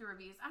reading the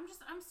reviews. I'm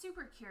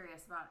super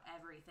curious about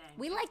everything.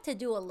 We like to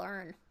do a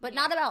learn, but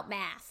not about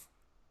math.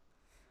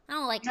 I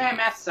don't like math.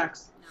 Math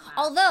sucks. No, math.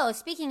 Although,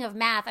 speaking of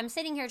math, I'm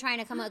sitting here trying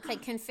to come up,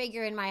 like,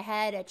 configure in my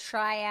head a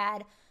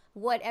triad,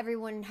 what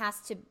everyone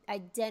has to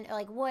identify,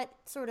 like, what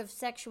sort of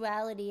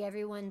sexuality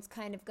everyone's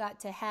kind of got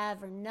to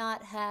have or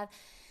not have.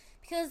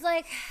 Because,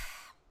 like,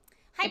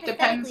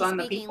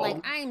 hypothetically speaking,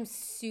 like, I'm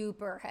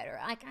super hetero.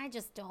 Like, I'm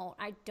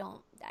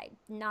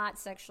not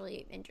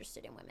sexually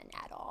interested in women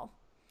at all.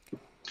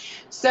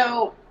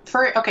 So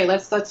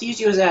let's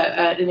use you as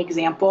an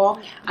example.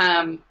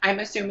 Yeah.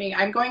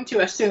 I'm going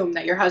to assume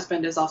that your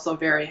husband is also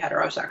very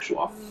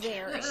heterosexual.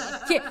 Very.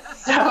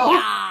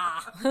 So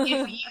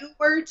if you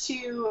were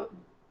to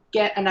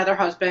get another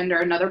husband or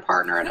another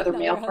partner, another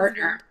male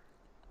partner,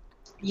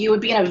 you would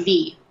be in a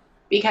V,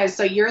 because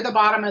so you're the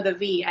bottom of the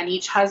V and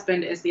each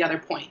husband is the other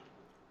point.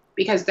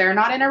 Because they're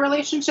not in a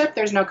relationship,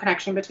 there's no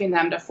connection between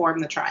them to form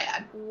the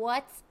triad.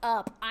 What's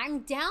up? I'm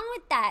down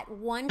with that.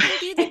 One can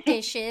do the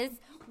dishes.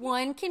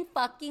 One can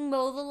fucking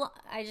mow the lawn.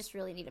 I just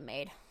really need a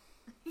maid.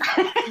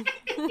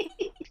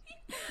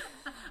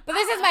 But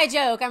this is my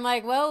joke. I'm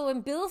like, well,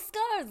 when Bill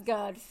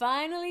Skarsgård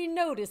finally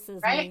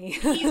notices me.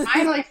 He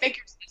finally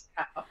figures this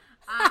out.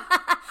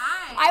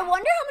 I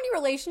wonder how many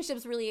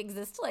relationships really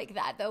exist like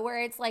that, though,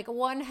 where it's like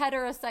one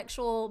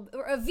heterosexual,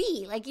 or a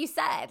V, like you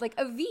said, like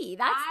a V.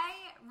 I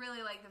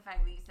really like the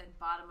fact that you said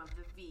bottom of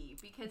the V,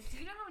 because do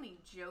you know how many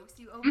jokes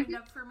you opened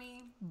up for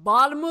me?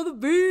 Bottom of the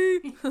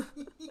V.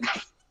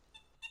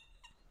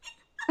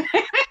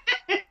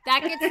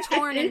 That gets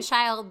torn in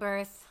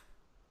childbirth.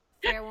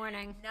 Fair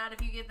warning. Not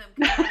if you get them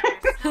cut out of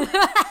your stomach.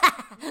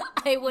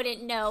 I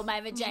wouldn't know.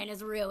 My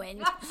vagina's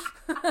ruined.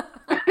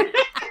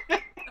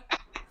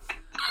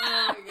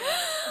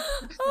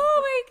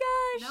 Oh my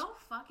gosh. No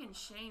fucking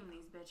shame,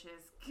 these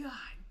bitches. God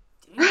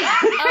damn.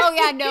 Oh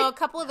yeah, no. A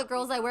couple of the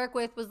girls I work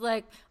with was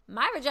like,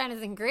 my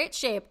vagina's in great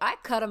shape. I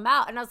cut them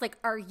out. And I was like,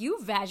 are you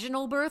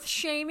vaginal birth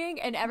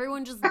shaming? And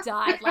everyone just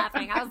died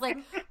laughing. I was like,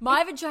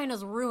 my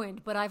vagina's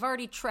ruined, but I've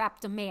already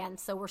trapped a man,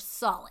 so we're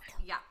solid.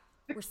 Yeah.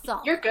 We're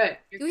solid. You're good.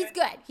 He's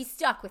good. He's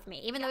stuck with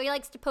me. Even though he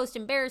likes to post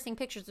embarrassing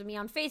pictures of me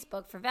on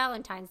Facebook for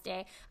Valentine's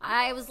Day,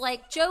 I was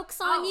like, joke's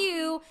on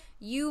you.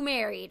 You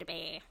married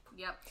me.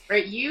 Yep.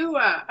 Right, you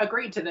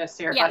agreed to this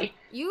here, Yeah, buddy.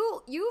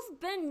 you've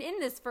been in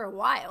this for a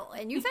while,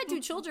 and you've had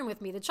 2 children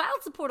with me. The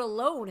child support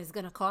alone is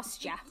going to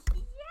cost you.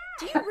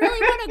 Do you really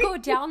want to go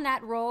down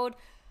that road?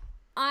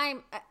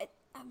 I'm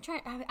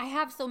trying. I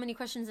have so many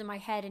questions in my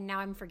head, and now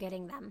I'm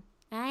forgetting them.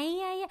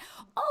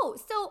 Oh,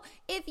 so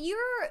if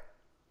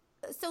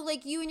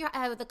like you and your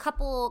the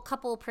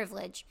couple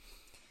privilege.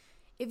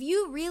 If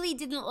you really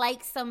didn't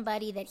like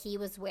somebody that he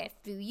was with,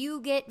 do you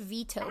get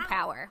veto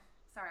power?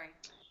 Sorry.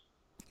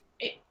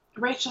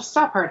 Rachel,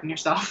 stop hurting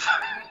yourself.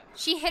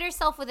 She hit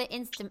herself with an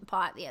Instant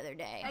Pot the other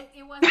day.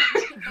 It wasn't.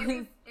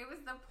 It was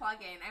the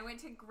plug-in. I went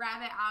to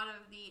grab it out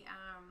of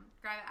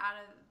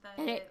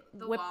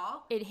the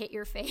wall. It hit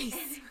your face.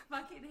 And it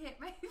fucking hit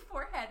my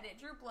forehead and it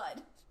drew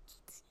blood.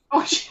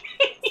 Oh, shit.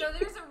 So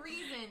there's a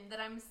reason that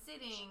I'm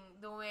sitting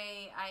the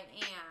way I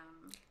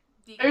am.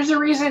 There's a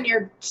reason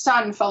your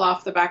son fell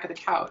off the back of the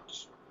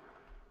couch.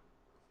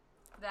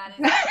 That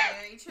is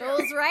very true.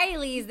 Those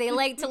Rileys, they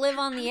like to live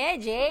on the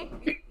edge, eh?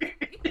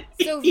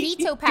 So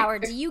veto power.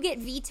 Do you get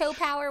veto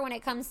power when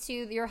it comes to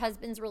your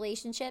husband's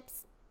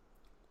relationships?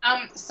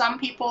 Some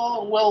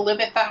people will live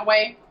it that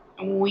way.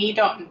 We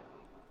don't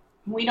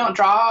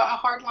draw a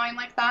hard line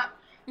like that.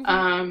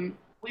 Mm-hmm.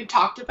 We've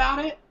talked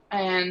about it,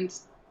 and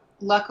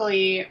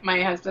luckily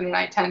my husband and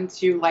I tend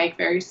to like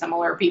very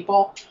similar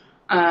people.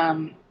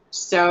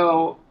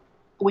 So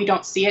we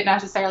don't see it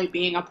necessarily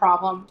being a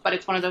problem, but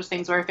it's one of those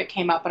things where if it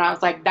came up and I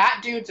was like,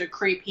 that dude's a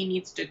creep, he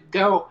needs to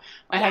go,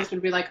 my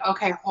husband would be like,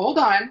 okay, hold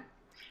on.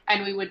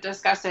 And we would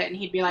discuss it, and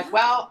he'd be like,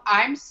 well,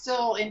 I'm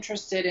still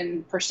interested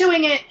in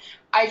pursuing it.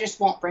 I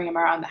just won't bring him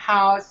around the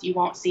house. You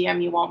won't see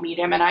him. You won't meet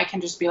him. And I can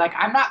just be like,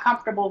 I'm not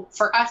comfortable.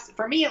 For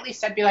me at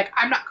least, I'd be like,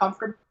 I'm not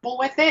comfortable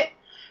with it,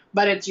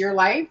 but it's your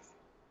life.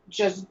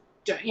 Just,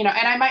 and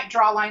I might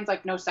draw lines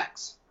like no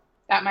sex.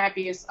 That might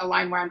be a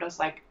line where I'm just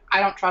like, I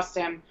don't trust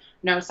him.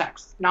 No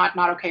sex. Not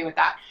okay with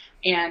that.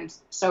 And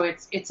so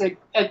it's a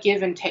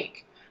give and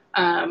take.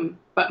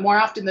 But more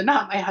often than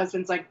not, my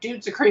husband's like,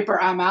 dude's a creeper.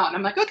 I'm out. And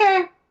I'm like,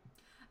 okay.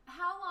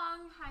 How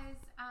long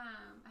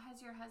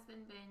has your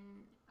husband been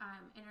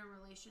in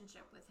a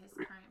relationship with his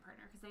current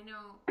partner? Because I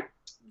know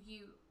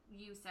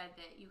you said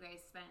that you guys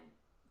spent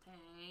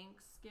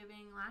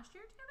Thanksgiving last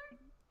year together,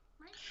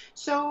 right?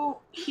 So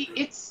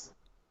it's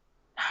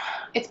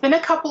been a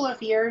couple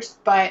of years,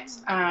 but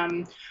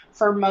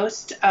for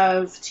most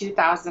of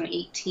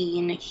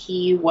 2018,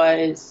 he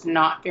was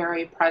not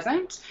very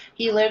present.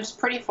 He lives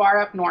pretty far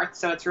up north,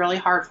 so it's really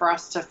hard for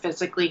us to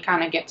physically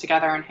kind of get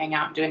together and hang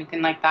out and do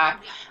anything like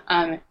that.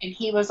 And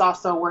he was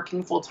also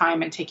working full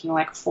time and taking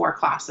like 4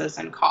 classes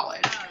in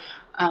college.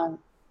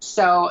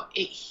 So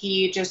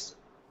he just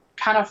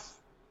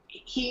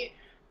he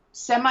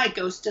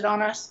semi-ghosted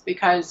on us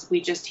because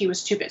he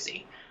was too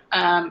busy.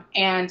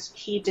 And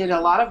he did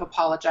a lot of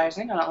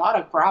apologizing and a lot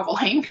of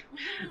groveling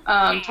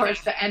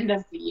towards the end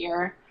of the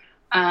year.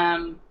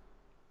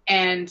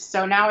 And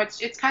so now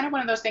it's kind of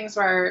one of those things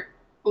where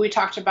we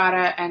talked about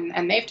it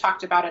and they've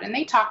talked about it, and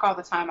they talk all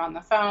the time on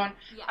the phone.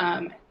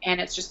 Yeah.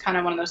 And it's just kind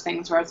of one of those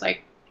things where it's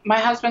like, my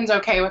husband's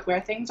okay with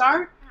where things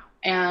are.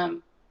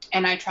 And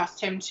I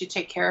trust him to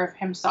take care of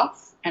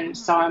himself. And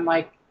so I'm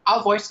like,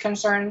 I'll voice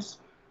concerns.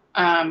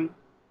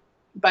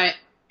 But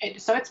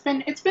so it's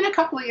been a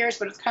couple of years,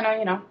 but it's kind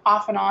of,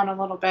 off and on a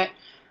little bit.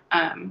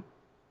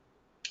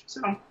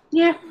 So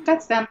yeah,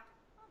 that's them.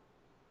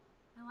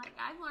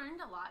 I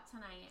learned a lot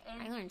tonight.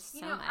 And, I learned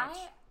so much.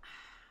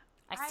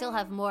 I still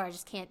have more. I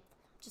just can't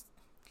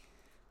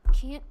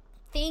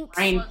think.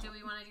 Well, do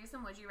we want to do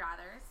some Would You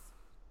Rathers?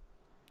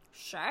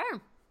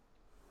 Sure.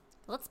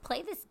 Let's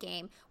play this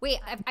game. Wait,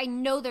 I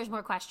know there's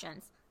more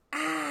questions.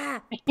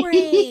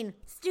 Brain.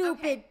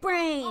 Stupid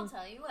brain. I'll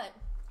tell you what.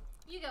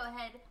 You go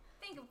ahead.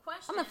 Think of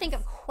questions. I'm going to think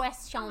of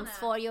questions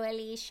for you,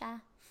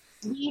 Alicia.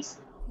 Yes.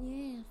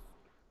 Yeah.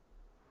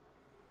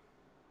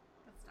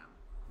 That's dumb.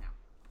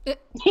 No.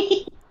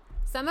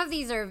 Some of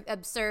these are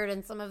absurd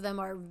and some of them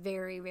are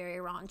very, very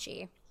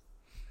raunchy.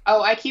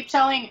 Oh, I keep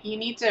telling you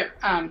need to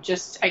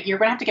you're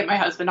going to have to get my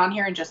husband on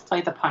here and just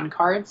play the pun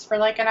cards for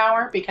like an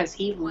hour because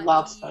he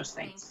loves those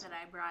things.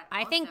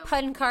 I think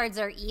pun cards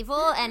are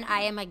evil and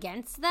I am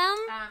against them.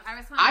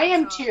 I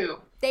am too.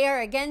 They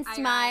are against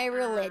my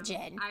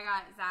religion. I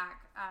got Zach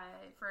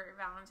for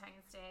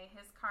Valentine's Day.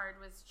 His card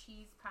was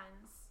cheese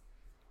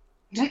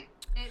puns.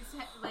 It's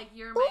like,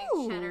 you're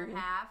my cheddar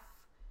half.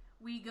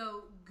 We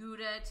go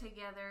Gouda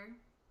together.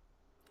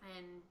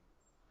 And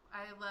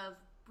I love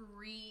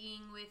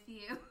breeing with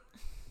you.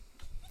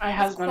 My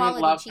husband would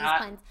love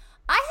that. Puns.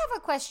 I have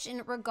a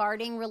question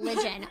regarding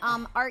religion.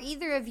 Are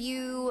either of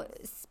you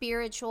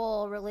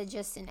spiritual,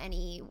 religious in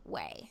any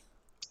way?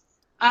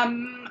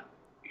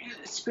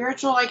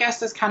 Spiritual, I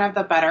guess, is kind of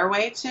the better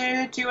way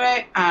to do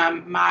it.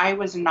 I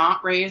was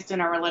not raised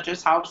in a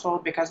religious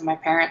household because my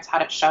parents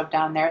had it shoved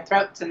down their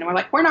throats, and we're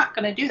like, we're not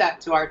going to do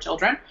that to our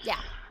children. Yeah.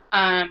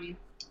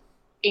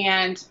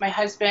 And my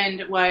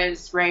husband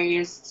was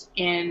raised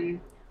in.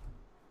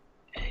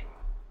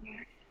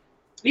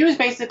 He was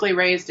basically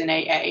raised in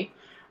AA,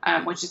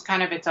 which is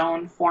kind of its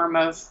own form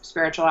of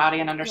spirituality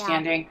and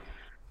understanding.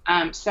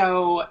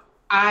 So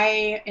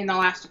in the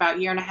last about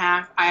year and a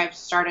half, I've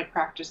started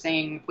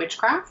practicing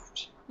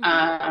witchcraft,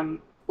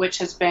 which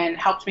has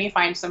helped me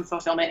find some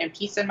fulfillment and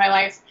peace in my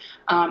life.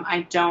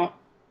 I don't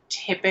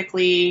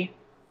typically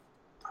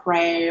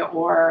pray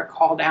or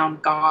call down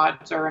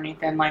gods or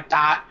anything like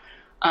that.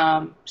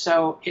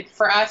 So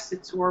for us,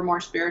 we're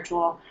more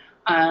spiritual.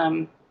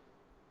 You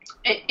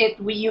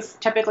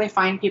typically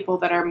find people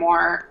that are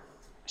more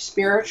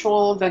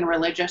spiritual than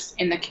religious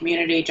in the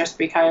community, just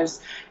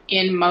because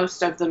in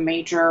most of the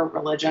major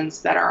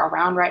religions that are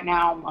around right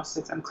now, most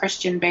of them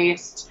Christian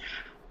based,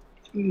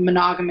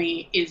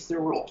 monogamy is the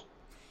rule.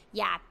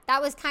 Yeah,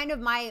 that was kind of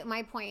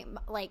my point,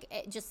 like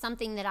just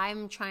something that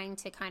I'm trying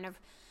to kind of,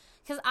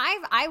 because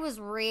I was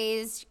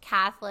raised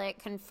Catholic,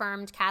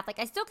 confirmed Catholic.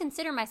 I still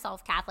consider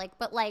myself Catholic,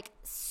 but like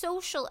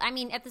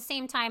at the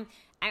same time,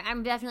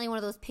 I'm definitely one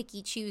of those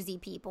picky, choosy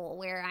people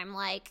where I'm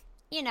like,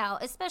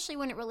 especially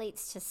when it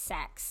relates to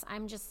sex,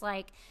 I'm just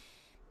like,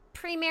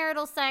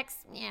 premarital sex.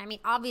 Yeah, I mean,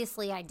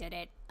 obviously I did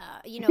it.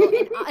 You know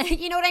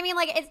what I mean?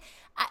 Like,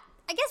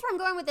 I guess where I'm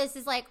going with this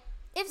is like,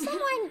 if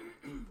someone,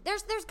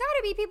 there's got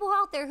to be people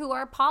out there who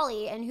are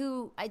poly and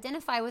who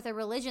identify with a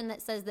religion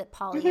that says that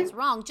poly is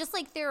wrong. Just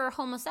like there are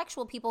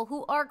homosexual people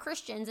who are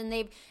Christians and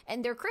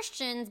they're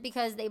Christians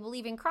because they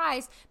believe in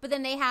Christ, but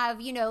then they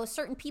have,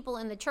 certain people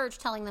in the church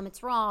telling them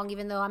it's wrong,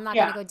 even though I'm not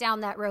going to go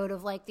down that road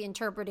of like the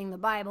interpreting the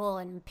Bible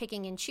and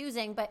picking and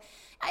choosing. But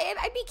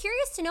I'd be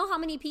curious to know how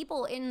many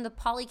people in the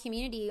poly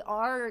community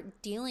are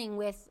dealing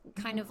with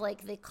kind of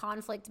like the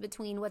conflict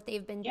between what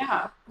they've been,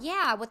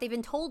 what they've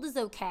been told is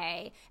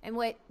okay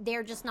and what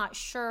they're just not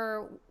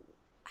sure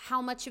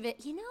how much of it,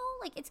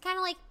 like it's kind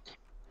of like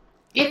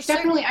it's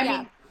definitely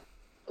I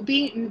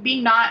mean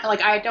being not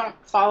like, I don't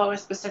follow a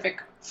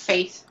specific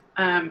faith,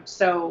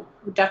 so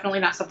definitely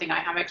not something I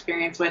have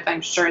experience with.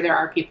 I'm sure there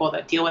are people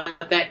that deal with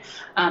it.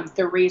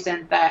 The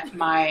reason that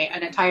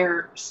an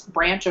entire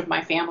branch of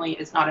my family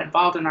is not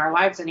involved in our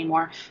lives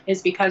anymore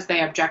is because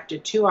they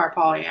objected to our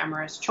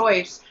polyamorous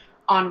choice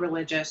on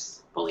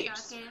religious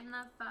beliefs.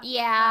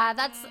 Yeah,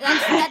 that's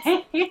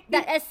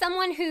that, as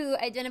someone who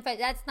identifies,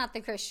 that's not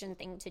the Christian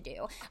thing to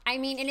do. I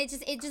mean, and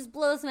it just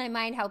blows my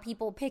mind how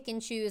people pick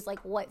and choose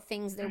like what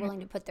things they're willing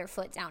to put their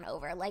foot down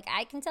over. Like,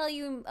 I can tell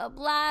you a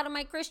lot of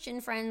my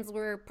Christian friends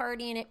were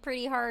partying it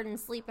pretty hard and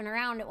sleeping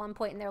around at one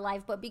point in their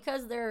life, but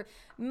because they're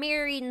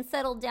married and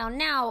settled down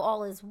now,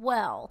 all is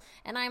well.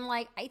 And I'm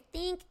like,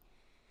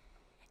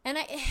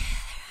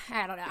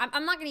 I don't know.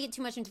 I'm not going to get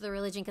too much into the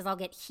religion because I'll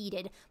get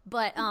heated.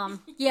 But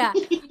yeah,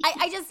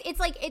 I just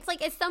it's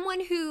like as someone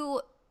who,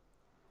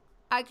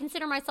 I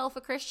consider myself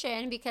a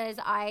Christian because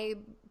I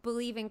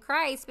believe in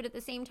Christ, but at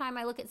the same time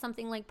I look at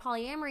something like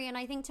polyamory and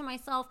I think to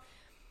myself,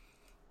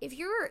 if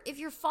you're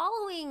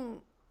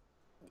following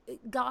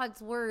God's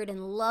word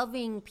and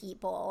loving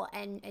people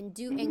and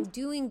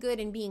doing good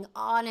and being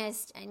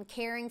honest and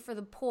caring for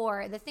the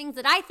poor, the things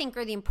that I think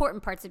are the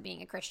important parts of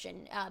being a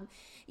Christian,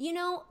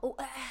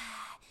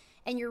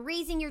 and you're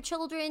raising your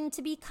children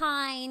to be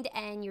kind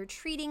and you're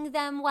treating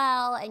them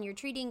well and you're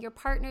treating your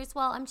partners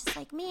well, I'm just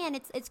like, man,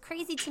 it's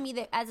crazy to me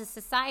that as a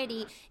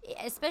society,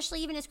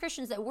 especially even as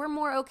Christians, that we're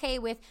more okay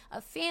with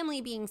a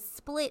family being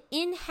split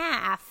in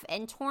half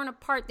and torn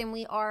apart than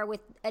we are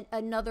with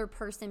another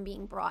person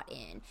being brought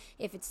in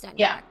if it's done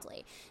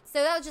correctly.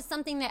 So that was just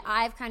something that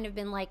I've kind of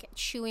been like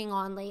chewing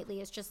on lately.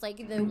 It's just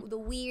like the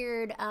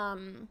weird, I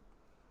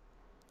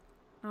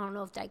don't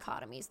know if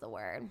dichotomy is the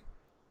word.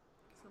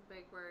 It's a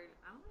big word.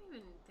 I don't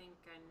even think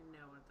I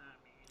know what that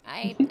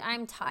means.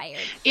 I'm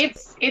tired.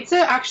 It's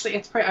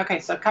pretty okay.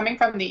 So coming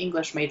from the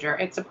English major,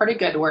 it's a pretty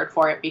good word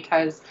for it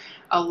because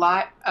a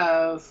lot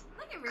of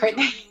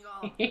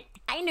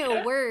I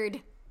know a word.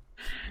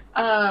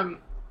 I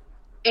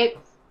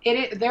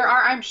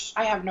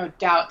have no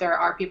doubt there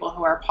are people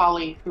who are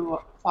poly who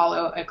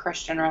follow a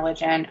Christian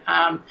religion,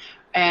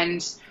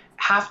 and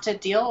have to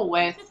deal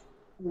with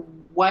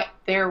what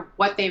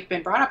they've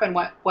been brought up and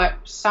what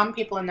some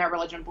people in their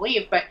religion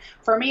believe. But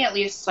for me, at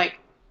least, like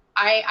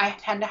I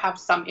tend to have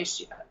some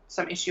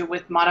issue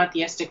with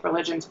monotheistic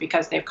religions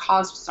because they've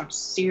caused some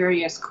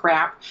serious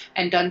crap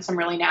and done some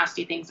really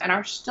nasty things and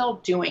are still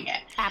doing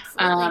it.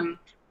 Absolutely.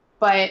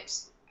 But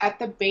at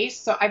the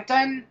base, so I've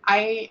done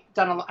a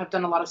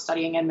lot of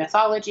studying in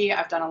mythology.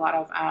 I've done a lot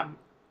of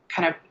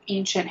kind of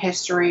ancient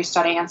history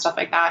studying and stuff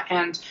like that.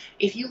 And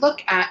if you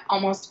look at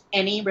almost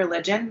any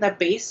religion, the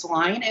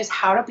baseline is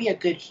how to be a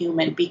good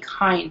human, be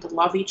kind,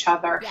 love each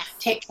other,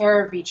 take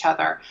care of each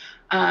other.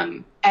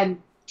 And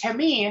to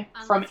me,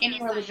 from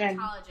any religion,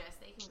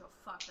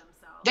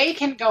 they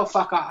can go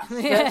fuck off.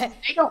 They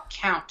don't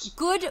count.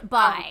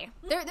 Goodbye.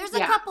 There's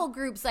a couple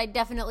groups I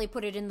definitely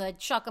put it in the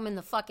chuck them in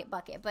the fuck it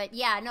bucket. But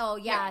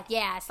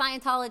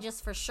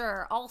Scientologists for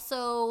sure.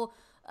 Also,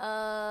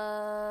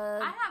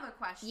 I have a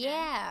question.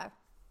 Yeah.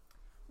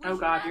 Would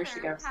God, here she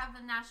goes. Have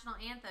the national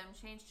anthem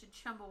changed to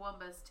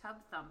Chumbawamba's Tub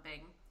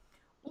Thumping,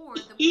 or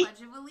the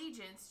Pledge of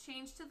Allegiance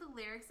changed to the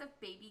lyrics of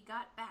Baby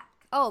Got Back?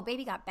 Oh,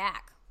 Baby Got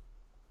Back.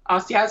 Oh,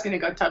 see, I was gonna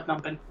go tub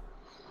thumping.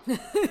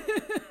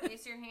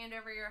 Place your hand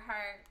over your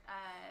heart.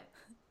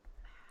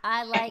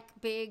 I like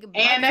big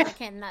butts, And I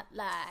cannot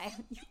lie.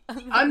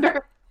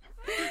 Under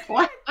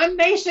one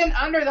nation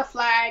under the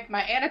flag,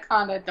 my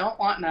anaconda don't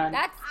want none.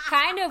 That's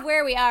kind of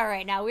where we are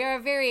right now. We are a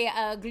very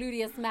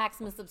gluteus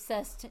maximus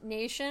obsessed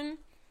nation.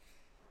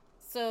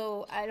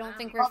 So I don't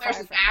think we're far there's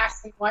from an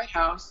ass in the White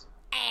House.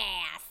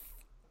 ass.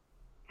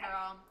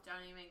 Girl,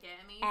 don't even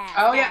get me. Ass,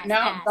 Oh, yeah, ass, no,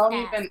 ass, don't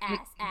ass, even.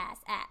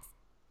 ass.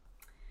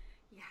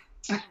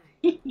 Yeah.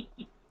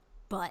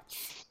 Butt.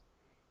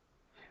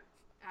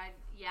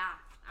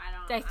 I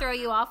don't. Did I throw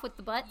you off with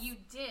the butts? You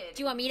did.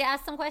 Do you want me to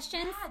ask some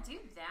questions? Yeah, do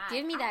that.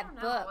 Give me I that don't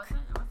know. book.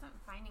 I wasn't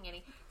finding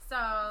any. So,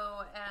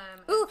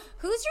 Ooh,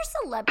 who's your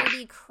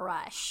celebrity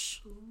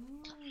crush?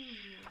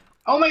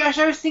 Oh my gosh,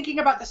 I was thinking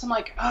about this. I'm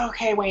like, oh,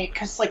 okay, wait,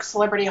 because like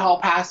Celebrity Hall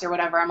Pass or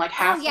whatever. I'm like,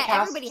 half Oh the yeah,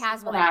 cast everybody is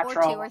has one,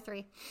 Supernatural. or 2 or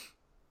 3.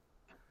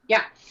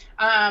 Yeah.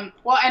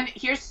 Well, and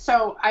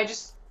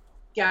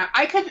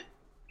I could.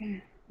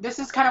 This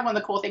is kind of one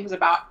of the cool things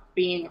about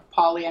being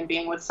poly and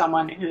being with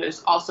someone who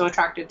is also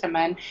attracted to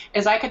men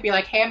is I could be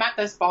like, hey, I'm at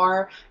this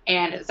bar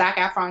and Zac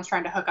Efron's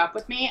trying to hook up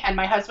with me, and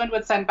my husband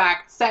would send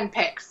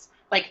pics.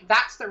 Like,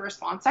 that's the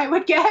response I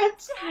would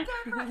get. So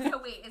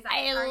wait, is that,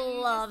 I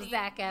love just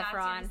saying Zac that's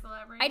your Efron.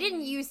 celebrity? I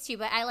didn't used to,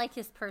 but I like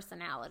his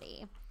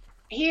personality.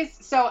 He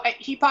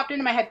popped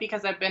into my head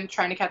because I've been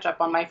trying to catch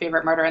up on My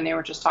Favorite Murder, and they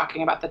were just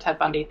talking about the Ted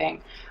Bundy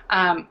thing.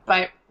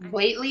 But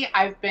lately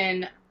I've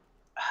been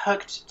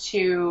hooked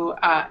to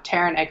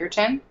Taron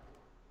Egerton.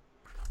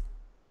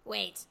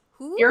 Wait,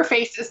 who? Your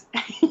face is.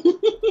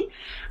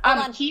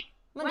 on. He.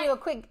 I'm gonna do a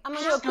quick Googling. Why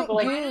don't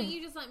Google.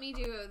 you just let me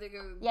do the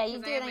Google? Yeah, you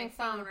 'cause do I it have on my your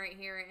phone. right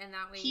here, and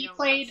that way He you don't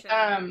played.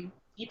 watch it.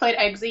 He played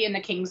Eggsy in the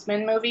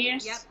Kingsman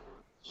movies. Yep.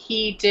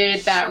 He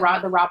did that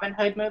the Robin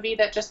Hood movie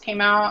that just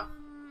came out.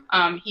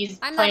 He's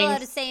I'm playing. not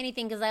allowed to say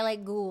anything because I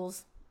like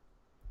ghouls.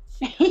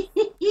 I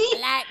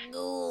like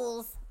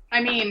ghouls.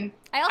 I mean,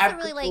 I also I've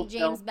really like Googled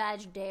James Bill.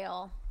 Badge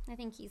Dale. I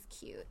think he's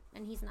cute,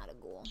 and he's not a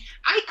ghoul.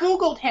 I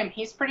googled him.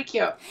 He's pretty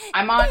cute.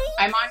 I'm on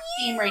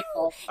Team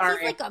Rachel. Sorry.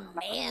 He's like a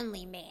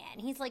manly man.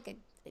 He's like a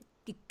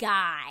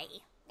guy.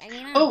 I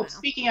mean, I don't Oh, know.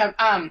 speaking of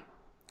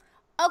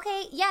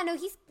Okay, yeah, no,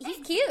 he's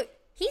cute.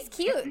 He's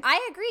cute.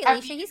 I agree, Have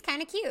Alicia. He's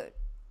kind of cute.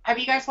 have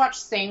you guys watched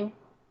Sing?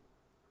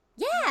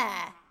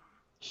 Yeah.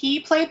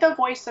 He played the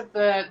voice of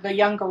the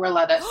young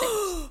gorilla that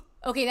sings.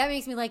 Okay, that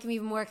makes me like him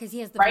even more because he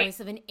has the Right? voice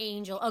of an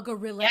angel, a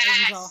gorilla angel.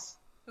 Yes.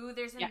 Ooh,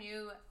 there's a Yeah.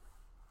 new.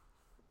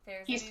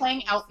 He's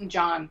playing Elton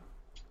John.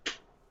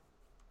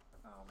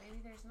 Oh, maybe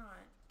there's not.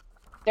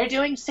 They're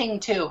doing Sing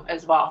 2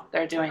 as well.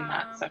 They're doing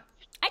that. So.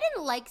 I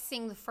didn't like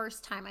Sing the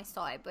first time I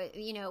saw it, but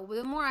you know,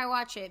 the more I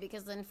watch it,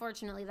 because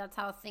unfortunately that's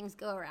how things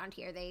go around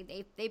here.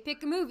 They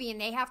pick a movie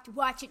and they have to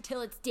watch it till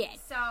it's dead.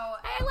 So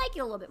I like it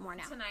a little bit more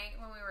now. tonight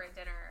when we were at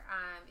dinner,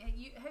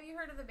 have you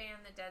heard of the band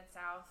The Dead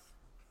South?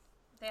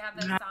 They have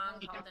this No.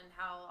 song called "In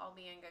Hell I'll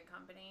Be in Good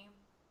Company."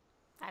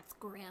 That's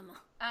grim.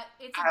 I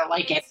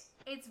like it.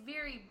 It's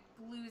very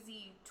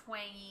bluesy,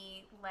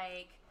 twangy,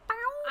 like. I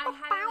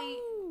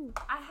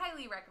I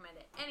highly recommend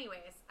it.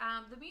 Anyways,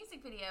 the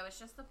music video is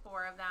just the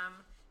 4 of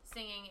them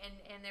singing,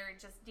 and they're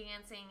just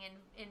dancing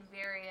in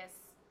various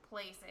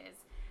places.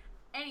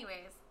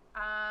 Anyways,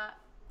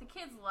 the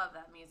kids love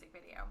that music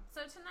video.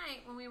 So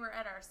tonight, when we were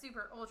at our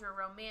super ultra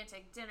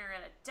romantic dinner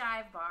at a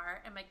dive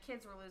bar, and my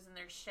kids were losing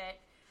their shit,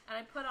 and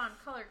I put on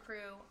Color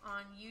Crew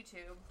on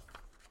YouTube,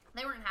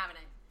 they weren't having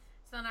it.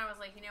 So then I was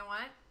like, you know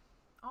what?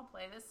 I'll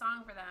play this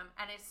song for them.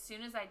 And as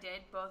soon as I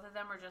did, both of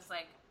them were just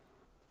like,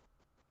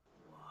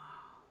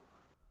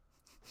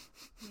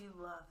 we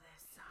love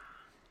this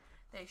song.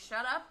 They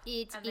shut up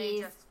and they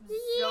just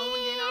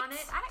zoned in on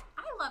it.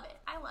 I love it.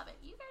 I love it.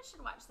 You guys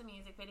should watch the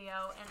music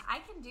video, and I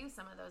can do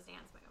some of those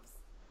dance moves.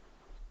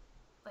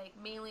 Like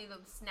mainly the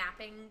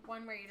snapping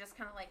one where you just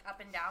kind of like up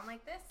and down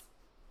like this.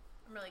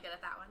 I'm really good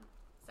at that one.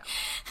 So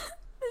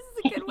This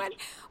is a good one.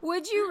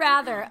 Would you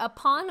rather,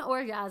 upon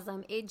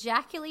orgasm,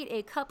 ejaculate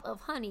a cup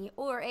of honey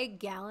or a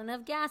gallon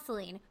of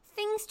gasoline?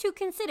 Things to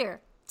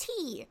consider.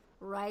 T.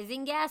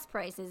 Rising gas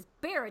prices,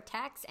 bear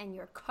attacks, and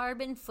your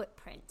carbon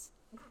footprint.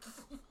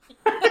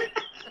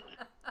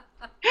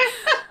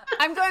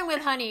 I'm going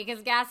with honey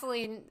because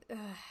gasoline.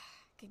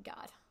 Good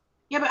God.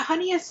 Yeah, but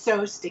honey is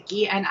so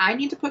sticky, and I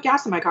need to put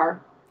gas in my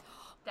car.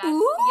 yeah,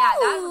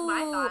 that was my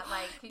thought.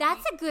 Like,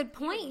 That's a good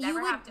point. You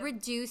would to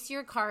reduce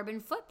your carbon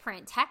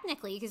footprint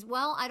technically, because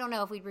I don't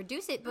know if we'd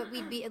reduce it, but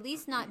we'd be at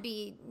least not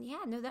be. Yeah,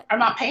 no, that I'm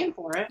not paying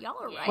for it. y'all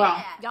are right.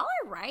 Well- Y'all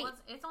are right. Well,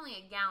 it's only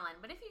a gallon,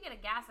 but if you get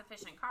a gas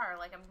efficient car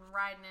like I'm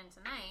riding in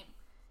tonight,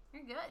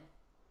 you're good.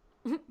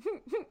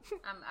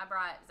 I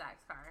brought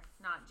Zach's car,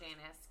 not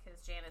Janice, because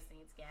Janice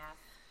needs gas.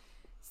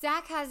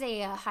 Zach has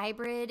a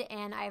hybrid,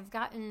 and I've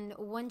gotten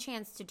one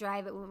chance to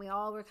drive it when we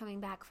all were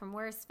coming back from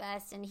Worst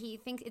Fest, and he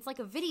thinks it's like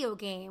a video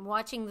game,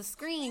 watching the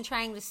screen,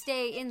 trying to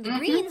stay in the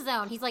green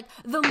zone. He's like,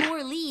 the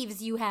more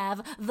leaves you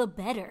have, the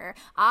better.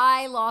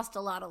 I lost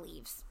a lot of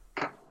leaves.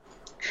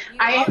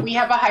 We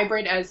have a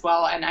hybrid as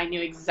well, and I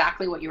knew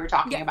exactly what you were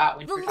talking about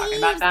when you were talking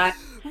about that.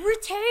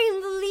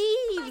 Retain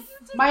the leaves.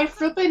 My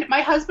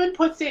husband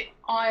puts it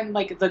on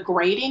like the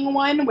grading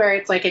one where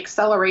it's like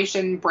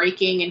acceleration,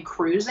 braking, and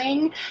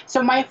cruising.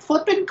 So my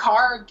flippin'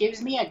 car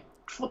gives me a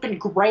flippin'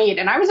 grade,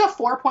 and I was a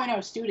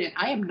 4.0 student.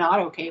 I am not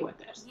okay with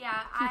this.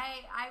 Yeah,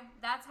 I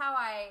that's how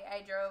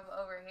I drove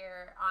over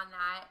here on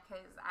that,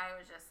 because I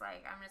was just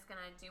like, I'm just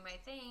gonna do my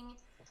thing,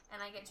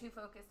 and I get too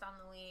focused on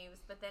the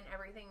leaves, but then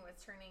everything was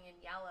turning in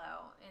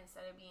yellow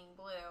instead of being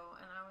blue,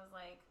 and I was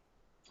like,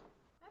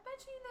 I bet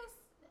you this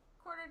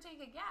quarter tank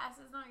of gas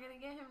is not going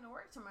to get him to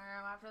work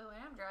tomorrow after the way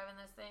I'm driving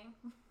this thing.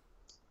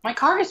 My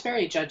car is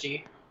very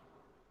judgy.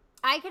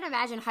 I can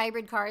imagine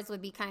hybrid cars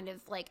would be kind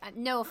of like,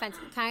 no offense,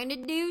 kind of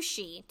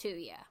douchey to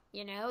you.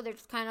 You know, they're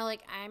just kind of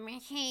like, I'm a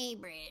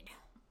hybrid.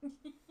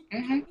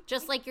 Mm-hmm.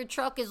 Just like your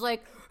truck is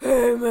like,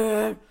 hey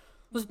man,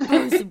 let's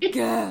burn some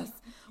gas.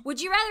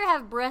 Would you rather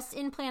have breast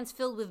implants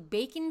filled with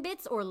bacon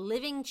bits or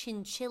living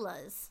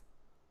chinchillas?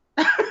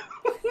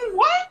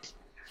 What?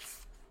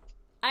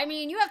 I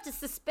mean, you have to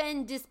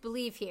suspend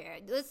disbelief here.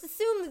 Let's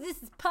assume that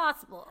this is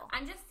possible.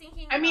 I'm just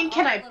thinking. I mean,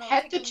 can I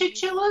pet the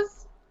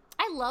chinchillas?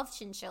 I love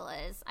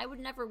chinchillas. I would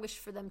never wish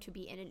for them to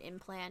be in an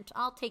implant.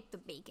 I'll take the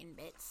bacon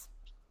bits.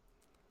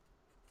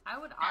 I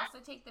would also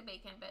take the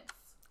bacon bits.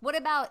 What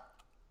about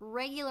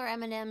regular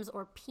M&Ms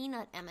or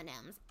peanut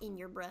M&Ms in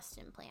your breast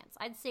implants?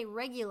 I'd say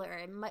regular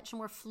and much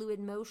more fluid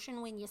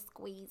motion when you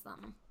squeeze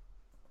them.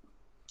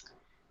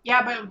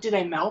 Yeah, but do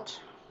they melt?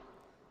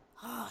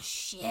 Oh,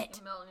 shit. It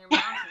melt in your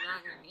mouth and not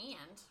in your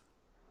hand.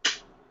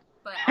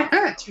 But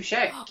touche.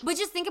 But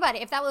just think about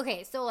it. If that was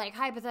okay, so like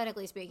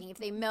hypothetically speaking, if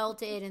they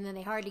melted and then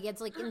they hard to get,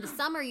 so like in the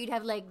summer you'd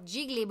have like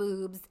jiggly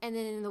boobs, and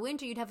then in the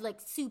winter you'd have like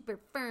super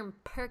firm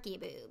perky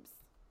boobs.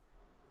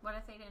 What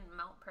if they didn't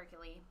melt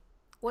perky?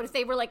 What if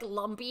they were like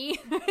lumpy?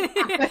 Or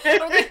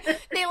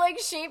they like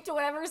shaped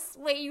whatever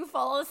way you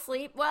fall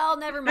asleep? Well,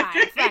 never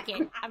mind. Fuck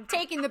it. I'm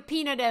taking the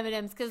peanut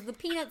M&Ms because the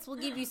peanuts will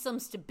give you some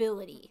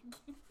stability.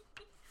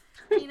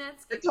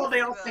 Peanuts Until they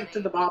all sink to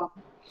the bottom.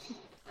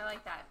 I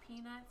like that.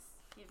 Peanuts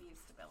give you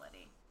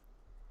stability.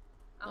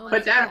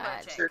 But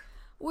that sure.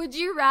 Would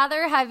you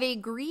rather have a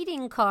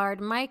greeting card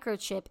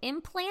microchip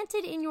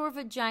implanted in your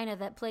vagina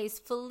that plays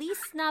Feliz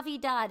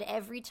Navidad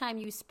every time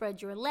you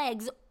spread your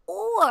legs,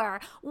 or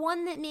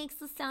one that makes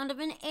the sound of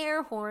an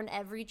air horn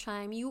every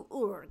time you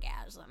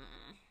orgasm?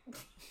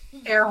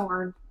 Air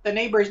horn. The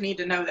neighbors need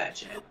to know that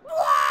shit.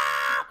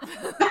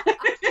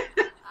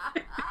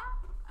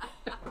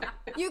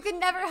 You could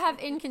never have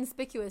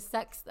inconspicuous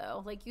sex,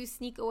 though. Like, you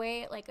sneak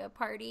away at, like, a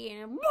party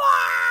and... You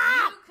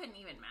couldn't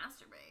even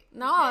masturbate.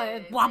 No,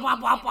 it's blah, blah,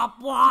 blah, blah,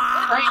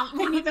 blah. Right? You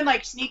couldn't even,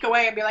 like, sneak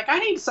away and be like, I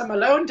need some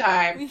alone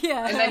time.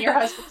 Yeah. And then your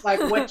husband's like,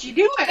 what you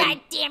doing?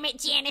 God damn it,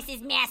 Janice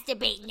is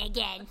masturbating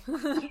again.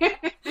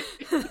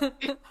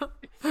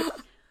 Oh,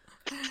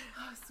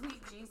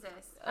 sweet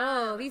Jesus.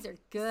 Oh, these are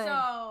good.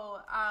 So,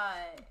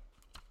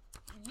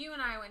 you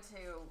and I went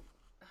to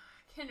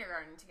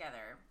kindergarten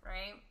together,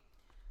 right?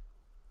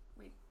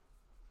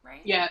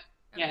 Right? Yeah.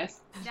 Okay.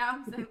 Yes.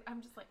 Now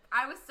I'm just like,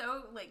 I was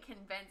so like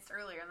convinced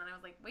earlier, and then I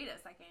was like, wait a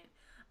second.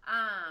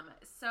 I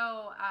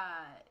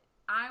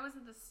was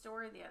at the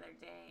store the other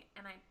day,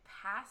 and I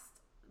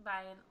passed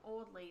by an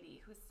old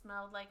lady who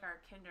smelled like our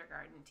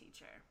kindergarten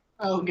teacher.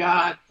 Oh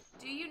God.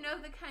 Do you know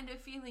the kind of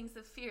feelings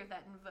of fear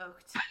that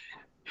invoked?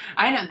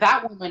 I know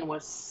that woman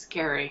was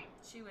scary.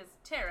 She was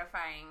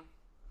terrifying.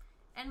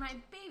 And my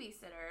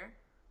babysitter,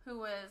 who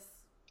was,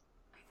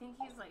 I think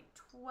he's like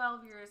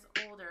 12 years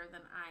older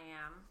than I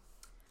am.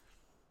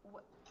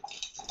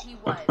 He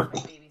was my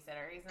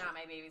babysitter. He's not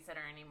my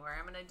babysitter anymore.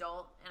 I'm an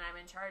adult and I'm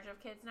in charge of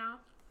kids now.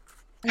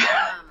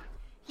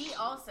 He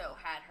also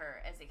had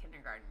her as a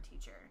kindergarten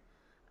teacher.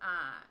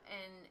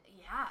 And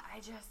yeah, I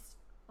just,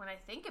 when I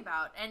think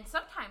about, and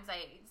sometimes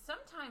I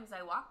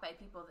walk by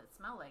people that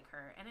smell like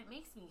her, and it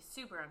makes me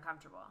super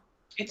uncomfortable.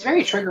 It's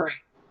very triggering.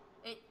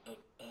 It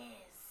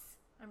is.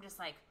 I'm just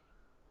like,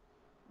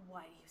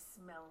 why do you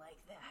smell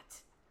like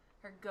that?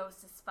 Her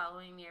ghost is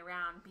following me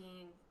around,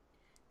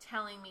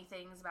 telling me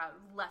things about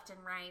left and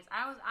right.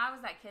 I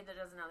was that kid that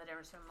doesn't know the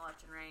difference between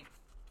left and right.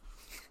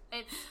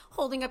 It's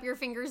holding up your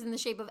fingers in the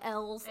shape of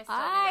L's.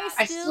 I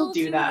still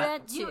do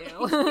that. too.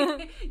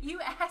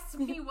 You asked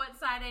me what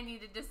side I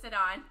needed to sit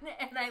on,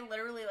 and I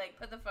literally like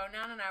put the phone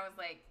down, and I was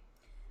like,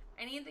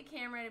 I need the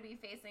camera to be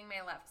facing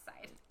my left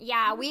side.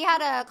 Yeah, we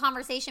had a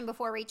conversation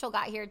before Rachel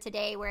got here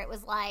today where it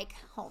was like,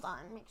 hold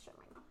on, make sure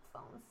my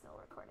phone's still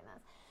recording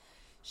this.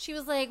 She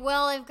was like,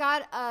 well, I've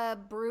got a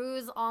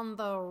bruise on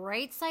the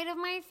right side of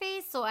my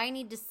face, so I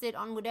need to sit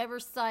on whatever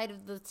side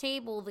of the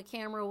table the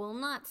camera will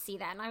not see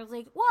that. And I was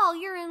like, well,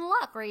 you're in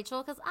luck,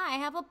 Rachel, because I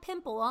have a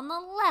pimple on the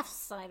left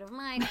side of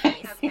my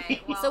face.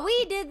 Okay, well, so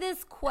we did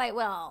this quite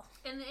well.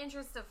 In the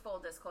interest of full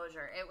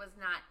disclosure, it was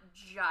not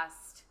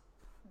just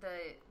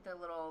the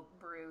little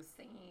bruise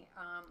thingy.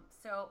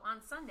 So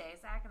on Sunday,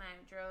 Zach and I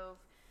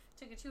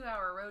took a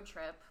 2-hour road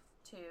trip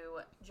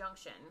to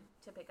Junction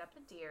to pick up a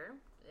deer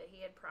that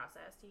he had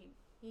processed.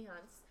 He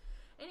hunts.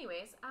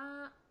 Anyways,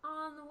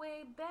 on the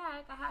way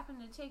back, I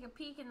happened to take a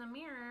peek in the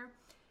mirror,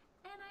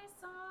 and I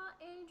saw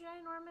a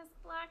ginormous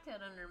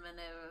blackhead under my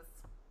nose.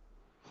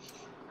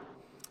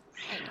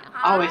 I know.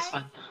 Always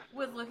fun.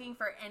 Was looking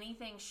for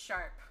anything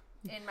sharp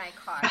in my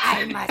car.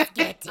 I must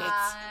get it.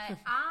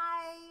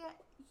 I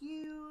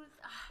use.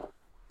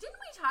 Didn't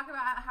we talk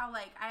about how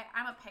like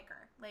I'm a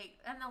picker? Like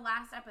in the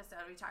last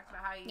episode, we talked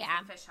about how I use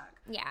a fish hook.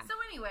 Yeah. So,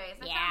 anyways,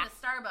 I found a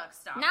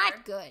Starbucks stopper.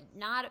 Not good.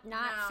 Not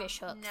fish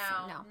hooks.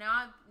 No,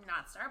 not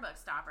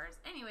Starbucks stoppers.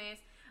 Anyways,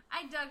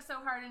 I dug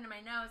so hard into my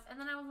nose, and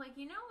then I was like,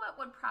 you know what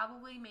would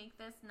probably make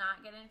this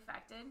not get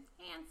infected?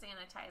 Hand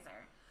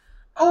sanitizer.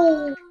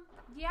 Oh.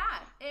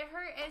 Yeah, it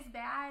hurt as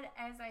bad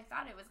as I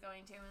thought it was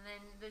going to, and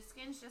then the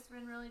skin's just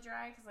been really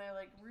dry because I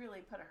like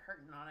really put a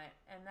hurting on it,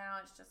 and now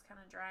it's just kind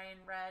of dry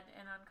and red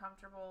and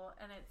uncomfortable,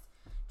 and it's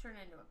turned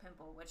into a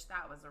pimple, which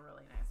that was a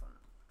really nice one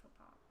to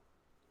pop.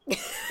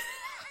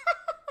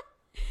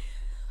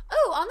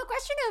 Oh, on the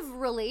question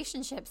of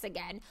relationships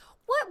again,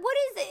 what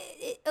is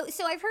it?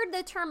 So I've heard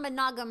the term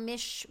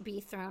monogamish be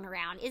thrown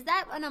around. Is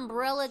that an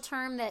umbrella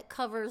term that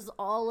covers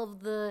all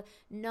of the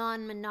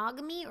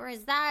non-monogamy, or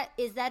is that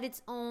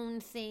its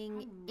own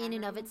thing in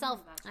and of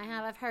itself?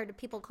 I've heard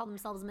people call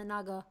themselves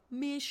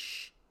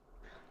monogamish.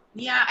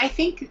 Yeah, I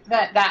think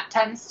that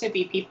tends to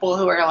be people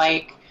who are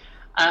like,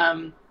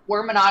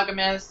 we're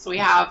monogamous. We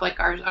have like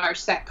our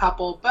set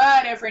couple,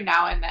 but every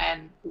now and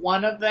then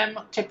one of them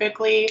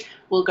typically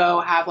will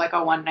go have like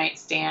a one night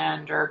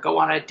stand or go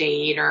on a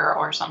date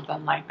or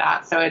something like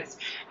that. So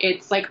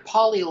it's like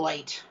poly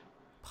light.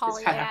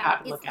 Poly, kind of how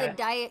to look it's at the it.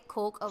 Diet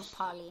Coke of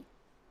poly.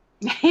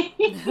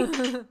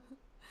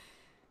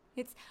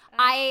 It's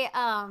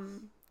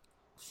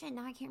shit.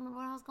 Now I can't remember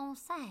what I was gonna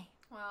say.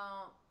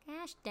 Well,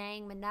 Gosh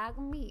dang,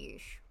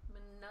 monogamy-ish.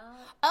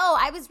 Oh,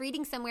 I was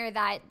reading somewhere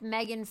that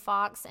Megan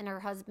Fox and her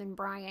husband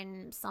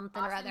Brian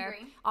something or other.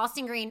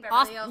 Austin Green.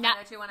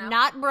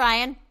 Not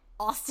Brian.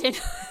 Austin.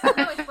 No,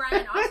 it's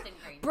Brian Austin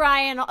Green.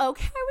 Brian. Okay,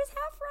 I was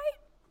half right.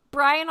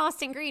 Brian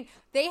Austin Green.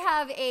 They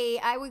have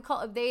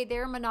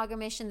they're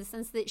monogamish in the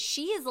sense that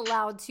she is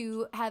allowed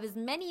to have as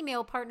many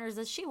male partners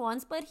as she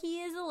wants, but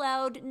he is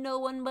allowed no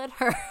one but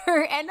her.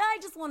 And I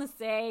just want to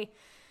say,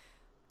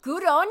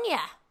 good on ya.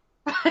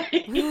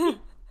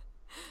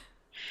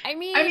 I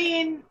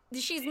mean,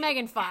 she's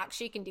Megan Fox.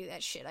 She can do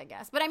that shit, I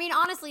guess. But I mean,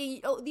 honestly,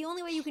 the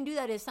only way you can do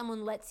that is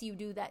someone lets you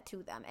do that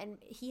to them. And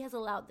he has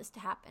allowed this to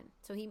happen.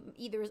 So he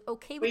either is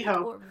okay with it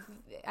or...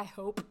 I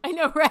hope. I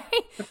know, right?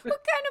 What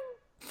kind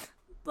of...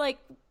 Like,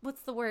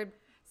 what's the word?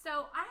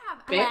 So I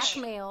have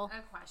blackmail.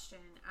 A question.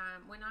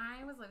 When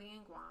I was living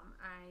in Guam,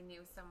 I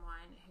knew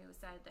someone who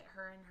said that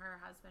her and her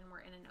husband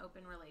were in an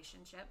open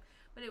relationship,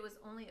 but it was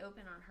only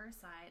open on her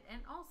side.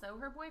 And also,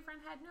 her boyfriend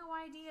had no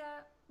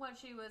idea what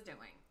she was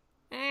doing.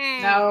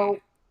 No.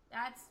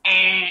 That's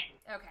okay.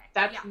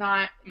 That's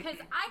not because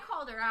I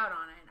called her out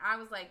on it. I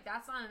was like,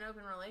 "That's not an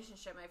open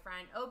relationship, my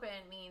friend. Open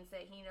means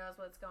that he knows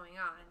what's going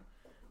on."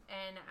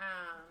 And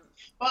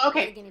well,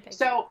 okay.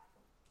 So,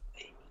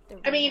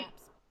 I mean,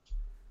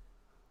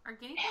 are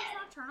guinea pigs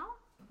nocturnal?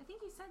 I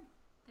think you said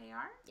they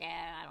are.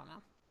 Yeah, I don't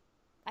know.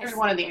 There's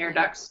one of the air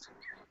ducts.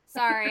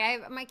 Sorry,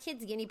 my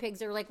kids' guinea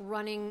pigs are like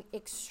running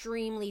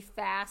extremely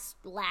fast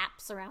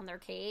laps around their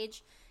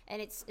cage,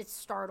 and it's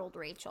startled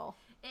Rachel.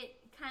 It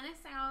kind of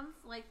sounds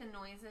like the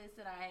noises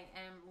that I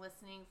am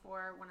listening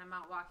for when I'm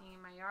out walking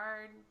in my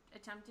yard,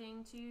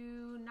 attempting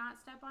to not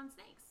step on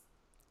snakes.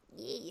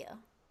 Yeah.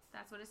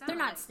 That's what it sounds like.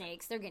 They're not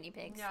snakes. They're guinea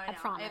pigs. No, I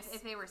promise.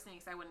 If they were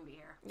snakes, I wouldn't be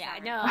here. Yeah,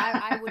 no,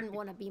 I wouldn't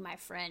want to be my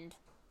friend.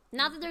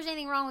 Not that there's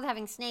anything wrong with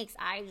having snakes.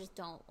 I just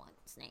don't want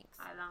snakes.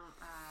 I don't.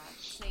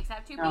 Snakes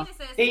have two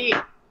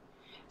penises.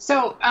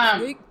 So,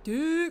 Snake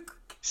dick.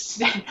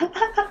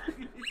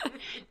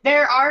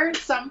 There are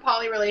some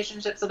poly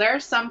relationships. So there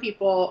are some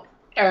people...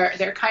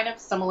 they're kind of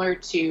similar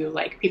to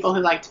like people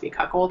who like to be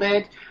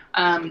cuckolded.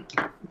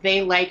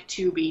 They like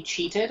to be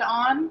cheated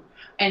on.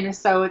 And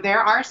so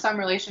there are some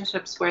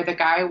relationships where the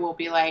guy will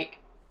be like,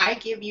 I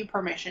give you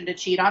permission to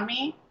cheat on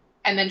me.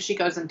 And then she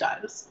goes and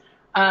does.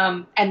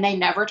 And they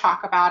never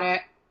talk about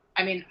it.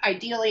 I mean,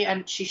 ideally,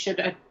 and she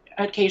should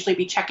occasionally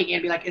be checking in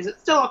and be like, is it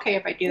still okay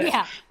if I do this?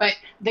 Yeah. But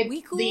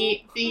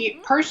the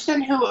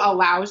person who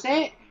allows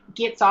it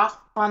gets off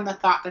on the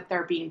thought that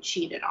they're being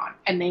cheated on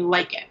and they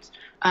like it.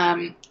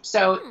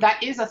 So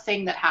that is a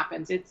thing that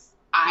happens.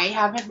 I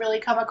haven't really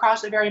come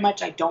across it very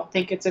much. I don't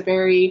think it's a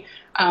very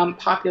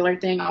popular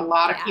thing. A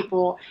lot of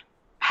people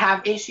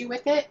have issue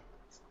with it.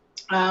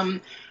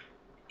 And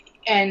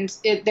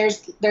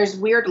there's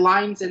weird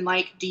lines in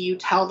like, do you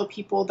tell the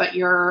people that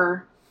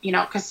you're,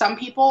 because some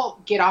people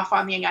get off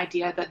on the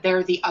idea that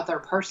they're the other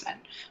person.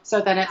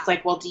 So then it's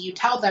like, well, do you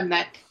tell them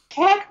that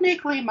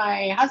technically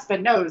my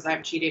husband knows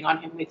I'm cheating on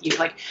him with you?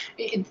 Like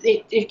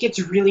it gets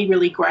really,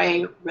 really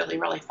gray really,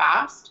 really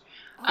fast.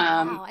 Oh,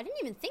 wow. I didn't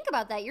even think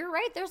about that. You're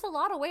right. There's a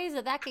lot of ways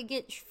that could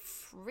get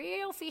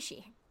real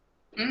fishy.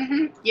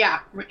 Mm-hmm. Yeah.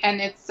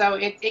 And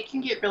it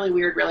can get really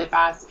weird really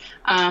fast.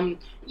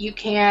 You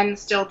can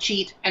still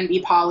cheat and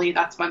be poly.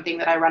 That's one thing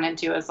that I run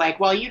into is like,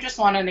 well, you just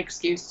want an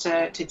excuse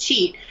to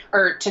cheat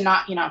or to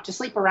not, to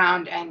sleep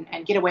around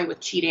and get away with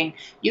cheating.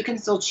 You can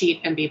still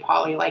cheat and be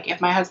poly. Like if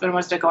my husband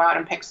was to go out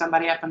and pick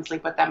somebody up and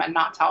sleep with them and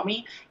not tell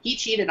me, he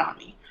cheated on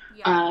me.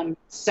 Yeah.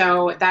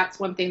 So that's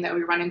one thing that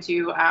we run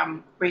into.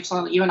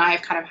 Rachel, you and I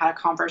have kind of had a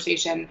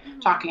conversation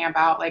talking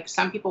about, like,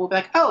 some people will be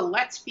like, oh,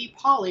 let's be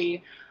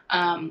poly,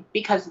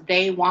 because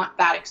they want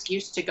that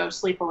excuse to go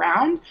sleep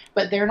around,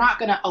 but they're not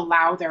going to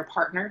allow their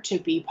partner to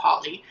be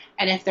poly.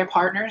 And if their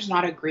partner is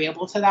not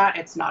agreeable to that,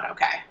 it's not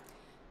okay.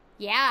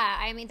 Yeah,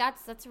 I mean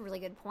that's a really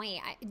good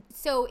point.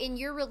 So in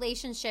your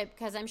relationship,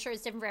 because I'm sure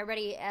it's different for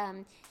everybody,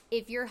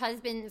 if your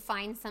husband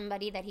finds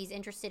somebody that he's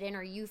interested in,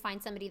 or you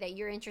find somebody that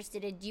you're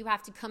interested in, do you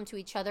have to come to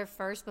each other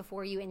first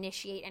before you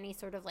initiate any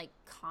sort of like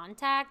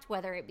contact,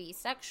 whether it be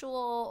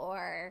sexual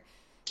or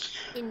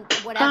in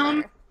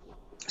whatever?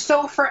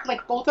 So for,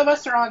 like, both of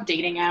us are on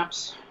dating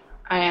apps,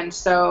 and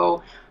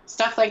so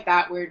stuff like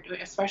that, we're,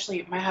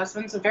 especially my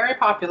husband's a very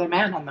popular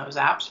man on those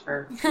apps.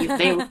 For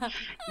they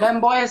them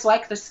boys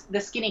like the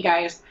skinny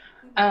guys.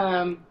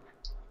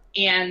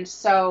 And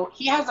so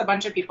he has a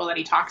bunch of people that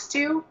he talks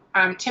to.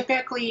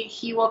 Typically,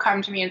 he will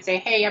come to me and say,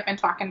 hey, I've been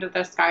talking to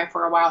this guy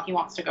for a while. He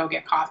wants to go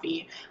get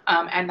coffee.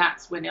 And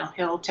that's when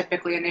he'll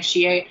typically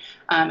initiate.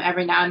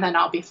 Every now and then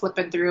I'll be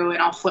flipping through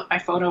and I'll flip my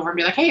phone over and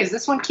be like, hey, is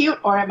this one cute?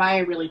 Or am I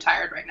really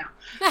tired right now?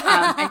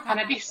 And kind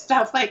of do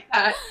stuff like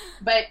that.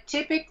 But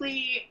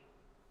typically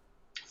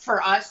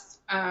for us,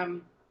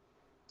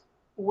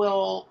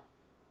 we'll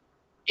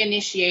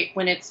initiate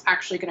when it's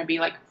actually going to be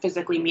like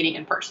physically meeting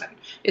in person,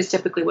 is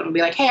typically when we'll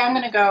be like, hey, I'm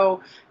going to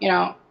go,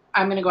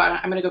 I'm going to go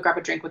out, I'm going to go grab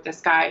a drink with this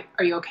guy.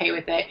 Are you okay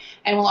with it?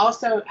 And we'll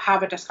also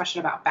have a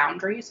discussion about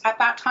boundaries at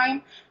that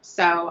time.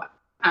 So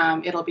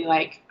it'll be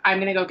like, I'm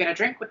going to go get a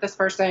drink with this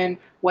person.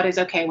 What is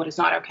okay? What is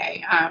not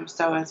okay?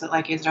 So is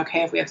it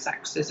okay if we have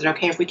sex? Is it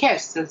okay if we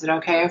kiss? Is it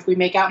okay if we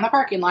make out in the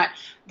parking lot?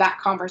 That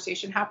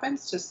conversation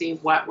happens to see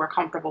what we're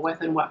comfortable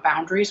with and what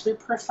boundaries we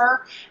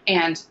prefer.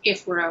 And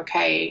if we're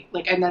okay,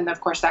 like, and then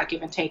of course that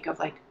give and take of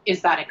like,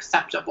 is that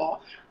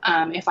acceptable?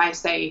 If I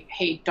say,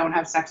 hey, don't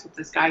have sex with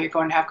this guy you're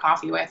going to have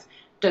coffee with,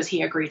 does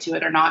he agree to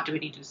it or not? Do we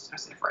need to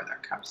discuss it further?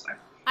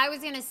 I was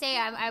gonna say,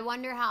 I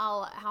wonder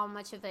how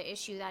much of an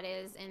issue that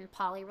is in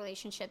poly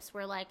relationships,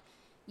 where like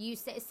you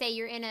say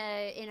you're in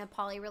a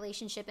poly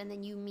relationship and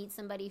then you meet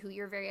somebody who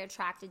you're very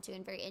attracted to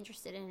and very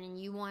interested in,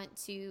 and you want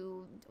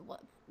to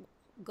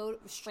go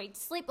straight to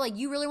sleep, like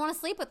you really want to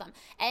sleep with them,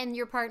 and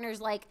your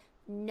partner's like,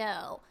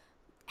 no.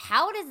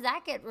 How does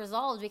that get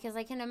resolved? Because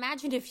I can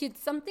imagine if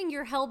it's something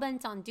you're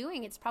hell-bent on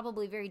doing, it's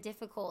probably very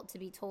difficult to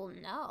be told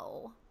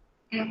no.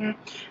 Mm-hmm.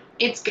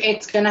 It's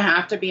going to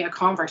have to be a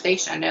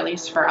conversation. At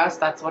least for us,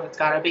 that's what it's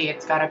got to be.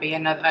 It's got to be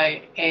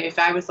another. If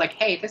I was like,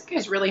 hey, this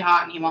guy's really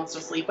hot and he wants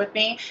to sleep with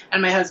me,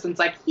 and my husband's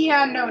like,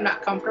 yeah, no,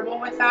 not comfortable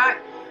with that.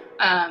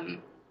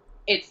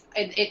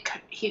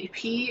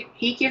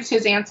 He gives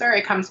his answer.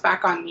 It comes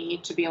back on me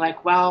to be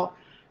like, well,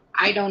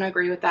 I don't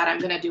agree with that. I'm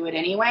going to do it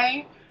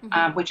anyway.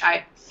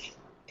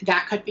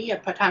 That could be a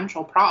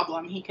potential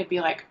problem. He could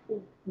be like,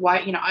 why,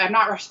 I'm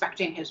not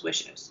respecting his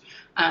wishes.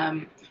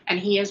 And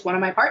he is one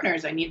of my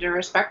partners. I need to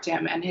respect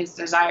him and his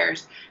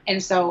desires.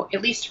 And so,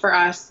 at least for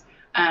us,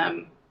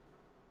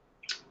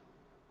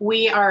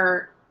 we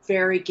are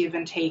very give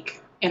and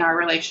take in our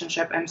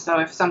relationship. And so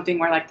if something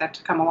were like that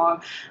to come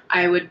along,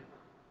 I would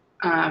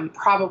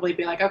probably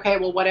be like, okay,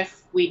 well, what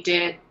if we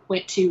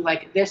went to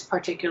like this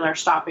particular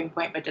stopping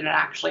point, but didn't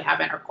actually have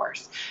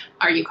intercourse?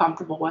 Are you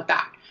comfortable with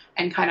that?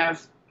 And kind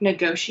of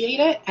negotiate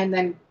it, and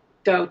then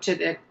go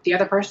to the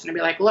other person and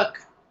be like, look,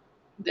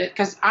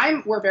 because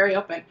we're very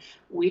open.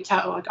 We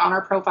tell, like, on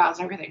our profiles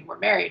and everything, we're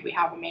married, we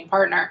have a main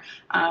partner.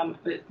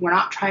 We're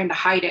not trying to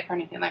hide it or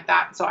anything like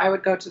that. So I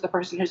would go to the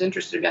person who's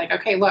interested and be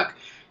like, okay, look,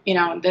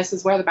 this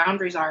is where the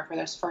boundaries are for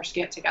this first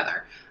get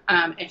together.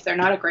 If they're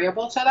not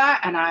agreeable to that,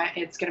 and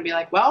it's going to be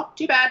like, well,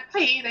 too bad.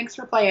 Hey, thanks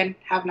for playing.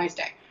 Have a nice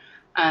day.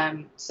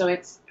 So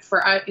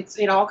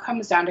it all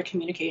comes down to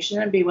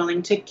communication and be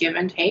willing to give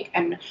and take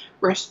and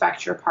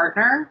respect your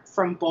partner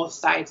from both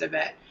sides of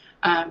it.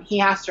 He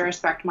has to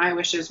respect my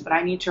wishes, but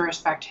I need to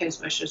respect his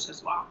wishes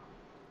as well.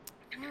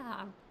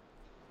 Yeah.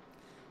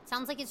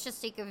 Sounds like it's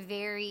just like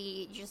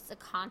a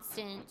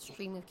constant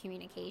stream of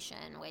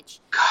communication, which...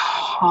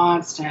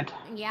 Constant.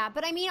 Yeah,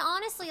 but I mean,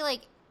 honestly,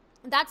 like,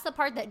 that's the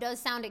part that does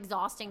sound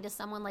exhausting to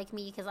someone like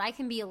me, because I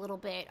can be a little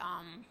bit,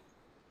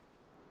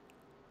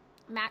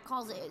 Matt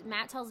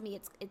tells me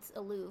it's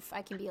aloof.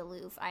 I can be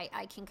aloof.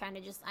 I can kind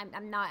of just,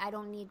 I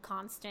don't need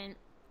constant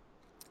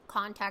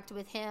contact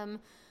with him.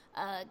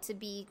 To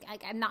be,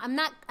 like, I'm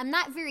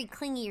not very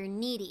clingy or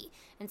needy,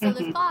 and so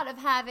the thought of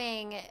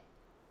having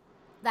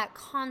that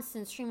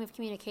constant stream of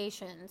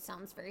communication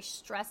sounds very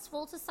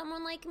stressful to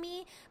someone like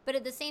me. But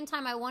at the same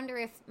time, I wonder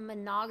if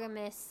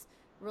monogamous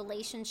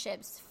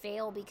relationships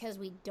fail because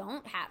we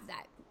don't have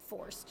that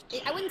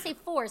I wouldn't say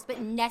forced,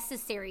 but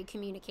necessary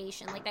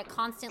communication, like that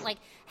constant, like,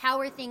 how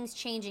are things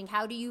changing?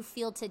 How do you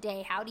feel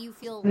today? How do you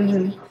feel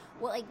lately?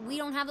 Well, like, we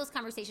don't have those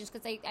conversations,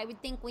 because I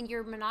would think when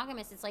you're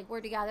monogamous, it's like,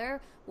 we're together,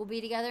 we'll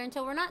be together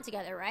until we're not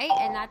together, right?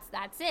 And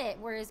that's it.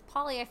 Whereas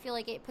poly, I feel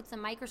like it puts a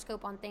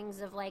microscope on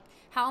things of like,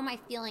 how am I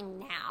feeling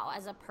now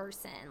as a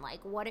person?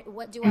 Like, what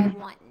do I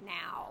want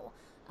now?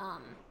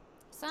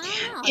 So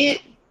I don't know.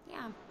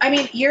 Yeah. I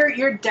mean,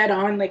 you're dead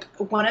on. Like,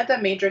 one of the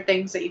major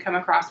things that you come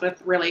across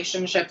with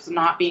relationships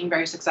not being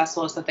very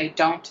successful is that they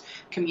don't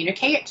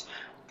communicate.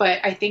 But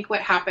I think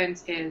what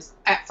happens is,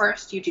 at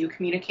first you do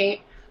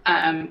communicate,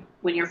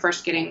 when you're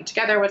first getting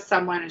together with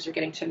someone, as you're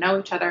getting to know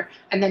each other,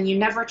 and then you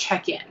never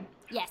check in.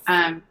 Yes.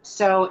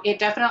 So it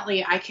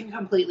definitely, I can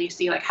completely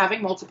see, like,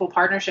 having multiple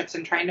partnerships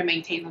and trying to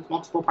maintain those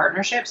multiple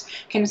partnerships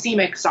can seem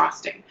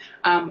exhausting.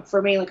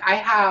 For me, like, I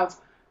have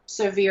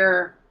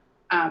severe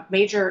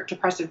major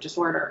depressive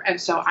disorder. And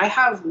so I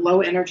have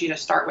low energy to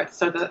start with.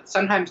 So that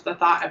sometimes the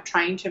thought of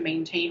trying to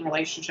maintain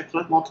relationships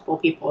with multiple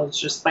people is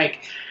just like,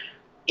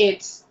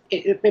 it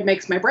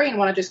makes my brain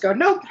want to just go,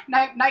 nope,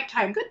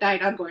 nighttime, good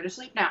night, I'm going to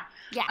sleep now.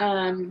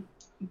 Yeah.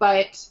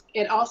 But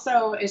it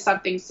also is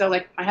something, so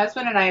like my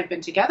husband and I have been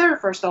together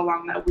for so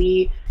long that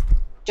we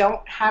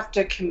don't have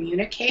to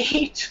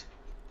communicate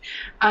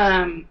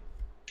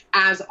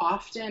as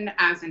often,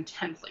 as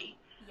intently.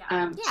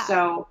 Yeah.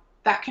 So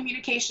that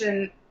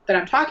communication that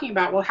I'm talking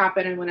about will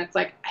happen, and when it's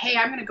like, hey,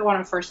 I'm going to go on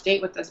a first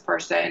date with this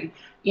person,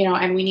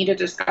 and we need to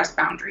discuss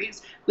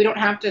boundaries. We don't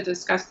have to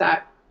discuss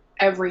that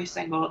every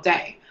single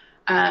day.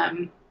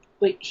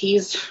 But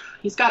he's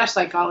got a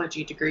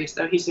psychology degree,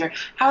 so he's there.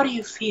 How do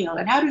you feel,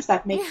 and how does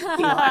that make you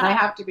feel? And I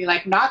have to be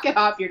like, knock it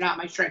off. You're not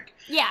my shrink.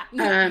 Yeah.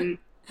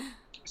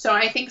 So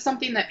I think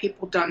something that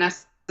people don't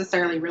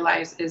necessarily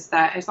realize is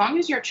that as long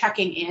as you're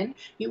checking in,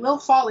 you will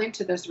fall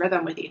into this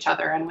rhythm with each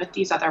other and with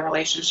these other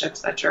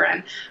relationships that you're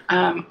in.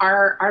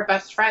 Our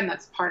best friend,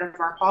 that's part of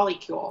our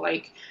polycule,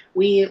 like,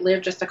 we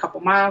live just a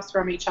couple miles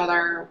from each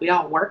other. We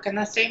all work in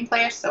the same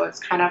place, so it's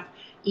kind of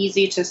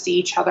easy to see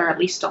each other at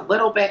least a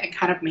little bit and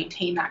kind of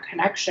maintain that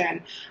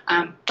connection.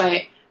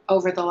 But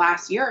over the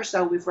last year or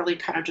so, we've really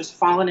kind of just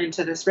fallen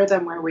into this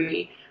rhythm where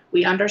we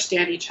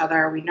understand each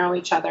other, we know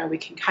each other, we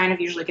can kind of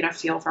usually get a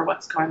feel for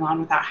what's going on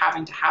without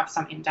having to have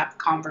some in-depth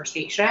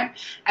conversation.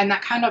 And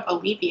that kind of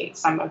alleviates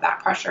some of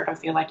that pressure to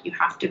feel like you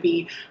have to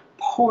be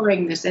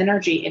pouring this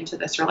energy into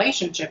this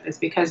relationship, is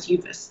because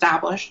you've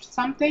established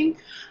something.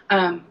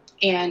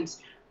 And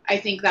I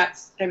think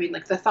that's,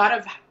 like, the thought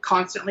of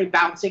constantly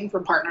bouncing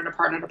from partner to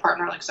partner to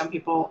partner, like some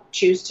people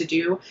choose to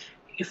do,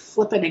 you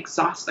flipping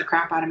exhaust the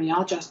crap out of me.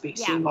 I'll just be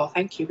single.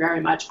 Thank you very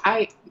much.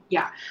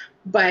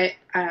 But,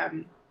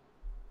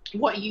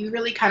 what you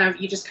really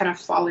you just kind of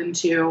fall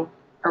into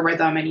a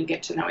rhythm, and you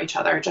get to know each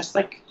other just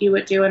like you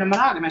would do in a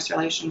monogamous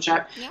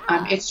relationship.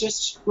 Yeah. It's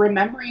just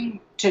remembering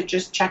to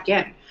just check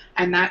in.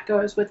 And that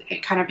goes with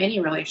kind of any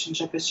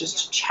relationship, is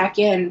just check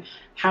in.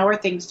 How are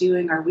things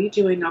doing? Are we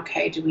doing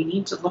okay? Do we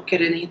need to look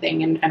at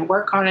anything and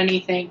work on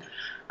anything?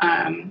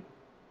 And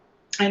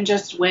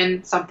just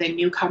when something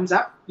new comes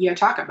up, you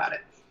talk about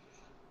it.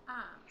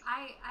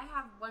 I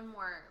have one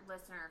more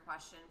listener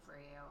question for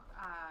you.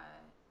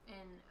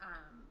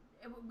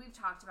 We've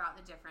talked about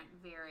the different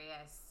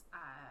various,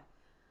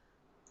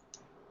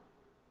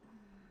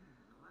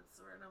 what's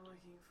the word I'm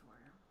looking for?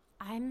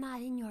 I'm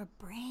not in your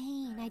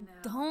brain. I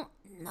don't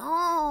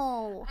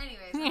know.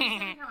 Anyways, I'm just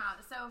gonna come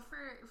out. So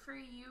for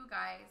you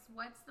guys,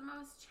 what's the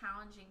most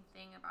challenging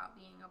thing about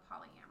being a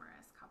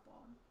polyamorous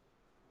couple?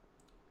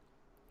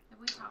 Have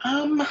we talked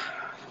about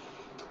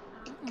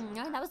that?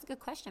 No, that was a good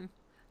question.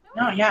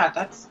 No, yeah,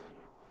 that's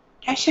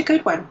a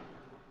good one.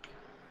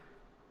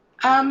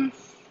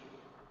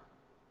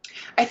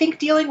 I think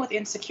dealing with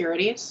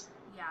insecurities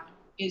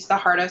is the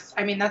hardest.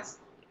 I mean, that's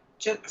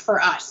just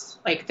for us.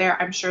 Like,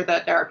 I'm sure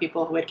that there are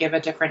people who would give a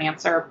different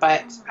answer,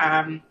 but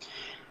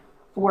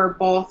we're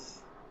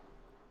both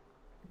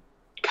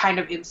kind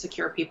of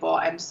insecure people.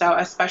 And so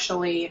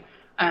especially,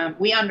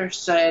 we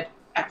understood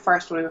at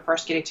first when we were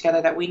first getting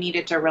together that we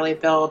needed to really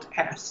build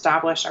and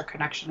establish our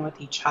connection with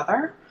each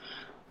other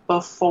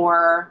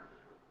before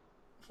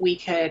we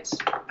could,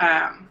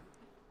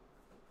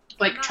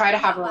 try to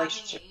have a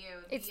relationship.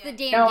 It's the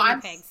damn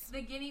guinea pigs.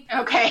 The guinea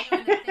pigs okay.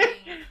 doing the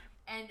thing,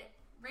 and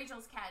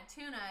Rachel's cat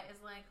Tuna is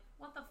like,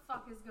 what the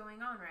fuck is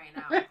going on right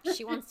now?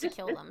 She wants to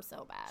kill them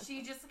so bad.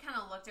 She just kind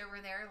of looked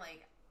over there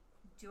like,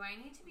 do I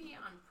need to be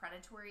on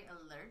predatory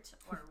alert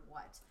or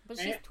what? But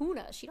she's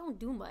Tuna. She don't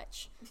do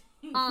much.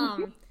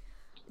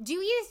 Do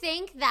you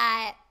think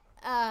that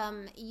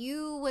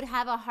you would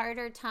have a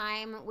harder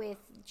time with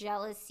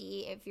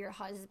jealousy if your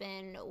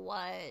husband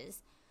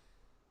was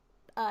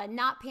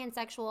not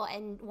pansexual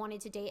and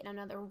wanted to date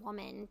another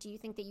woman? Do you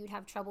think that you'd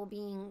have trouble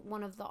being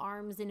one of the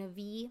arms in a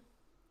V?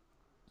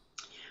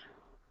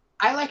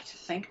 I like to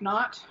think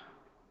not,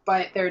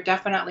 but there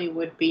definitely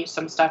would be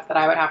some stuff that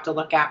I would have to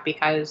look at,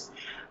 because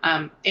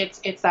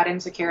it's that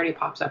insecurity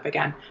pops up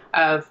again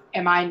of,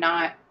 am I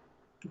not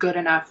good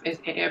enough?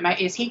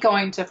 Is he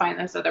going to find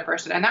this other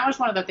person? And that was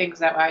one of the things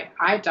that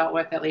I dealt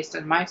with, at least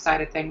in my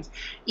side of things,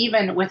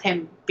 even with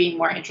him being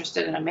more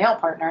interested in a male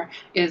partner,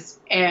 is,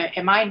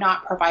 am I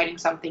not providing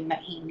something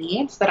that he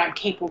needs that I'm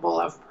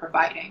capable of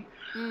providing?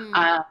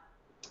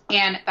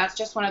 And that's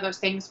just one of those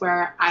things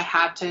where I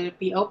had to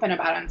be open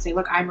about it and say,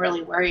 look, I'm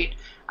really worried.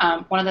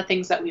 One of the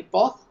things that we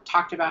both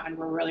talked about and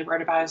we're really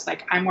worried about is,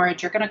 like, I'm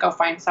worried you're going to go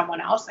find someone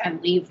else and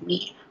leave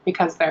me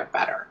because they're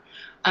better.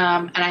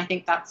 And I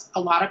think that's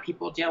a lot of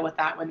people deal with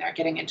that when they're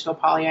getting into a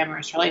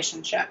polyamorous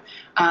relationship.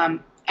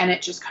 And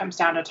it just comes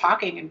down to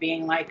talking and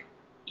being like,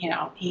 you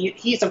know,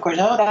 he's of course,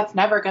 oh, that's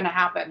never going to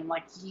happen. I'm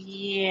like,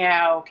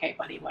 yeah, okay,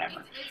 buddy,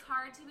 whatever. It's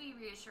hard to be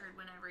reassured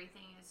when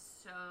everything is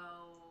so,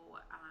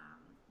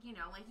 you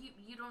know, like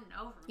you don't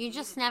know. You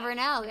just never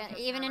know.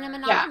 Even in a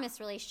monogamous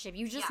relationship,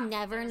 you just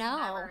never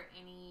know.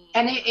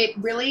 And it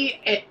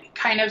really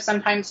kind of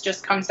sometimes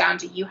just comes down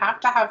to you have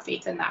to have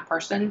faith in that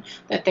person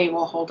that they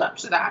will hold up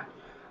to that.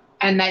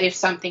 And that if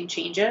something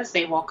changes,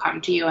 they will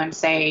come to you and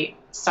say,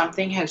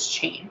 something has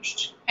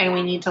changed and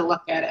we need to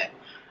look at it.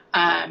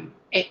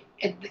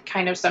 It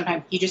kind of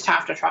sometimes you just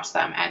have to trust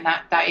them, and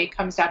that it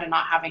comes down to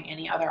not having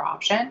any other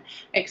option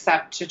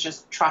except to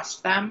just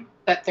trust them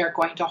that they're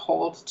going to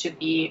hold to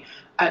the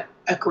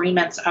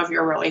agreements of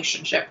your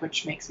relationship,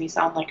 which makes me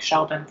sound like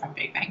Sheldon from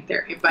Big Bang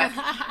Theory. But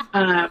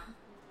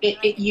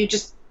you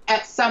just,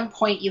 at some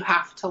point, you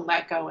have to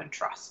let go and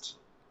trust.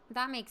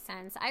 That makes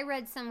sense. I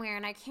read somewhere,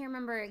 and I can't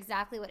remember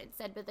exactly what it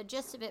said, but the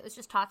gist of it was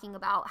just talking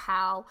about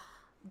how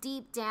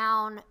deep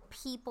down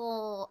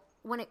people,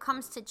 when it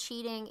comes to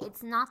cheating,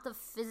 it's not the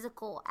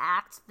physical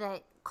act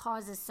that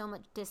causes so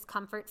much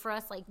discomfort for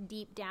us. Like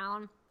deep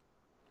down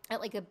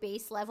at like a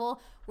base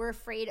level, we're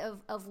afraid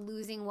of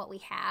losing what we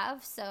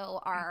have.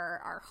 So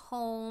our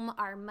home,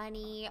 our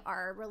money,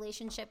 our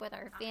relationship with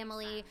our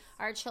family,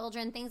 our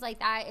children, things like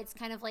that. It's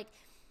kind of like,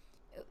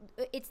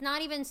 it's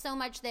not even so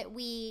much that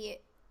we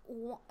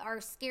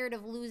are scared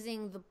of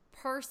losing the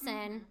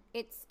person.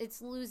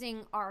 It's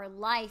losing our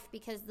life,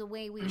 because the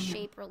way we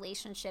shape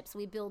relationships,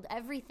 we build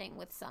everything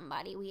with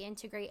somebody. We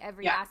integrate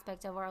every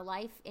aspect of our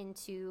life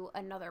into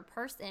another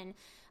person.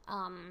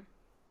 And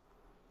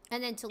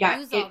then to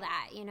lose all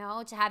that, you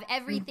know, to have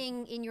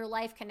everything in your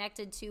life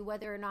connected to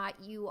whether or not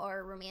you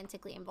are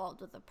romantically involved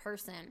with a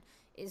person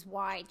is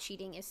why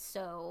cheating is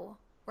so,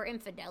 or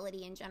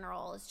infidelity in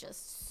general is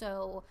just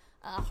so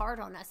hard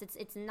on us.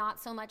 It's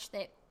not so much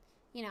that,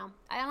 you know,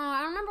 I don't know. I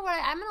don't remember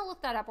I'm going to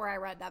look that up where I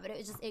read that, but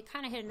it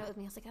kind of hit a note with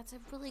me. I was like, that's a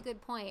really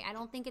good point. I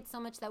don't think it's so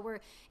much that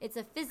it's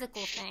a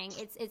physical thing.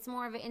 It's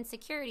more of an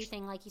insecurity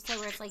thing, like you said,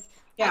 where it's like,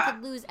 I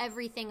could lose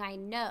everything I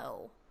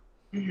know.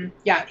 Mm-hmm.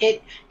 Yeah,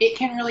 it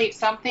can really,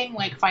 something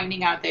like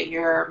finding out that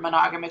your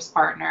monogamous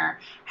partner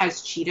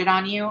has cheated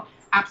on you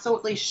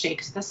absolutely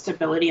shakes the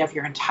stability of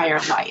your entire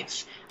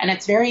life. And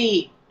it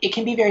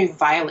can be very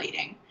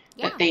violating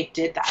that they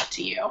did that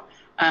to you.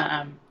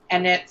 And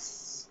it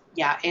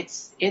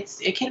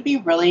can be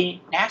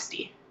really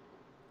nasty.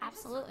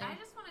 Absolutely. I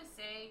just want to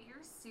say you're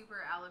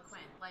super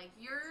eloquent. Like,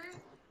 you're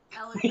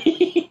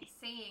eloquently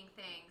saying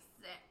things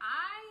that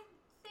I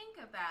think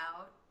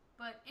about,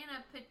 but in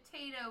a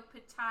potato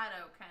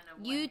kind of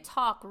way. You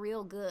talk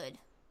real good.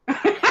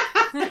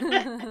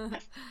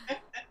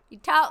 You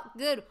talk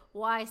good.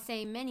 Why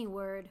say many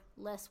word,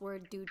 less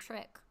word do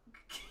trick.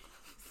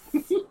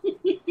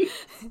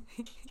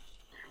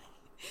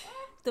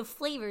 The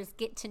flavors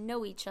get to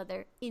know each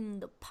other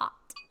in the pot.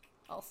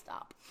 I'll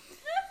stop.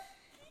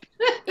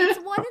 It's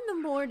 1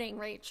 a.m,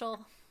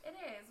 Rachel. It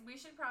is. We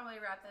should probably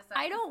wrap this up.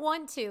 I don't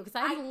want to, because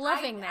I'm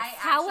loving this.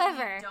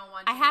 However,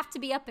 I have to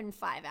be up in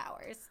 5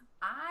 hours.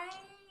 I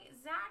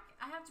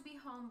have to be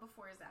home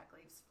before Zach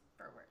leaves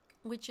for work.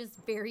 Which is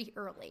very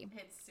early.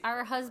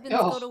 Our husbands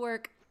go to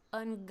work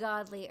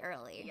ungodly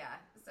early. Yeah,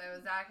 so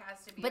Zach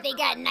has to be. But they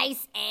got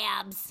nice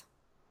abs.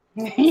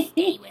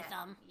 Stay with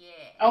them. Yeah.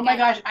 Oh my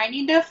gosh, I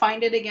need to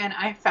find it again.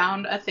 I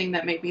found a thing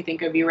that made me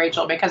think of you,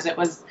 Rachel, because it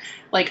was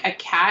like a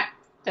cat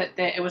that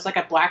it was like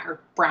a black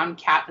or brown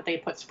cat that they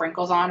put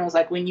sprinkles on. It was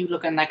like, when you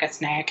looking like a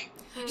snack.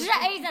 He's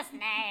a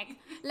snack.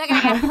 Look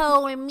at a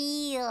whole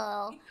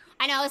meal.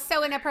 I know, it was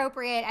so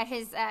inappropriate at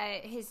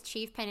his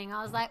chief pinning.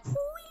 I was like, ooh,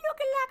 you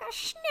looking like a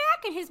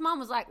snack. And his mom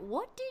was like,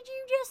 what did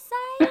you just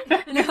say?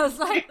 And I was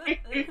like,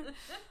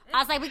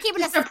 we're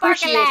keeping a spark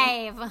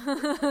alive.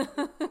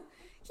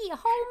 He a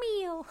whole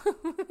meal.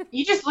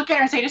 You just look at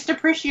her and say, just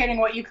appreciating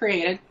what you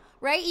created.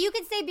 Right? You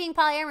could say being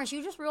polyamorous,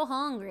 you're just real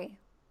hungry.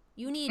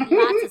 You need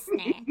lots of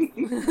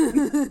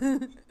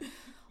snacks.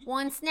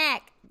 One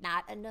snack,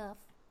 not enough.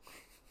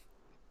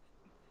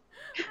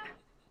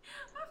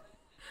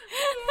 I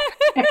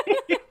can't.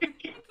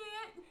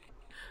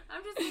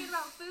 I'm just thinking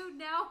about food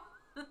now.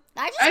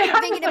 I just keep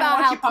thinking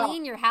about how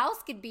clean your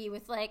house could be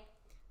with like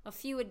a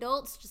few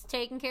adults just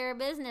taking care of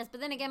business.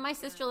 But then again, my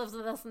sister lives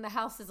with us and the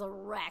house is a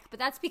wreck. But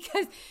that's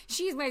because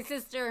she's my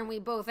sister and we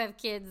both have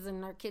kids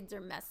and our kids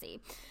are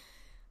messy.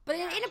 But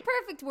in a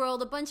perfect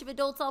world, a bunch of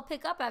adults all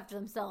pick up after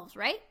themselves,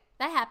 right?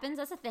 That happens.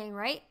 That's a thing,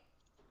 right?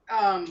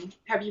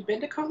 Have you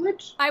been to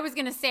college? I was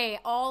going to say,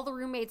 all the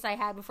roommates I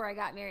had before I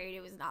got married,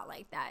 it was not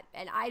like that.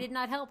 And I did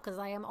not help because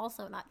I am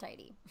also not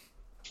tidy.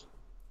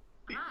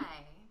 I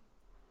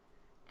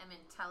am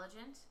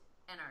intelligent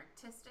and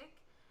artistic,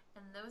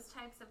 and those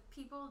types of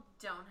people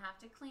don't have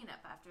to clean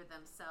up after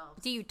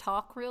themselves. Do you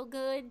talk real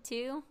good,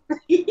 too? I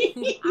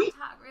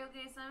talk real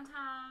good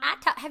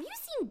sometimes. Have you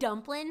seen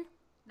Dumplin'?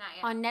 Not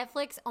yet. On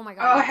Netflix? Oh my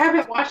god. Oh, I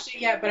haven't watched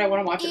it yet, but I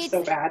want to watch it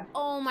so bad.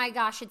 Oh my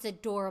gosh, it's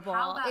adorable.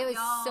 How about it was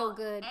y'all, so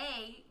good.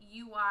 A,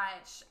 you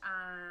watch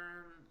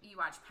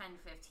Pen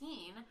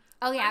 15.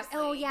 Oh yeah. firstly,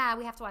 Oh yeah.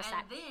 We have to watch and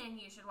that. then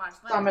you should watch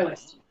on my Letterkenny.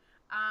 list.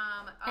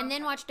 And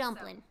then watch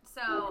Dumplin'.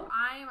 So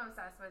I'm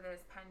obsessed with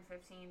this Pen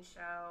 15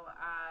 show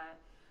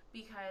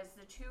because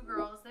the two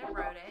girls that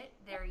wrote it,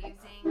 they're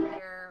using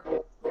their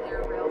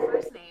real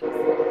first names,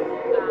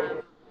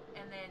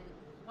 and then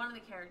one of the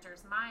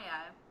characters,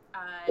 Maya,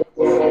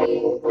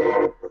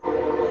 the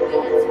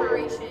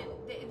inspiration,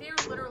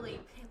 they're literally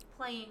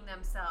playing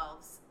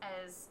themselves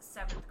as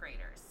 7th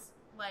graders.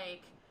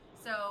 Like,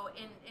 so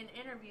in an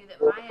interview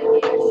that Maya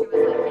gave, she was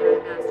like,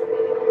 yeah, I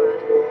masturbated a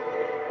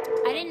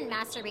lot. I didn't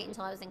masturbate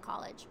until I was in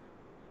college.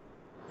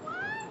 What?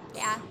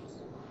 Yeah.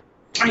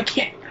 I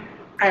can't.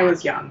 I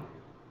was young.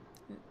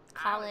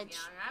 College.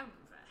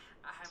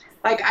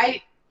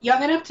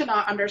 Young enough to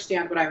not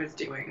understand what I was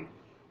doing.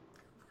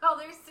 Well,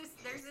 there's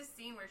this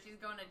scene where she's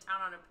going to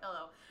town on a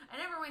pillow. I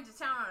never went to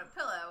town on a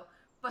pillow,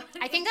 but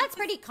I think that's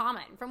pretty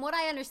common. From what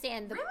I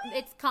understand, Really?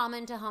 it's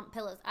common to hump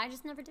pillows. I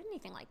just never did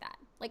anything like that.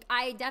 Like,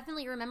 I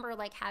definitely remember,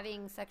 like,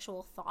 having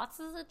sexual thoughts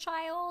as a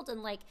child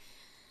and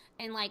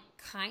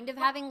kind of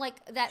having,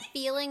 like, that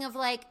feeling of,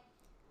 like,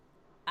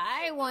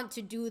 I want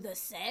to do the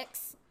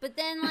sex. But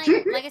then,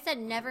 like I said,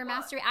 never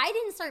masturbate. I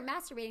didn't start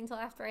masturbating until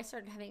after I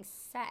started having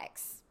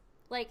sex.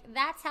 Like,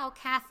 that's how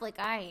Catholic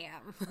I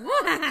am. there's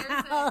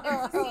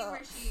a scene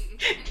where she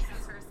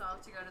excuses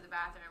herself to go to the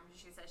bathroom.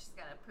 She says she's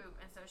got to poop,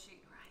 and so I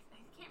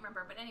can't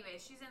remember, but anyway,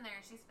 she's in there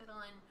and she's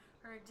fiddling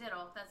her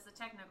diddle. That's the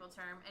technical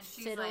term, and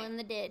she's Fiddling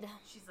the did.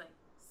 She's like,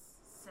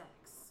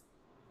 sex.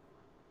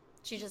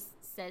 She just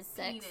says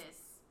sex. Penis.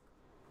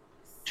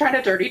 Trying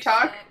to dirty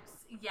talk?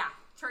 Sex. Yeah,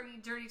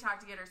 dirty talk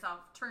to get herself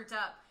turned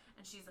up,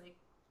 and she's like,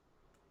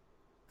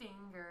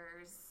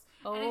 fingers.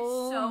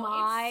 Oh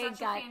my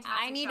God.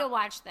 I need to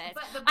watch this.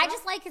 I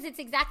just like because it's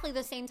exactly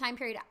the same time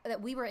period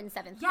that we were in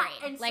 7th grade. Yeah,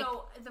 and like,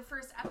 so the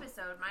first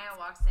episode, Maya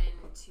walks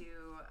into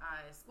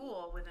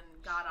school with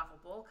a god-awful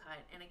bowl cut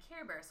and a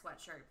Care Bear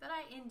sweatshirt that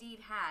I indeed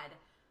had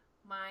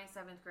my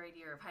 7th grade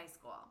year of high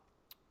school.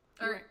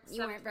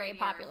 You weren't very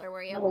popular,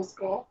 were you? Middle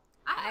school.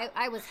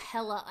 I was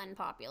hella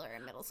unpopular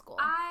in middle school.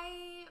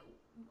 I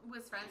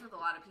was friends with a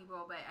lot of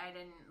people, but I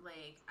didn't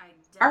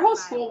Our whole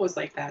school was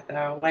like that,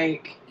 though.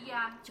 Like,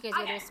 yeah. Did you guys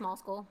go to a small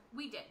school?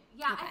 We did.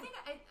 Yeah, Okay.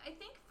 I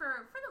think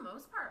for the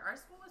most part, our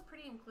school was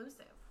pretty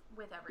inclusive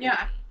with everybody.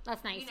 Yeah.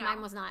 That's nice. You know,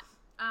 Mine was not.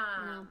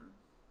 No.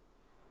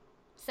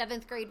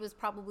 7th grade was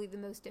probably the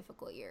most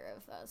difficult year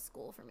of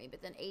school for me,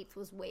 but then 8th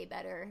was way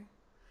better.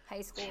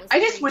 High school was I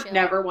just pretty would chill.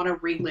 never want to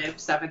relive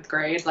 7th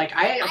grade. Like,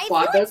 I I applaud feel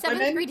like those 7th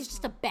women. grade is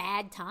just a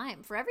bad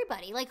time for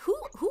everybody. Like, who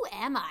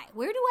am I?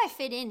 Where do I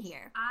fit in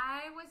here?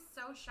 I was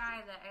so shy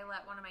that I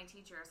let one of my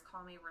teachers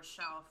call me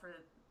Rochelle for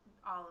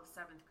all of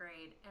 7th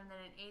grade, and then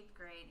in 8th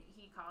grade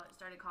he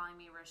started calling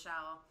me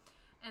Rochelle,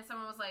 and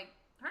someone was like,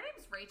 "Her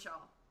name's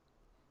Rachel."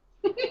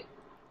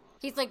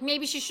 He's like,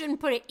 maybe she shouldn't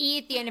put an E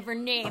at the end of her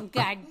name.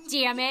 God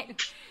damn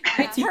it.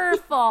 It's her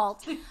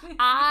fault.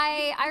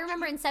 I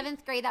remember in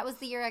 7th grade, that was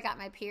the year I got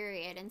my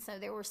period. And so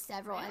there were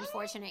several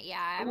unfortunate,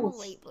 I'm a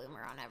late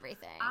bloomer on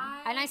everything.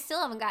 And I still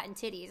haven't gotten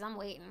titties. I'm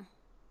waiting.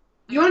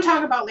 You want to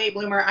talk about late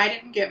bloomer? I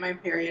didn't get my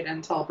period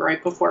until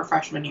right before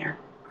freshman year.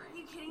 Are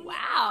you kidding me?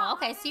 Wow.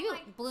 Okay, so you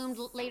bloomed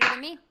later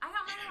than me. I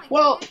got mine in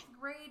Well- 5th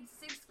grade,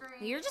 6th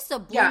grade. You're just a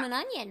blooming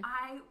onion.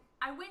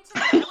 I went to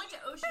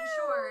Ocean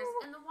Shores,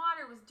 and the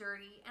water was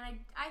dirty, and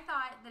I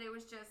thought that it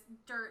was just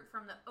dirt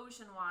from the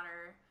ocean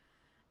water,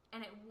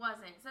 and it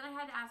wasn't. So then I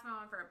had to ask my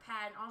mom for a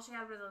pad, and all she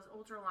had were those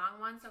ultra long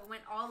ones, so it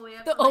went all the way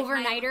up The to like,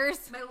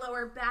 overnighters. my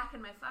lower back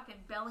and my fucking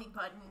belly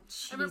button.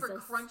 I remember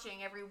Jesus.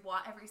 crunching every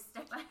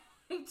step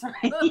I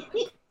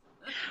took.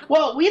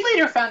 Well, we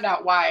later found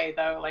out why,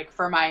 though, like,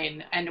 for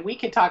mine, and we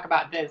could talk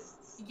about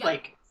this, Yeah.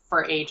 like,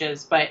 for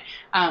ages, but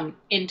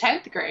in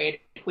 10th grade,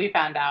 we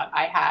found out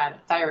I had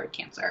thyroid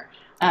cancer.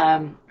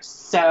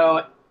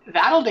 So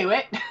that'll do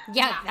it.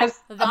 Yeah, Because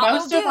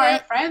most of our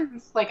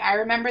friends, like, I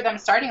remember them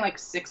starting, like,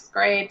 6th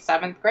grade,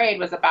 7th grade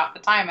was about the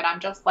time, and I'm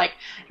just, like,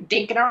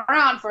 dinking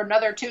around for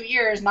another 2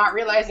 years, not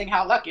realizing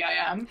how lucky I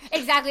am.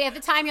 Exactly. At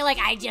the time, you're like,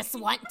 I just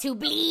want to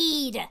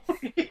bleed.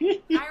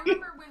 I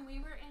remember when we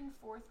were in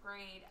 4th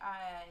grade,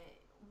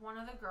 one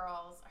of the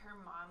girls, her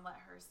mom let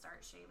her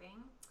start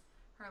shaving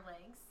her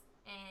legs,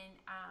 and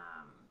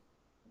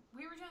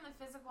we were doing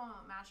the physical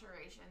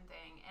maturation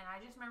thing, and I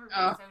just remember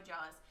being so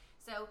jealous.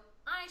 So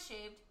I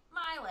shaved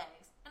my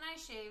legs, and I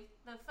shaved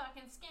the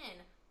fucking skin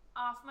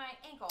off my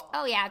ankle.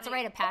 Oh, yeah, it's a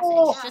rite of passage.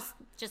 Oh.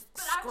 Just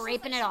But I was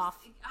scraping just, it off.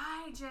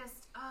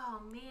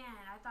 Oh man,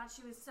 I thought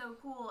she was so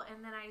cool,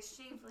 and then I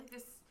shaved like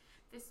this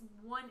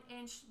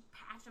 1-inch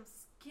patch of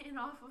skin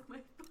off of my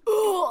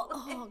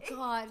Oh,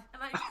 God.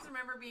 And I just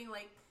remember being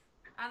like,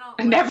 I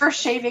don't Never like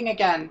this. shaving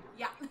again.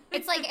 Yeah.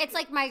 It's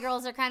like my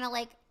girls are kind of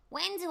like,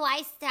 when do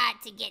I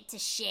start to get to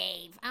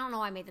shave? I don't know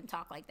why I made them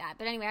talk like that.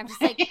 But anyway, I'm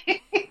just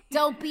like,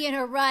 don't be in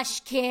a rush,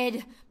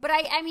 kid. But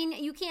I mean,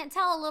 you can't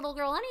tell a little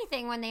girl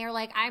anything when they are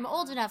like, I'm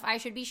old enough. I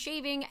should be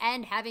shaving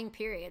and having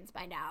periods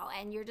by now.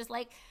 And you're just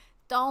like,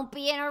 don't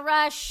be in a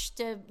rush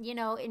to,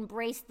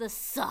 embrace the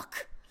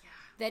suck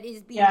that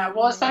is being. Yeah,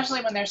 well,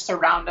 especially when they're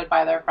surrounded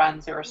by their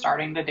friends who are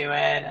starting to do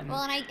it. And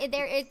well, and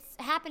it's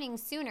happening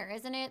sooner,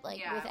 isn't it?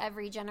 Like with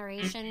every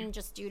generation,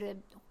 just due to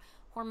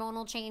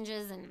hormonal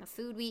changes and the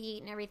food we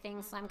eat and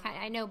everything. So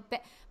I know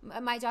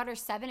my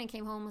daughter's 7 and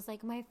came home and was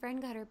like, my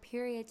friend got her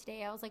period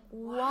today. I was like,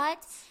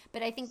 what?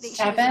 But I think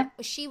that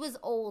she was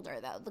older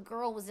though. The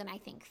girl was in, I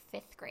think,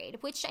 5th grade,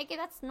 which I guess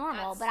that's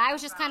normal. But I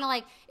was just kind of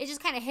like, it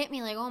just kind of hit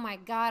me like, oh my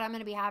God, I'm going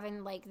to be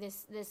having like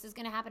this is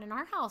going to happen in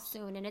our house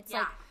soon. And it's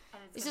like,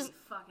 and it's going to be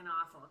fucking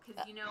awful.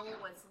 Because you know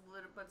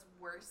what's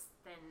worse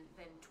than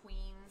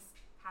tweens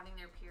having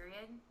their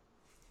period?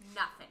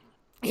 Nothing.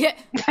 Yeah.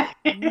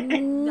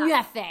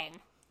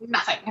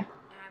 Nothing.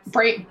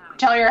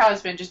 Tell your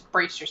husband, just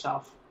brace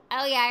yourself.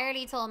 Oh yeah, I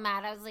already told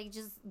Matt. I was like,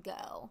 just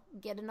go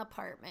get an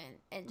apartment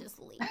and just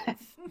leave.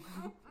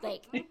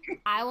 Like,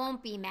 I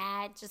won't be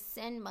mad. Just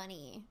send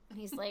money. And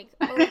he's like,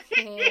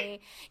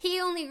 okay.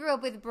 He only grew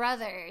up with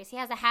brothers. He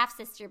has a half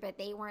sister, but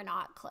they were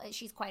not close.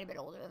 She's quite a bit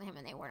older than him,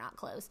 and they were not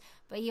close.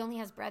 But he only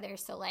has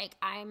brothers, so like,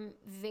 I'm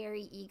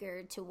very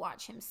eager to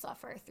watch him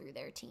suffer through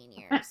their teen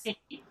years.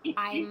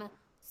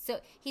 So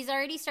he's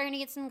already starting to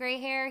get some gray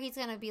hair. He's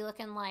going to be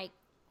looking like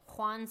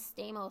Juan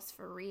Stamos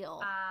for real.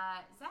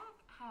 Zach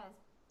has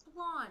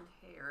blonde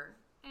hair,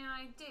 and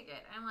I dig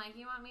it. I'm like,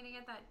 you want me to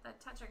get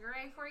that touch of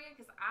gray for you?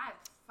 Because I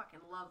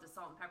fucking love the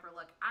salt and pepper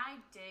look. I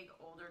dig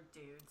older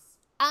dudes.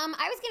 I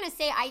was going to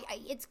say,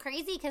 it's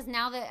crazy because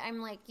now that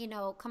I'm like,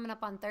 coming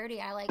up on 30,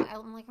 I'm like,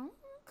 okay.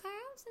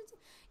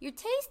 Your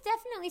taste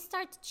definitely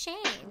start to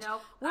change.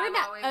 Nope. We're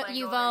not.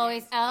 You've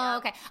always. Yeah.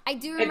 Okay. I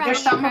do remember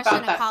the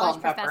impression a college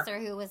professor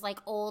who was like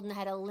old and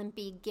had a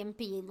limpy,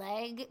 gimpy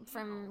leg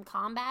from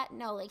combat.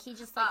 No, like he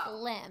just like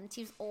limped.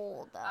 He was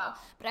old though.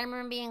 But I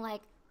remember being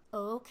like,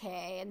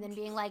 okay, and then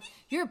being like,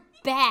 you're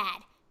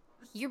bad.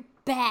 You're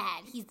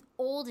bad. He's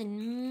old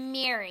and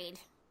married.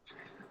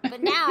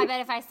 But now I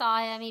bet if I saw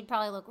him, he'd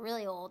probably look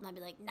really old, and I'd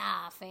be like,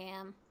 nah,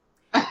 fam.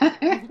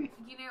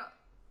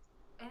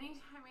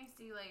 Anytime I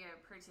see like a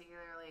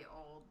particularly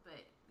old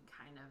but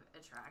kind of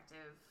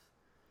attractive,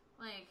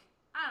 like,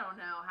 I don't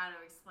know how to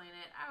explain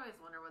it. I always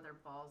wonder what their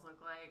balls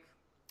look like.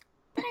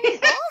 But I mean,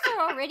 balls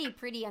are already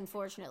pretty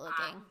unfortunate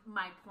looking.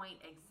 My point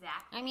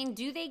exactly. I mean,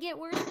 do they get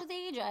worse with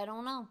age? I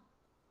don't know.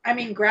 I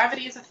mean,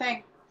 gravity is a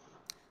thing.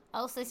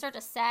 Oh, so they start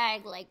to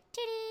sag like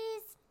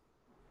titties.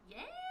 Yeah.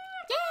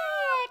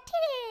 Yeah,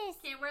 titties.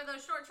 Can't wear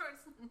those short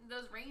shorts,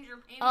 those Ranger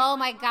panties. Oh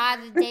my God,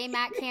 the day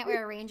Matt can't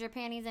wear Ranger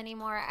panties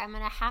anymore, I'm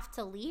going to have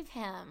to leave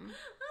him.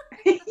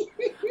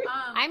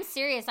 I'm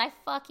serious. I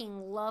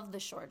fucking love the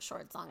short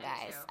shorts on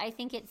guys. I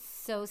think it's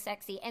so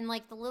sexy. And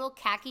like the little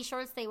khaki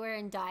shorts they wear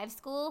in dive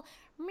school.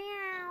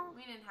 Meow.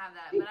 We didn't have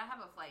that, but I have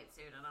a flight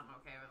suit and I'm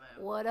okay with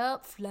it. What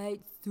up,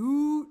 flight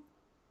suit?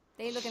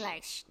 They looking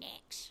like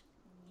snacks.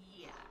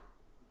 Yeah.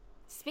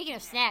 Speaking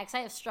of snacks, I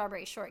have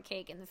strawberry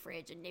shortcake in the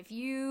fridge, and if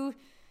you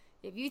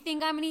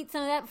think I'm gonna eat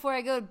some of that before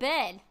I go to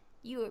bed,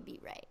 you would be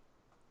right.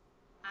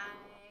 I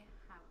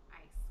have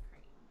ice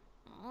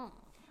cream.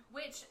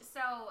 Which,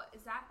 so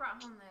Zach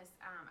brought home this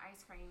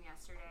ice cream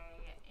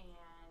yesterday, and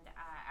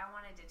I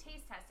wanted to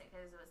taste test it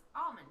because it was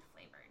almond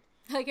flavored.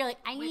 You're like,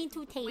 I need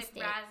to taste with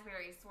it.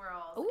 raspberry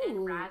swirls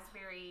and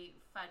raspberry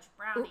fudge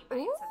brownie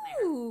bites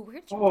in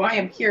there. Oh, I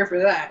am here for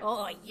that.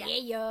 Oh,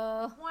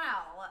 yeah.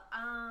 Well,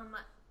 I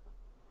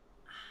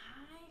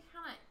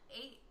kind of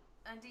ate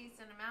a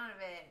decent amount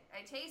of it.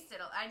 I tasted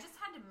it. I just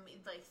had to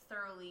like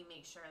thoroughly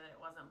make sure that it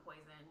wasn't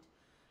poisoned.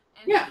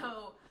 And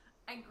so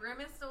I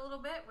grimaced a little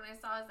bit when I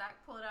saw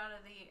Zach pull it out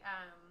of the,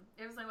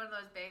 it was like one of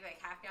those big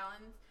like half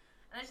gallons.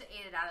 And I just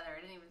ate it out of there.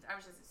 I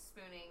was just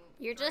spooning.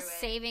 You're just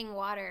saving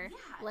water.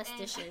 Yeah. Less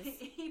dishes.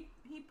 He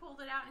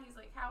pulled it out and he's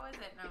like, how is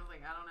it? And I was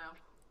like, I don't know.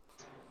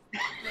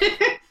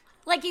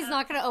 Like he's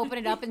not going to open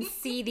it up and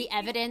see the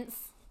evidence.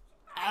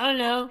 I don't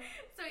know.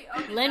 So he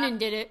opened Lennon it up,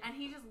 did it. And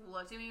he just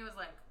looked at me and was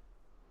like,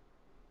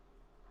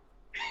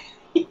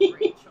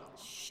 Rachel.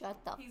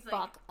 Shut the He's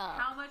fuck like, up.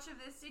 how much of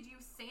this did you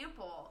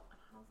sample? And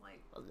I was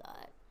like, a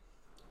lot.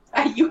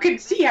 You can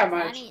see how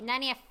much. None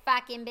of your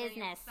fucking business.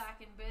 None of your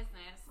fucking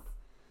business.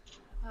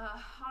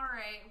 All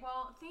right.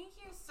 Well, thank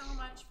you so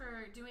much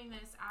for doing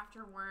this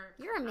after work.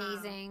 You're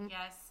amazing.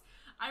 Yes.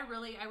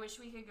 I wish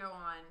we could go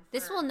on.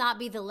 This will not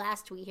be the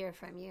last we hear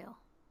from you.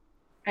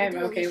 I'm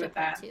okay with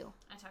that. Too.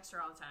 I text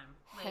her all the time.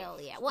 Like, hell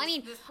yeah. Well, I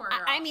mean,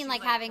 she's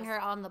like having her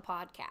on the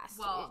podcast.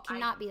 Well, it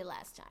cannot be the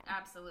last time.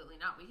 Absolutely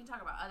not. We can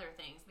talk about other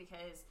things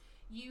because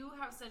you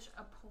have such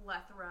a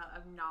plethora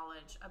of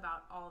knowledge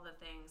about all the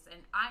things.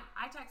 And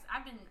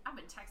I've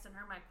been texting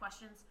her my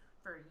questions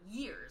for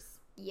years.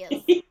 Yes.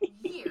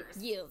 Years.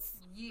 Yes.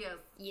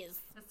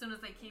 As soon as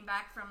I came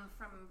back from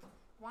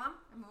Guam,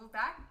 I moved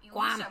back.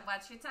 Guam. Alicia,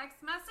 what's your text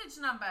message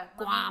number?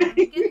 Guam. Let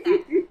me get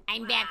that.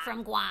 I'm back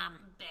from Guam.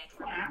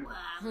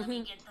 Let me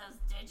get those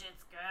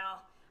digits,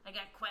 girl. I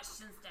got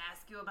questions to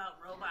ask you about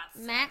robots.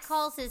 Matt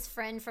calls his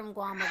friend from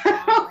Guam a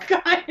Oh,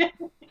 God.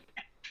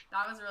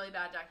 That was a really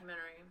bad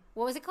documentary.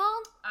 What was it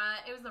called?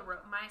 It was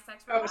My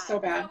Sex Robot. Oh, it was so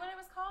bad. Is that what it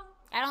was called?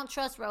 I don't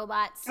trust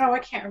robots. Oh, I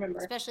can't remember.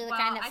 Especially the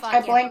kind that fuck I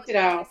you. blanked it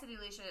out. I texted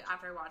Alicia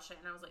after I watched it,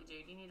 and I was like,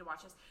 "Dude, you need to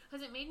watch this,"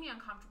 because it made me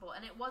uncomfortable.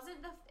 And it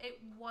wasn't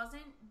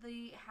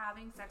the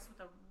having sex with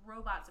the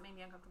robots that made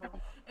me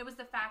uncomfortable. It was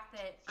the fact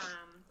that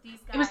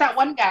these guys. It was that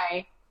one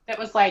guy that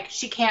was like,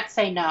 "She can't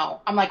say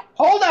no." I'm like,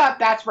 "Hold up,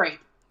 that's rape."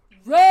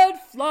 Red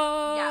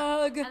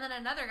flag. Yeah. And then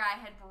another guy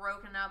had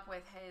broken up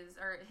with his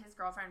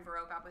girlfriend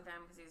broke up with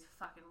him because he's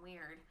fucking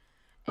weird.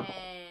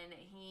 And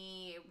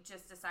he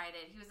just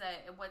decided he was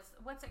a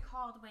what's it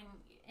called when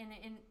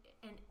an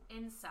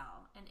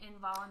incel, an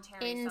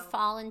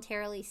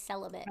involuntarily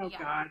celibate. Oh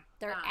God,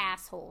 they're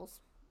assholes.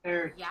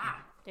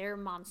 They're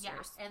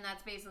monsters. Yeah, and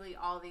that's basically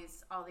all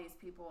these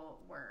people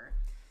were.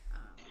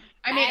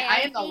 I mean, I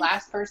am the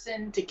last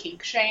person to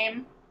kink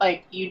shame.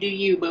 Like, you do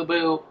you, boo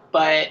boo.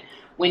 But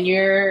when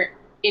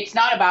it's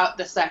not about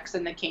the sex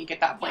and the kink at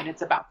that point.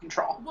 It's about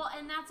control. Well,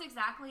 and that's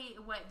exactly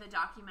what the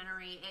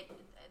documentary.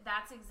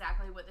 That's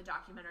exactly what the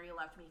documentary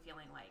left me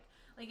feeling like.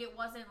 Like, it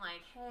wasn't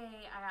like,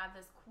 hey, I have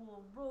this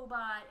cool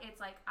robot. It's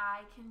like,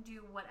 I can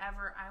do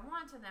whatever I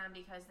want to them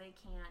because they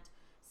can't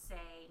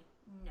say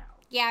no.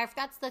 Yeah, if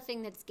that's the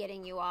thing that's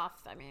getting you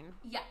off, I mean.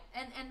 Yeah,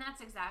 and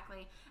that's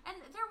exactly. And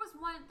there was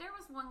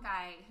one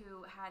guy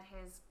who had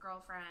his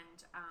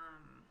girlfriend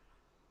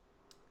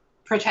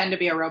pretend to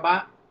be a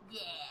robot.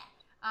 Yeah.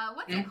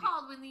 What's it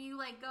called when you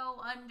like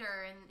go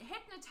under and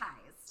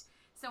hypnotized?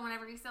 So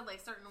whenever he said like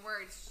certain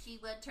words, she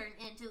would turn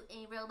into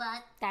a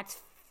robot.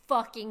 That's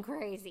fucking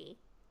crazy.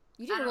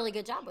 You did a really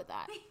good job with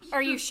that.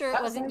 Are you sure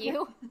it wasn't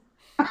you?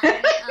 A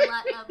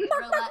lot of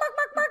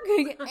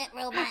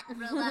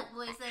robot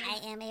voices. I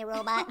am a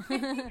robot.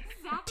 Exactly.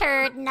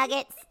 Turd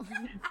nuggets. Zach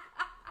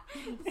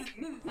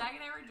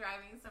and I were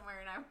driving somewhere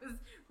and I was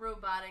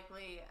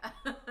robotically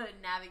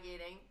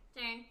navigating.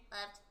 Turn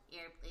left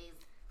here, please.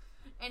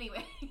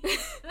 Anyway.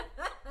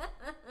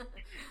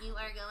 You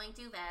are going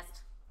too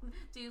fast.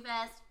 Too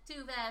fast.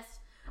 Too fast.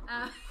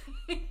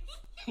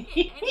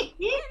 Anyways,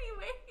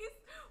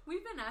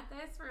 we've been at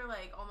this for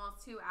like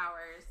almost 2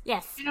 hours.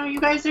 Yes. You know,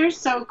 you guys are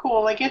so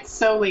cool. Like, it's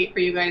so late for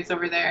you guys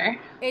over there.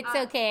 It's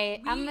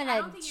okay. I'm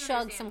gonna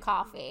chug some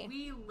coffee.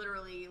 We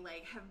literally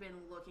like have been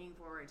looking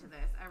forward to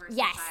this ever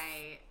since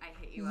I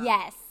hit you up.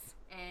 Yes.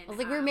 And, I was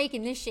like, we're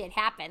making this shit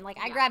happen. Like,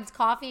 I grabbed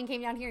coffee and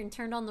came down here and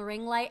turned on the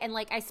ring light, and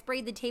like I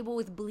sprayed the table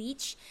with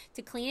bleach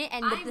to clean it,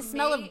 and the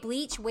smell of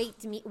bleach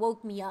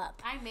woke me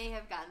up. I may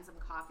have gotten some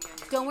coffee on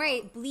your Don't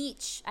worry,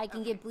 bleach. I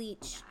can get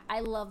bleach. Yeah.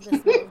 I love the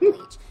smell of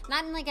bleach.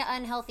 Not in like an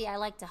unhealthy, I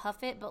like to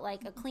huff it, but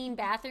like a clean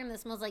bathroom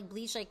that smells like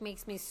bleach like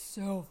makes me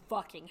so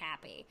fucking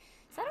happy.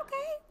 Is that okay?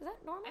 Is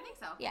that normal? I think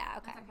so. Yeah,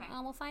 okay.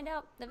 Well, we'll find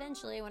out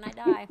eventually when I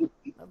die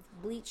of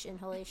bleach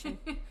inhalation.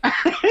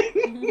 Her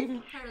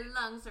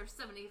lungs are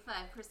 75%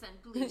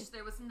 bleach.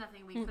 There was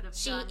nothing we could have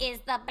done. She is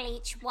the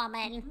bleach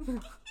woman.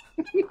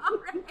 All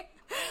right.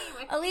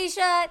 Anyway.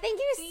 Alicia, thank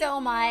you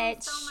so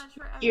much.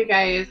 For you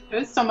guys, it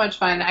was so much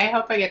fun. I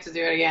hope I get to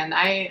do it again.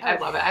 I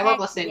love it. I love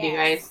listening to you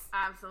guys.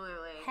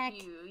 Absolutely. Heck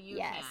you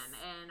yes.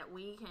 can. And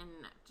we can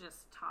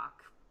just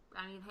talk.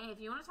 I mean, hey, if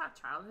you want to talk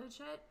childhood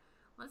shit,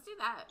 let's do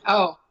that.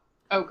 Oh,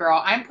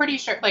 girl, I'm pretty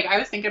sure, like, I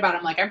was thinking about it,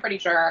 I'm like, I'm pretty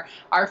sure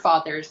our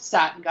fathers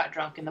sat and got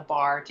drunk in the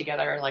bar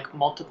together, like,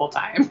 multiple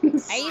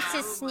times. I used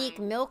to sneak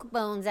milk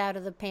bones out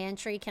of the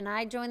pantry. Can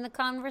I join the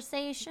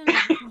conversation?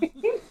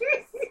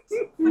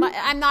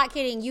 I'm not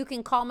kidding. You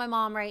can call my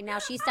mom right now.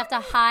 She used to have to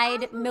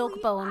hide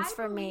milk bones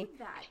from me.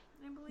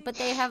 But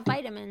they have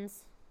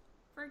vitamins.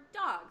 For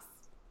dogs.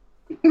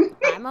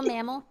 I'm a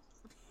mammal.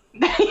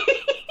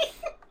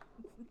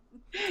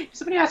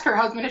 Somebody asked her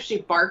husband if she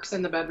barks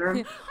in the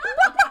bedroom.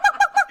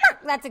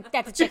 That's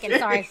a chicken.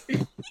 Sorry.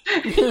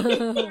 Anyway,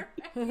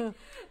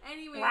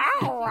 thank you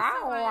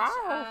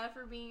so much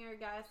for being our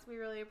guest. We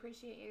really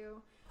appreciate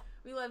you.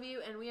 We love you,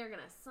 and we are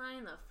gonna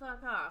sign the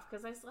fuck off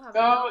because I still have a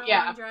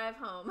long drive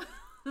home.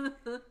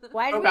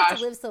 Why do we have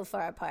to live so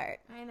far apart?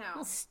 I know.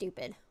 That's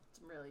stupid. It's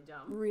really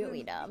dumb.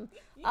 Really dumb.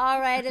 All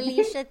right,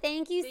 Alicia.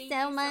 Thank you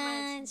so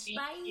much.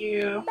 Thank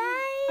you.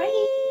 Bye.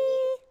 Bye.